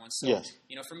for everyone. So, Yes.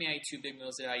 For me, I eat 2 big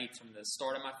meals a day. I eat from the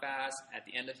start of my fast, at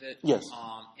the end of it. Yes.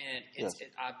 And Yes.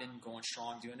 I've been going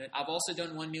strong doing it. I've also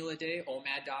done 1 meal a day,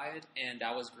 OMAD diet, and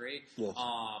that was great. Yes.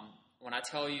 When I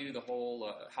tell you the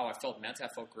whole how I felt mentally,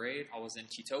 I felt great. I was in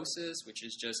ketosis, which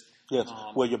is just Yes.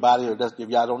 Well, your body, if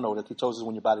y'all don't know, that ketosis is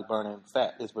when your body burning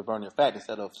fat. It's burning fat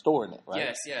instead of storing it,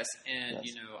 right? Yes. And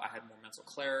Yes. I had more mental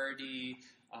clarity.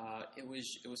 It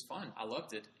was fun. I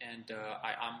loved it, and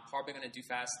I'm probably going to do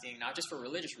fasting not just for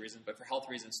religious reasons, but for health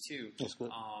reasons too. That's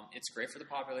good. It's great for the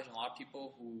population. A lot of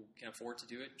people who can afford to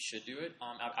do it should do it.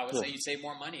 I would Yes. say you save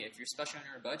more money if you're especially on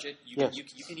your budget. You Yes.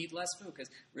 can eat less food because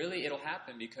really it'll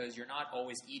happen because you're not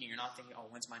always eating. You're not thinking, oh,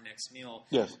 when's my next meal?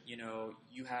 Yes.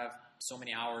 You have so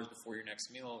many hours before your next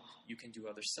meal. You can do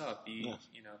other stuff. Yes.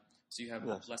 So you have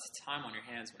Yes. less time on your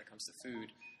hands when it comes to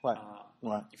food. Right.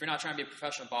 Right. If you're not trying to be a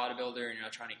professional bodybuilder and you're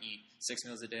not trying to eat 6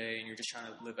 meals a day and you're just trying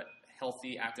to live a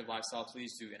healthy, active lifestyle,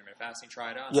 please do intermittent fasting.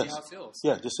 Try it out and Yes. see how it feels.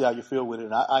 Yeah, just see how you feel with it.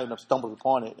 And I ended up stumbling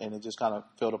upon it, and it just kind of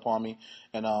fell upon me.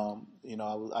 And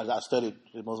I studied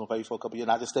the Muslim faith for a couple of years,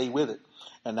 and I just stayed with it.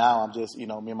 And now I'm just, me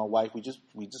and my wife, we just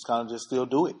kind of just still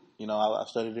do it. I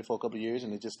studied it for a couple of years,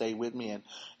 and it just stayed with me.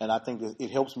 And I think that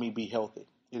it helps me be healthy.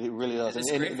 It really does. It's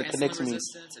and great it for insulin connects me.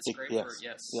 resistance. It's great for,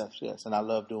 yes. And I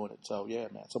love doing it. So yeah,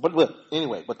 man. So, but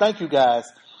anyway, thank you guys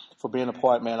for being a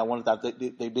part, man. I wanted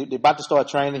they about to start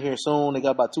training here soon. They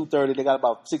got about 2:30. They got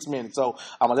about 6 minutes. So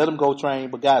I'm gonna let them go train.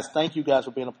 But guys, thank you guys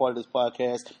for being a part of this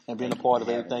podcast and being a part of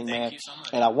everything, man. Thank you so much.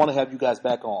 And I want to have you guys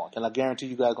back on. Can I guarantee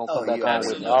you guys gonna come back you on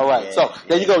with me? absolutely. All right. Yeah, So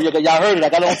there you go. Y'all heard it. I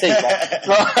got it on tape.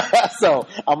 Right? So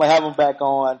I'm gonna have them back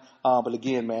on. But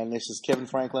again, man, this is Kevin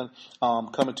Franklin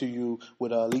coming to you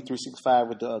with Elite 365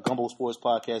 with the Gumbo Sports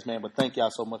Podcast, man. But thank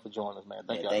y'all so much for joining us, man.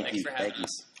 Thank y'all. Thank Thanks you. for having Thank you.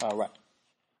 us. All right.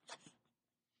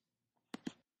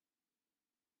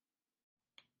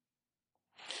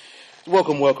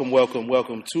 Welcome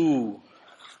to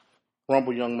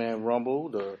Rumble Young Man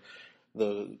Rumble,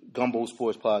 the Gumbo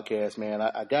Sports Podcast, man.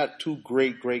 I got two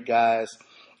great guys.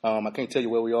 I can't tell you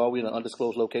where we are. We're in an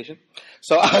undisclosed location.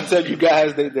 So I'll tell you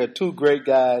guys, they're two great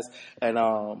guys, and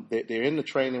they're in the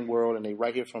training world, and they're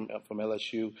right here from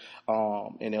LSU,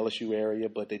 in LSU area,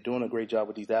 but they're doing a great job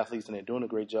with these athletes, and they're doing a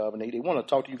great job, and they want to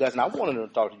talk to you guys, and I wanted them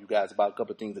to talk to you guys about a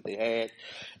couple of things that they had,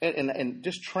 and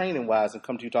just training-wise, and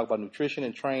come to you talk about nutrition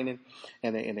and training,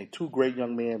 and they're two great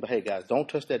young men. But hey, guys, don't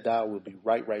touch that dial. We'll be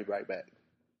right back.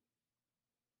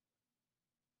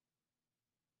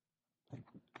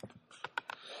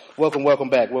 Welcome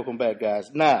back,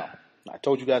 guys. Now, I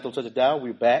told you guys don't touch it down.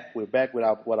 We're back with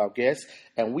our guests,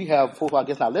 and we have both our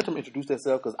guests. Now, let them introduce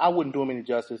themselves because I wouldn't do them any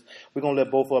justice. We're gonna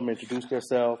let both of them introduce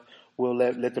themselves. We'll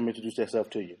let them introduce themselves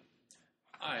to you.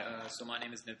 Hi, so my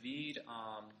name is Naveed.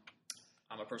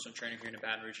 I'm a personal trainer here in the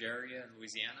Baton Rouge area in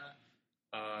Louisiana.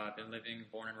 I've been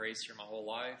born and raised here my whole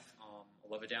life. I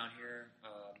love it down here.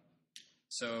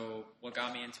 So what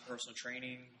got me into personal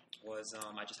training was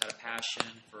I just had a passion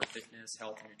for fitness,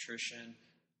 health, and nutrition.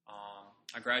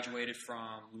 I graduated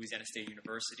from Louisiana State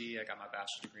University. I got my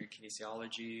bachelor's degree in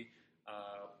kinesiology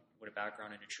with a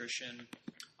background in nutrition.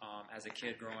 As a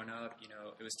kid growing up,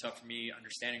 it was tough for me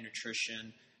understanding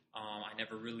nutrition. I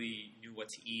never really knew what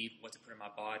to eat, what to put in my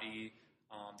body.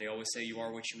 They always say you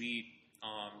are what you eat,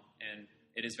 and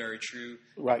it is very true.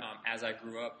 Right. As I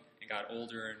grew up and got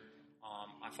older, and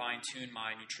I fine-tuned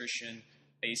my nutrition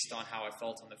based on how I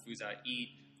felt on the foods I eat,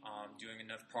 doing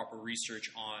enough proper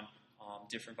research on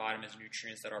different vitamins and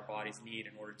nutrients that our bodies need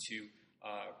in order to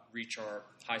reach our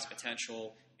highest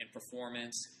potential in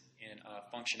performance and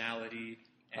functionality,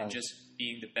 and just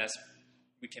being the best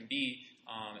we can be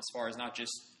as far as not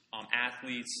just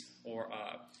athletes or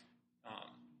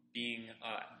being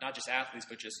not just athletes,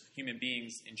 but just human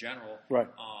beings in general. Right.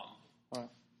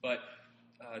 But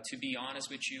to be honest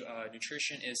with you,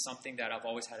 nutrition is something that I've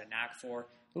always had a knack for,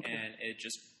 and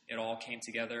it all came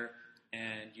together.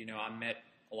 And I met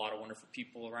a lot of wonderful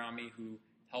people around me who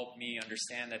helped me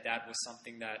understand that was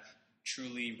something that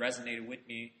truly resonated with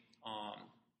me.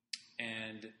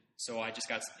 And so I just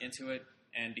got into it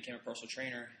and became a personal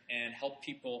trainer and helped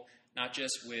people not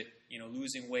just with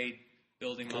losing weight,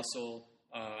 building muscle,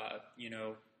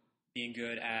 being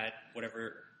good at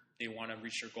whatever they want to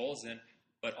reach their goals in,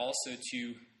 but also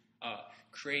to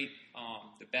create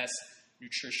the best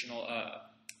nutritional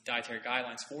dietary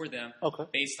guidelines for them,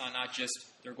 based on not just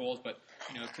their goals, but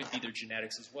it could be their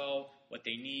genetics as well, what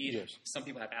they need. Yes. Some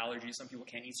people have allergies. Some people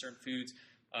can't eat certain foods.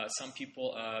 Some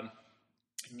people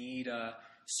need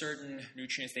certain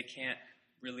nutrients they can't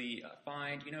really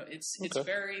find. It's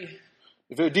very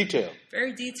detailed.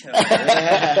 Very detailed.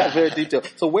 Very detailed.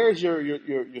 So, where's your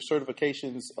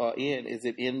certifications in? Is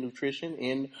it in nutrition?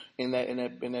 In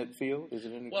that field? Is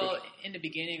it in nutrition? Well, in the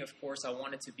beginning, of course, I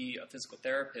wanted to be a physical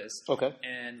therapist. Okay.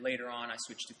 And later on, I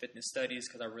switched to fitness studies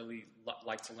because I really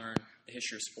like to learn the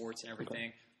history of sports and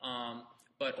everything. Okay.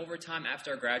 But over time,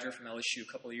 after I graduated from LSU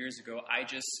a couple of years ago, I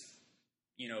just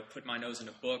put my nose in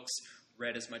the books,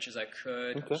 read as much as I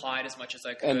could, applied as much as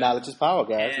I could. And knowledge is power,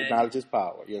 guys. Knowledge is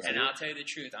power. Yes. And I'll tell you the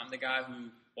truth. I'm the guy who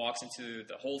walks into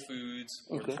the Whole Foods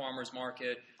or the farmer's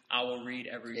market. I will read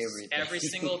every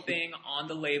single thing on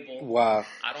the label. Wow.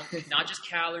 I don't, not just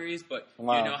calories, but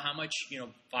how much,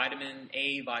 vitamin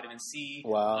A, vitamin C.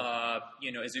 Wow.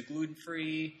 Is it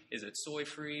gluten-free? Is it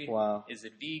soy-free? Wow. Is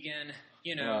it vegan?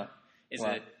 Is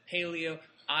it paleo?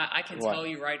 I can tell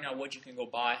you right now what you can go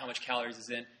buy, how much calories is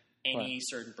in any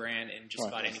certain brand and just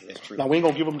about anything. Now, we ain't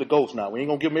gonna give them the ghost. Now, we ain't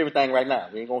gonna give them everything right now.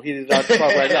 We ain't gonna hit it out the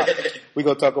park right now. We're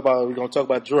gonna talk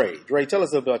about Dre. Dre, tell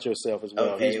us about yourself as well.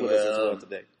 Okay, He's with us as well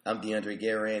today. I'm DeAndre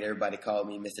Guerin. Everybody call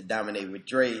me Mr. Dominate with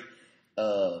Dre.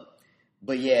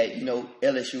 But yeah,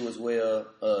 LSU as well.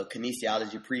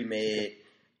 Kinesiology pre-med.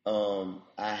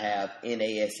 I have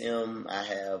NASM. I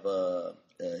have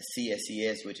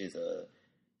CSCS, which is a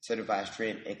Certified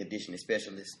Strength and Conditioning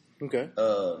Specialist. Okay.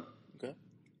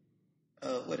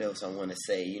 What else I want to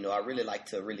say? I really like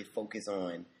to really focus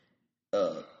on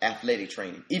athletic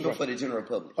training, even for the general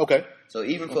public. Okay. So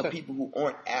even for people who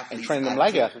aren't athletes. And train them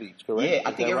like athletes, correct? Yeah,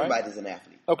 I think everybody's an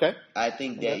athlete. Okay. I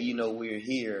think that, we're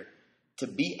here to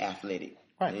be athletic.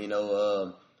 Right.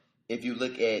 If you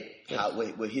look at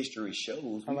what history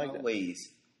shows,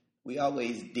 we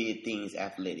always did things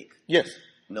athletic. Yes.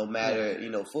 No matter,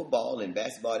 football and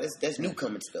basketball, that's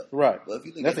newcomer stuff. Right. Well, if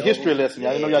you look that's a history lesson.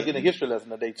 I know y'all getting a history lesson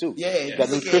today, too. Yeah. You got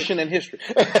nutrition and history.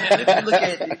 If you look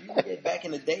at back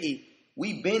in the day,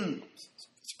 we've been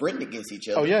sprinting against each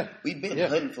other. Oh, yeah. We've been Yeah.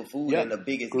 hunting for food Yeah. in the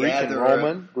biggest Greek and gatherer.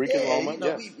 Roman. Greek and Yeah, Roman. you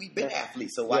know, Yeah. we've been Yeah.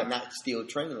 athletes, so why Yeah. not still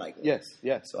train like that? Yes.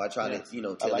 Yes. So I try Yes. to, you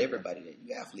know, I tell like everybody that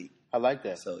you athlete. I like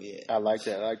that. So yeah. I like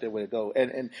that. I like that way to go.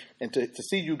 And to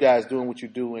see you guys doing what you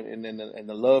do and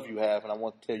the love you have, and I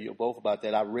want to tell you both about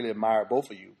that. I really admire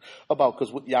both of you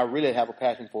because y'all really have a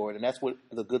passion for it, and that's what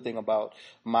the good thing about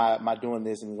my doing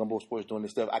this and Gumbo Sports doing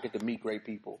this stuff. I get to meet great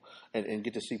people and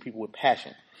get to see people with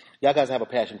passion. Y'all guys have a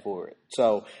passion for it.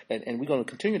 So and we're going to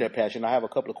continue that passion. I have a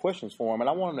couple of questions for them, and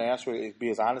I want them to answer it, be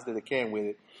as honest as they can with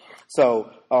it. So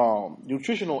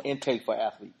nutritional intake for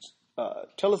athletes.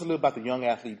 Tell us a little about the young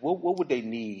athlete. What would they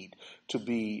need to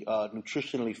be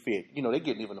nutritionally fit? You know, they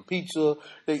getting even a pizza.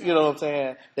 You know what I'm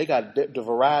saying? They got the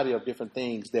variety of different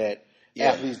things that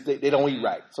athletes they don't eat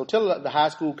right. So tell the high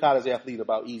school, college athlete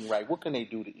about eating right. What can they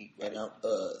do to eat right? And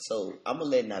so I'm gonna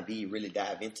let Naveed really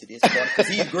dive into this part because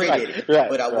he's great at it. Right,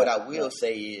 But what I will right.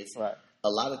 say is, a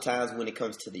lot of times when it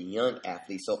comes to the young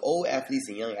athletes, so old athletes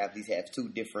and young athletes have two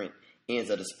different ends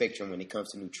of the spectrum when it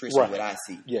comes to nutrition. Right. What I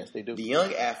see, Yes, they do. the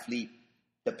young athlete,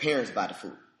 the parents buy the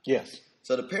food. Yes.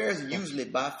 So the parents usually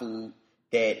buy food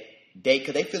that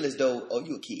because they feel as though, oh,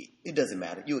 you a kid. It doesn't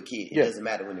matter. You a kid. It Yeah. doesn't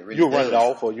matter when it really You'll does. run it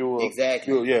off or you'll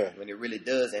Exactly. yeah. When it really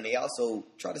does. And they also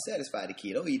try to satisfy the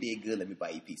kid. Oh, you did good. Let me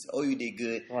buy you pizza. Oh, you did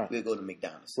good. Right. We'll go to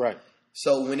McDonald's. Right.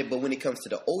 So when it comes to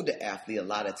the older athlete, a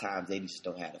lot of times they just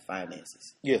don't have the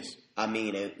finances. Yes. I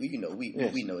mean, and we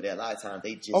know that a lot of times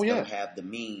they just Oh, yeah. don't have the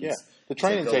means. Yeah. The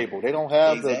training to go. table. They don't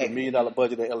have the $1 Exactly. million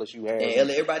budget that LSU has. And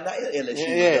everybody not LSU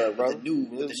Yeah, with, bro. with the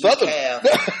new Southern. calf.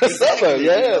 Southern, Exactly.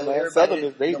 yeah, You know, man. everybody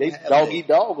Southern, they don't have dog that. eat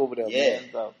dog over there, Yeah. man.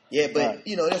 So, Yeah, but right.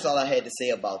 you know, that's all I had to say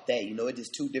about that. You know, it's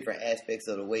just two different aspects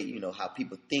of the way, you know, how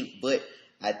people think. But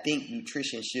I think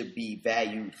nutrition should be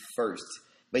valued first.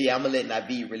 But yeah, I'm gonna let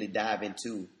Naveed really dive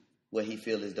into what he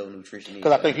feels as though nutrition is.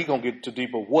 Because I think he's going to get to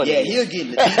deeper what yeah, it is. he'll get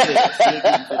in the details. He'll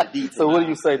get into the details. So what do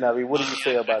you say, Navi? What do you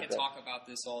say I about can that? talk about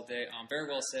this all day. Very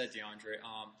well said, DeAndre.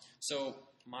 So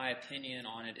my opinion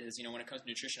on it is, you know, when it comes to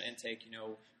nutritional intake, you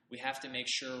know, we have to make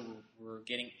sure we're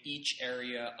getting each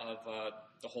area of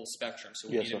the whole spectrum. So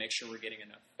we Yes, need sir. to make sure we're getting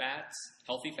enough fats,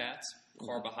 healthy fats,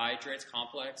 carbohydrates,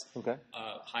 complex, Okay.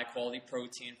 high quality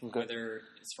protein, Okay. whether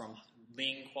it's from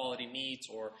lean quality meats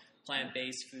or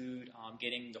plant-based food,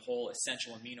 getting the whole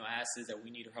essential amino acids that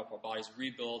we need to help our bodies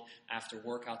rebuild after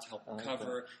workout to help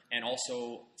recover, and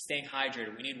also staying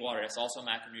hydrated. We need water. That's also a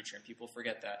macronutrient. People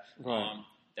forget that. Right.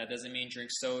 That doesn't mean drink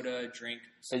soda, drink...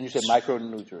 And you said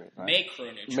micronutrient, right?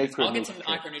 Macronutrients. I'll get to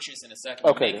micronutrients in a second.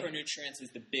 Okay. Macronutrients is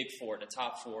the big four, the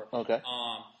top four. Okay.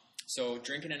 So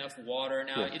drinking enough water.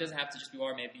 Now, Yeah. it doesn't have to just be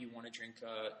water. Maybe you want to drink,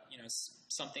 you know,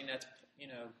 something that's, you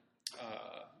know,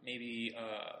 maybe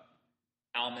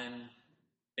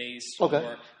almond-based Okay.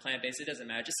 or plant-based. It doesn't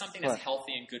matter. Just something that's Right.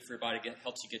 healthy and good for your body.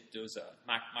 Helps you get those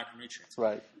micronutrients.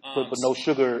 Right. But no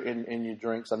sugar in your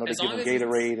drinks. I know they As give long them as it's-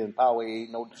 Gatorade and Powerade,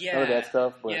 none of that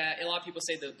stuff. But yeah, a lot of people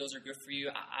say that those are good for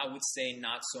you. I would say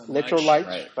not so much.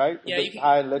 electrolytes, right? Yeah, you can,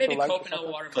 High in maybe electrolytes or coconut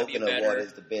something? water might be a Coconut water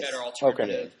is the best. better Okay.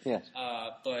 alternative. Yes.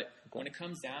 But when it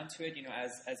comes down to it, you know,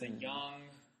 as a young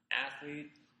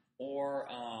athlete, or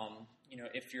you know,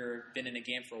 if you've been in a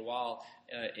game for a while,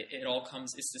 it all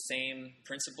comes. It's the same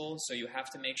principle. So you have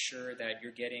to make sure that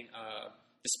you're getting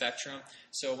the spectrum.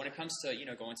 So when it comes to, you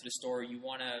know, going to the store, you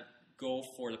want to go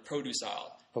for the produce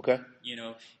aisle. Okay. You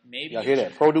know, maybe Y'all hear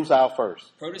that? Produce aisle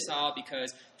first. produce aisle,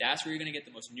 because that's where you're going to get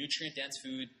the most nutrient dense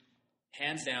food,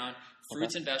 hands down.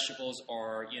 Fruits and vegetables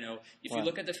are, you know, if you Right.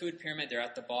 look at the food pyramid, they're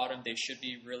at the bottom. They should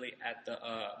be really at the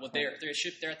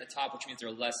they're at the top, which means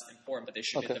they're less important, but they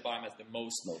should be Okay. at the bottom as the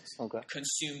most Okay.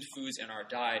 consumed foods in our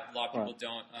diet. A lot of people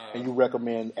don't. And you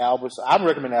recommend Albertsons? I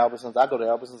recommend Albertsons. I go to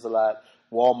Albertsons a lot.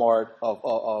 Walmart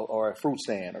or a fruit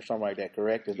stand or something like that.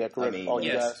 Correct? Is that correct? I mean, All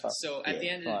you Yes. guys? So at the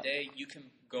end of the Right. day, you can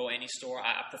go any store.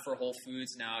 I prefer Whole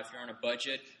Foods. Now, if you're on a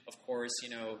budget, of course, you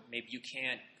know, maybe you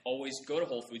can't always go to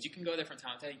Whole Foods. You can go there from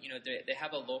time to time. You know, they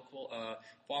have a local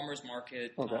farmers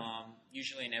market, Okay.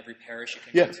 usually in every parish you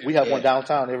can Yeah, go to. we have one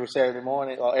downtown every Saturday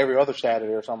morning or every other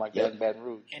Saturday or something like that in Baton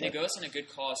Rouge. And it goes in a good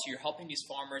cause. You're helping these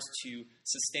farmers to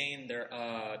sustain their,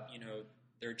 you know,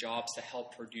 their jobs to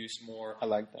help produce more. I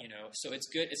like that. You know, so it's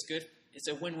good. It's good. It's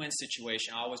a win-win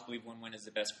situation. I always believe win-win is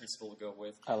the best principle to go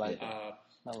with. I like that.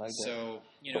 I like that. So,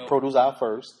 you But know, produce aisle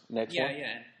first. Next yeah, one.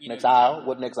 yeah. You Next know, aisle.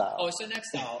 What next aisle? Oh, so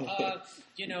next aisle.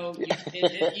 You know,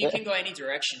 you can go any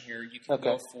direction here. You can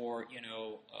go for, you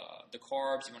know, the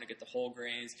carbs. You want to get the whole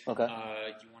grains. Okay.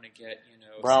 You want to get, you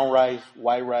know, Brown rice,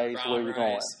 white rice. brown Where are you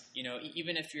going? rice. You know,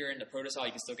 even if you're in the produce aisle,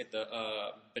 you can still get the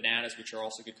bananas, which are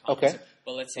also good Okay. complements.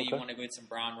 But let's say you Okay. want to go get some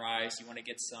brown rice. You want to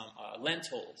get some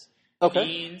lentils. Okay.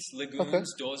 Beans,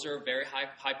 legumes, those are very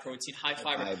high protein, high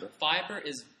fiber. Fiber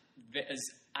is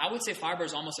I would say fiber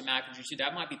is almost a macronutrient too.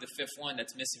 That might be the fifth one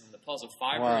that's missing from the puzzle.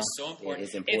 Fiber is so important. Yeah,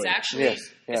 it's important. It's actually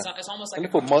it's almost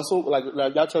like for muscle, like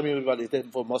y'all tell me about it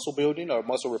for muscle building or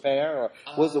muscle repair, or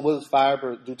what does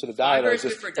fiber do to the diet? Fiber or is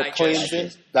just good for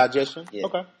digestion. Digestion. Yeah.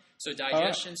 Okay. So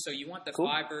digestion. So you want the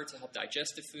fiber to help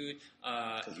digest the food.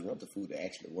 Because you want the food to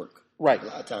actually work. Right. A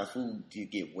lot of times food you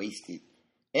get wasted,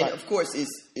 and of course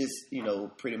it's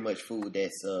pretty much food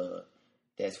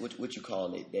that's what you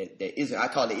call it. That isn't. I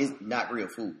call it is not real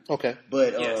food. Okay.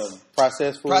 But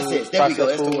processed food. Processed. There we go.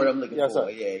 That's food. the word I'm looking for. Sir.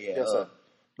 Yeah. Yes, sir.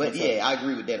 But I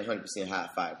agree with that 100% high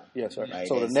fiber. Yes, sir. Right?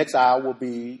 So the next aisle will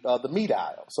be the meat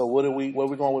aisle. So where are we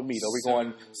going with meat? Are we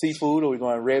going seafood? Are we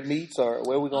going red meats? Or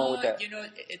where are we going with that?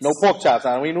 It's, no pork chops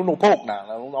now. We ain't do no pork now.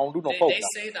 I don't do no pork. They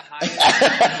say the highest.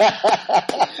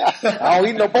 I don't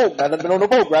eat no pork. No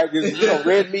pork, right? Just,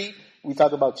 red meat. We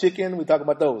talk about chicken. We talk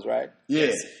about those, right?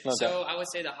 Yes. Okay. So I would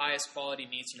say the highest quality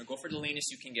meats. Go for the leanest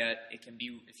you can get. It can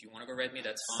be, if you want to go red meat,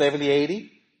 that's fine. 70,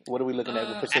 80? What are we looking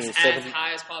at? As 70?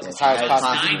 high as possible. As high as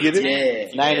possible. 9 You can get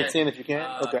it? to 10. 9 to 10 if you can?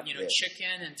 Okay.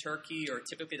 Chicken and turkey are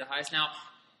typically the highest. Now,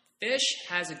 fish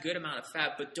has a good amount of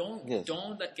fat, but don't get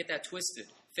that twisted.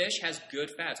 Fish has good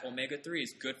fats. Omega-3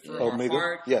 is good for our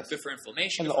heart, good for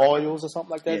inflammation. And the oils or something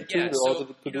like that, too? Yeah, The oils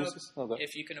it produces?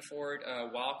 If you can afford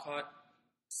wild-caught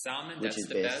salmon, Which that's is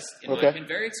the best. best. It can be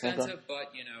very expensive,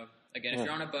 but, again, if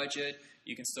you're on a budget,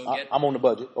 you can still get... I'm on the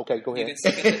budget. Okay, go ahead. You can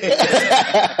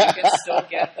still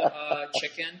get the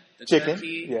chicken, the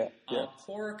turkey. Yeah.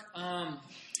 Pork,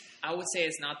 I would say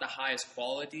it's not the highest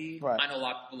quality. Right. I know a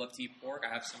lot of people love to eat pork.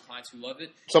 I have some clients who love it.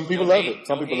 Some people love it.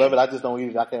 Some people love it. I just don't eat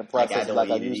it. I can't process it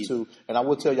like I used to. And I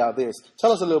will tell y'all this.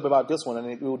 Tell us a little bit about this one, and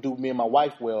it will do me and my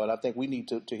wife well. And I think we need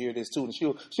to hear this too. And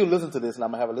she'll listen to this, and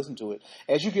I'm gonna have her listen to it.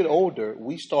 As you get older,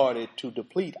 we started to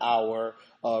deplete our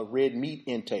red meat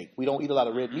intake. We don't eat a lot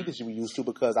of red meat as we used to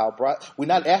because we're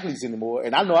not athletes anymore,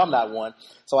 and I know I'm not one.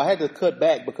 So I had to cut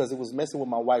back because it was messing with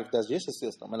my wife's digestive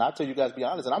system. And I'll tell you guys, to be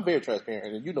honest, and I'm very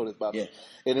transparent, and you know this about me.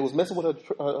 And it was messing with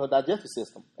her digestive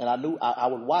system. And I knew I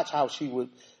would watch how she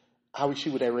would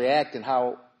react and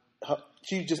how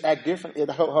she would just act different.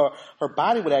 Her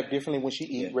body would act differently when she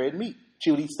eat red meat. She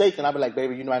would eat steak, and I'd be like,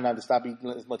 baby, I have to stop eating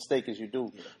as much steak as you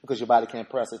do because your body can't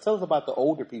process it. Tell us about the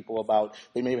older people, about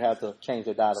they maybe have to change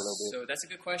their diet a little bit. So that's a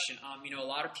good question. A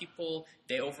lot of people,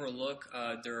 they overlook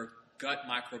their gut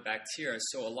microbacteria.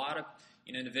 So a lot of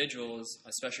individuals,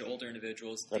 especially older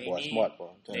individuals, they need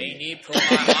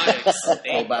probiotics.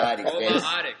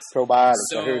 Probiotics. So,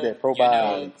 I heard that.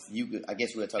 Probiotics. I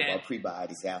guess we'll talk about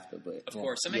prebiotics after, but of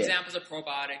course, some examples of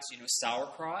probiotics.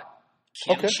 Sauerkraut.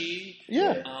 Kimchi.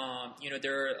 Yeah.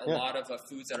 There are a lot of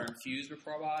foods that are infused with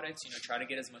probiotics. Try to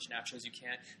get as much natural as you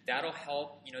can. That'll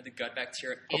help, the gut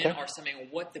bacteria in our stomach.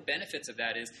 What the benefits of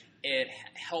that is, it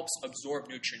helps absorb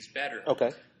nutrients better.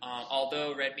 Okay.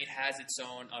 Although red meat has its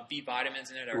own B vitamins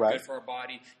in it that are good for our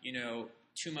body,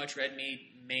 too much red meat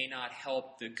may not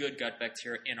help the good gut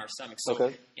bacteria in our stomach.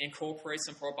 So incorporate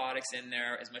some probiotics in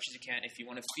there as much as you can if you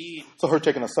want to feed. So her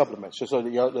taking a supplement. So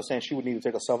you're saying she would need to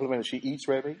take a supplement if she eats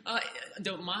red meat?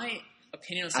 My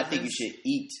opinion on supplements... I think you should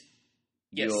eat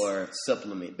your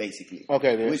supplement, basically.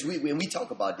 Okay, then. Which when we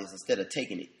talk about this, instead of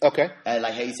taking it. Okay.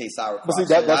 Like how you say sauerkraut. But see,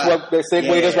 that's what they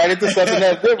segue us right into something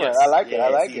that's different. I like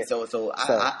it. So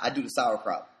I do the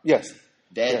sauerkraut. Yes.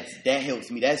 That helps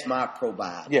me. That's my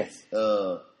probiotic. Yes.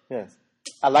 Yes.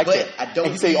 I like that. I don't.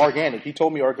 And he say organic. He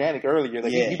told me organic earlier.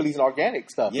 That he believes in organic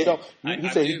stuff. Yeah. He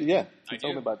said, he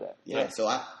told me about that. Yeah. So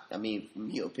I mean, from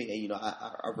your opinion,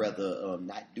 I'd rather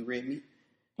not do red meat.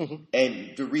 Mm-hmm.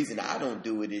 And the reason I don't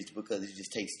do it is because it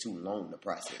just takes too long to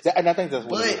process. And I think that's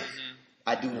what it is.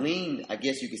 I do lean. I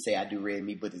guess you could say I do red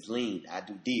meat, but it's lean. I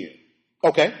do deer.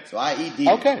 Okay. So I eat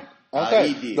deer. Okay.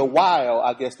 The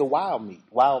wild meat.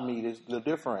 Wild meat is the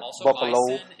different. Also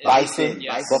buffalo, bison.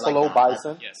 Buffalo,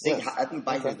 bison. Yes. I think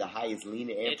bison is the highest lean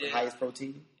and highest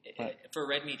protein. For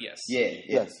red meat, yes.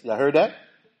 Yes. Y'all heard that?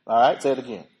 All right. Say it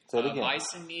again.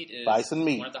 Bison meat is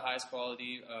one of the highest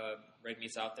quality red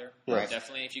meats out there. Yes.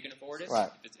 Definitely, if you can afford it. Right.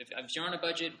 If you're on a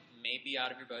budget, maybe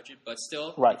out of your budget, but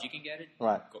still, if you can get it,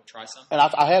 go try some. And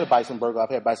I had a bison burger.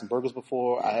 I've had bison burgers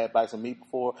before. I had bison meat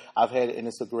before. I've had it, and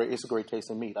it's a great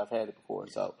tasting meat. I've had it before,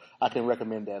 so I can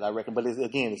recommend that. But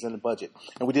it's in the budget.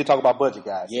 And we did talk about budget,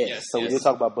 guys. Yes. We did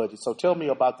talk about budget. So tell me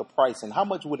about the price and how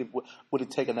much would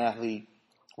it take an athlete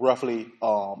roughly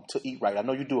to eat right? I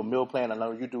know you do a meal plan. I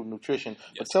know you do nutrition.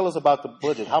 But tell us about the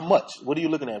budget. How much? What are you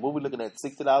looking at? What are we looking at?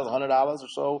 $60, $100 or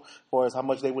so, for as how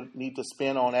much they would need to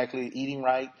spend on actually eating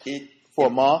right for a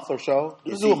month or so?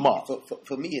 Let's do a month.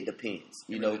 For me, it depends.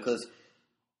 Because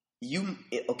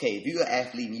if you're an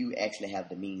athlete and you actually have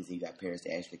the means and you got parents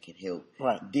that actually can help,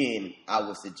 Right. then I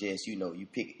would suggest, you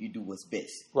do what's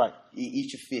best. Right.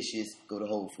 Eat your fishes, go to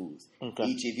Whole Foods. Okay.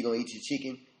 If you're going to eat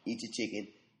your chicken.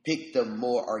 Pick the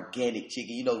more organic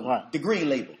chicken. Right. The green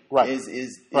label Right.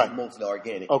 is Right. mostly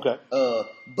organic. Okay.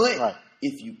 But Right.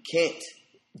 if you can't,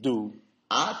 Dude.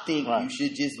 I think Right. you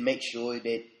should just make sure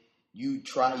that you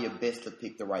try your best to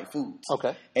pick the right foods.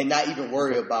 Okay. And not even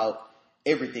worry about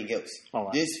everything else. All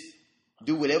right. Just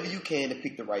do whatever you can to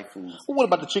pick the right foods. Well, what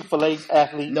about the Chick-fil-A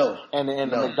athlete? No. And the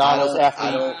No, McDonald's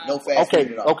athlete? no fast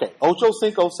food at all. Okay. Ocho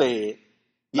Cinco said.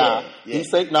 Yeah, He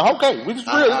said, "Now, okay, we just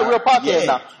real. It's a real podcast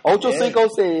now." Ocho Cinco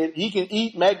said he can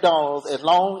eat McDonald's as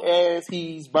long as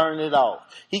he's burning it off.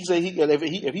 He said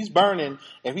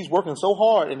if he's working so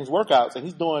hard in his workouts and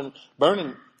he's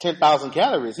burning 10,000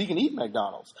 calories, he can eat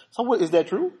McDonald's. So, is that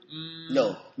true?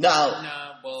 No.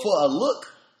 Now, well, for a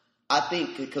look, I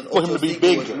think because For him Ocho to be Cinco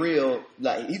big, is real,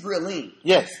 like he's real lean.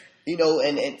 Yes.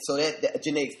 And so that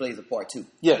genetics plays a part too.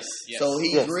 Yes. Yes. So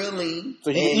he's Yes. real lean.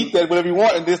 So he can eat that whatever he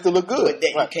want and this still look good. But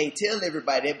that Right. you can't tell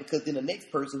everybody that because then the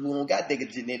next person who don't got that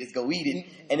genetics go eat it,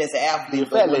 and it's an Be athlete. a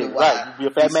fat wonder lady, why right? Be a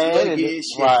fat he's man, and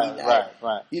sluggish,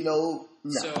 right. No.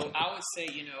 So I would say,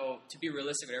 to be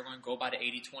realistic with everyone, go by the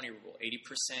 80-20 rule.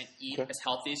 80% eat Okay. as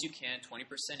healthy as you can.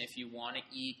 20% if you want to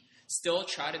eat, still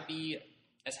try to be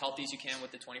as healthy as you can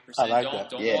with the 20%. I like that.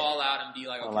 Don't Yeah. go all out and be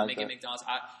like, okay, like I'm making that. McDonald's.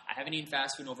 I haven't eaten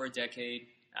fast food in over a decade.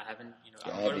 I haven't, I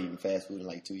haven't eaten fast food in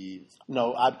like 2 years.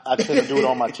 No, I tend to do it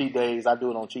on my cheat days. I do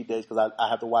it on cheat days because I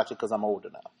have to watch it because I'm older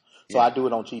now. So I do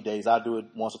it on cheat days. I do it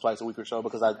once or twice a week or so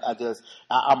because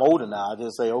I'm older now. I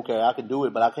just say, okay, I can do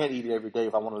it, but I can't eat it every day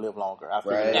if I want to live longer. I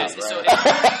figure it Yes, out.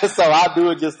 so So I do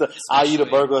it I eat a Especially-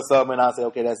 burger or something and I say,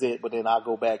 okay, that's it. But then I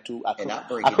go back to, I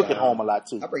cook at home a lot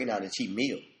too. I break it down to cheat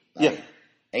meal. Like, Yeah.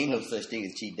 Ain't no such thing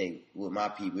as cheat day with my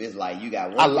people. It's like you got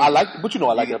one. I meal. like, but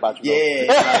I like that about you. Yeah,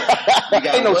 though. it's like, you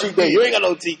got ain't no one cheat day. meal. You ain't got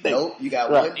no cheat day. Nope, you got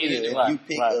Right. one meal. If Right, you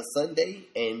pick right. a Sunday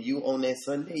and you on that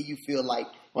Sunday, you feel like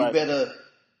you Right. better.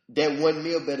 That one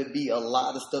meal better be a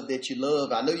lot of stuff that you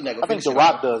love. I know you're not gonna I think finish The it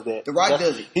Rock all. does that. The Rock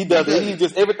does it. He does He it. does He it.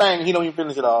 just everything. He don't even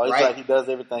finish it all. It's Right. like he does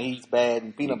everything. He eats bad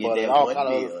and peanut You get butter that and all one kind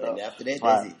of meal, other stuff. and after that, Right,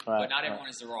 that's it. right, but not right. everyone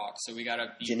is the Rock, so we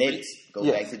gotta be Genetics. Go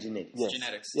Yeah. back to genetics. Yes.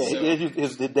 genetics. Yeah, So-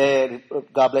 his dad.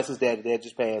 God bless his dad. His dad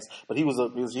just passed, but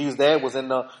his dad was in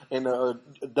the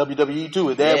WWE too.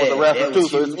 His dad was a Yeah, wrestler that too,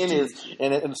 was so it's huge,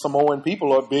 in too. and Samoan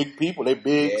people are big people. They're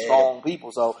big, Yeah. strong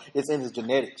people. So it's in his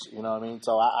genetics. You know what I mean?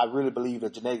 So I really believe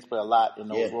that genetics play a lot in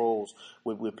those Yeah. roles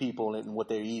with people and what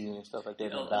they're eating and stuff like that. A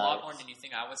in their lot diets. more than you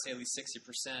think. I would say at least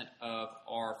 60% of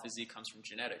our physique comes from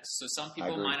genetics. So some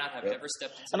people agree. might not have Yep. ever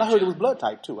stepped into And the I heard it gym. was blood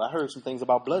type too. I heard some things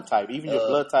about blood type. Even your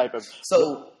blood type of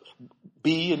So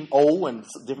B and O and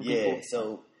different yeah, people.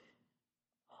 so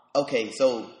okay,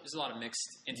 so There's a lot of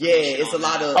mixed yeah, information. it's a on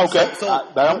lot that. of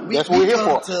Okay, that's what we're here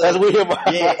come for. That's what we're here for.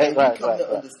 Yeah, and Right, we come right, to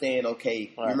right. understand. Okay, you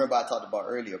Right. remember I talked about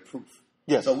earlier proof.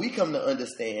 Yes. So we come to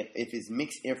understand if it's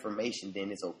mixed information,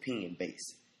 then it's opinion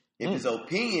based. If it's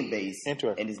opinion based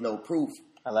Interesting. and there's no proof,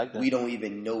 I like that. we don't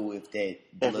even know if that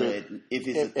If blood, it- if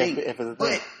it's if- a thing. if it's a but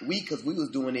thing. because we was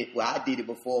doing it, well, I did it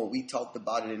before. We talked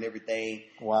about it and everything.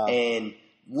 Wow. And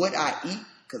what I eat,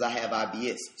 because I have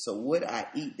IBS, so what I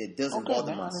eat that doesn't Okay, bother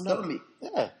man, my I didn't know. stomach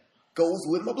Yeah. goes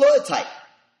with my blood type.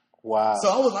 Wow. So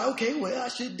I was like, okay, well, I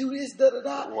should do this, da da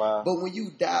da. Wow. But when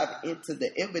you dive into the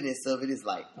evidence of it, it's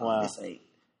like, oh, Wow. this ain't.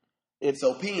 It's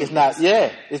opinion. It's not.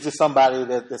 Yeah. It's just somebody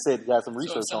that said got some So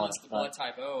research if on someone's it. blood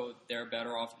type O, they're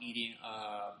better off eating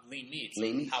lean meats.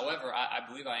 Lean meats. However, I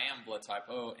believe I am blood type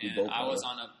O, We and both I was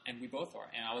are. on and we both are,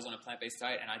 and I was on a plant-based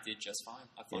diet, and I did just fine.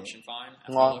 I functioned fine.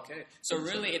 I Wow. felt okay. So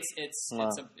really, it's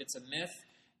a myth.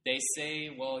 They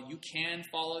say, well, you can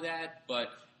follow that, but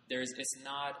it's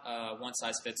not one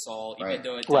size fits all, even Right.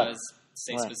 though it Right. does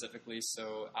say Right. specifically.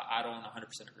 So I don't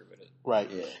 100% agree with it. Right.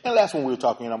 Yeah. And last one we were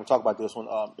talking, and I'm gonna talk about this one.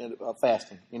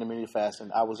 Fasting, intermittent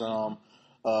fasting. I was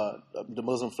the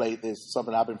Muslim faith is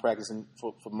something I've been practicing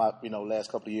for my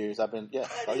last couple of years. I've been didn't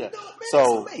know, man. So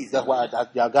That's amazing. that's why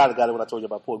y'all got it when I told you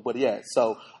about pork. But yeah,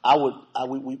 so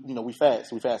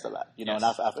we fast a lot, Yes. and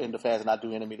I end the fast and I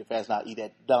do intermittent fasting. I eat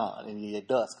at dawn and eat at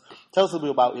dusk. Tell us a little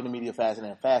bit about intermittent fasting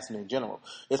and fasting in general.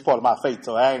 It's part of my faith,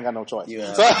 so I ain't got no choice.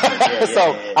 Yeah. So,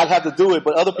 Yeah. I have to do it.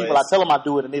 But other people, I Yes. tell them I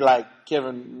do it, and they like,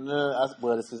 Kevin,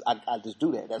 well, I just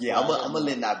do that. That's Yeah, what I'm gonna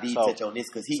let Naveed So- touch on this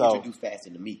because he so- introduced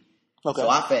fasting to me. Okay. So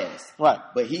I fast. Right.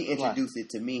 But he introduced it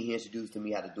to me. He introduced to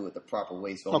me how to do it the proper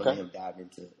way. So I'm Okay. gonna let him dive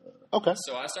into. Okay.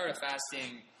 So I started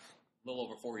fasting a little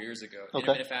over 4 years ago. Okay.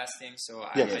 Intermittent fasting. So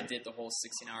Yes. I did the whole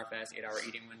 16-hour fast, 8-hour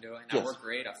eating window, and Yes. I worked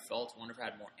great. I felt wonderful. I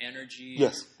had more energy.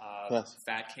 Yes. Yes.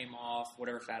 Fat came off.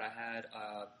 Whatever fat I had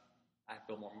I have to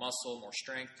build more muscle, more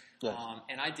strength. Yes.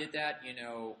 And I did that,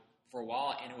 for a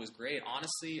while, and it was great.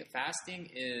 Honestly, fasting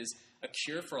is a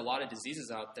cure for a lot of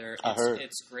diseases out there.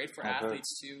 It's great for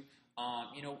athletes too.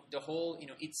 The whole,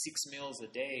 eat 6 meals a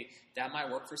day, that might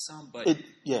work for some, but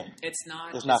it's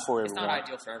not for everyone. It's not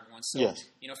ideal for everyone. So, yes.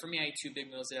 For me, I eat 2 big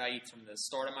meals a day. I eat from the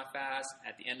start of my fast,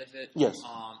 at the end of it. Yes.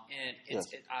 And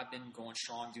I've been going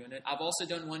strong doing it. I've also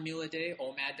done 1 meal a day,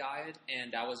 OMAD diet,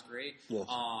 and that was great. Yes.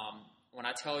 When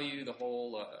I tell you the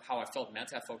whole how I felt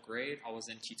mentally, I felt great. I was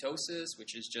in ketosis,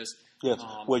 which is just your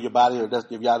body.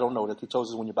 If y'all don't know, the ketosis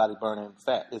is when your body burning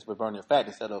fat. It's burning fat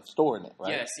instead of storing it,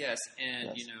 right? Yes, and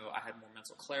I had more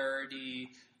mental clarity.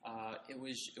 It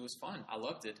was fun. I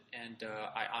loved it, and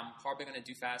I'm probably going to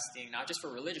do fasting not just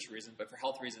for religious reasons, but for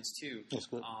health reasons too. That's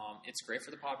good. It's great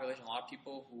for the population. A lot of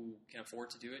people who can afford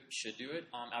to do it should do it.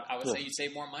 I would say you'd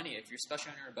save more money if you're,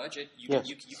 especially on your budget.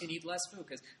 You can eat less food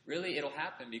because really it'll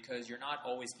happen because you're not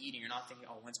always eating. You're not thinking,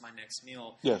 when's my next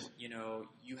meal? Yes.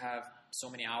 You have so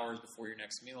many hours before your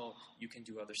next meal. You can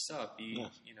do other stuff.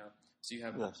 So you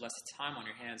have less time on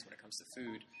your hands when it comes to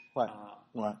food. Right.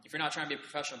 If you're not trying to be a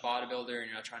professional bodybuilder and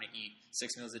you're not trying to eat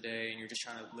 6 meals a day and you're just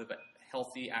trying to live a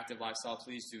healthy, active lifestyle,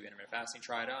 please do intermittent fasting.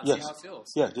 Try it out and see how it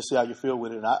feels. Yeah, just see how you feel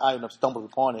with it. And I ended up stumbling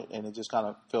upon it, and it just kind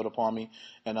of fell upon me.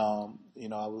 And,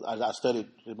 I studied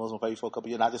the Muslim faith for a couple of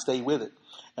years, and I just stayed with it.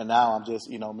 And now I'm just,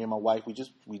 me and my wife, we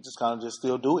just kind of just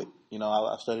still do it.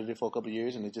 I studied it for a couple of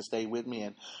years, and it just stayed with me.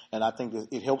 And I think that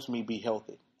it helps me be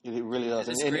healthy. It really does.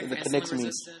 It's great for insulin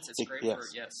resistance. It's great for,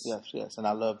 yes. And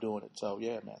I love doing it. So,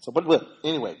 yeah, man. So, but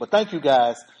anyway, thank you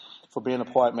guys for being a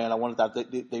part, man. I wanted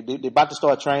to, they about to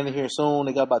start training here soon.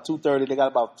 They got about 2:30. They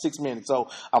got about 6 minutes. So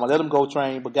I'm going to let them go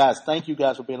train. But, guys, thank you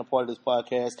guys for being a part of this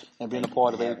podcast and being a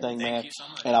part of everything, man. Thank you so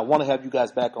much. And I want to have you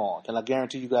guys back on. Can I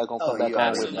guarantee you guys going to come back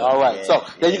on with me? Absolutely. All right. Yeah, so,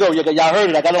 there you go. Y'all heard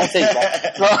it. I got it on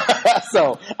tape, right?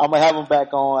 So, I'm going to have them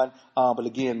back on. But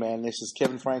again, man, this is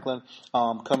Kevin Franklin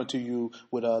coming to you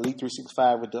with Elite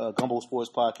 365 with the Gumbo Sports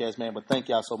Podcast, man. But thank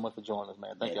y'all so much for joining us,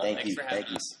 man. Thank y'all. Thanks for having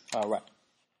us. All right.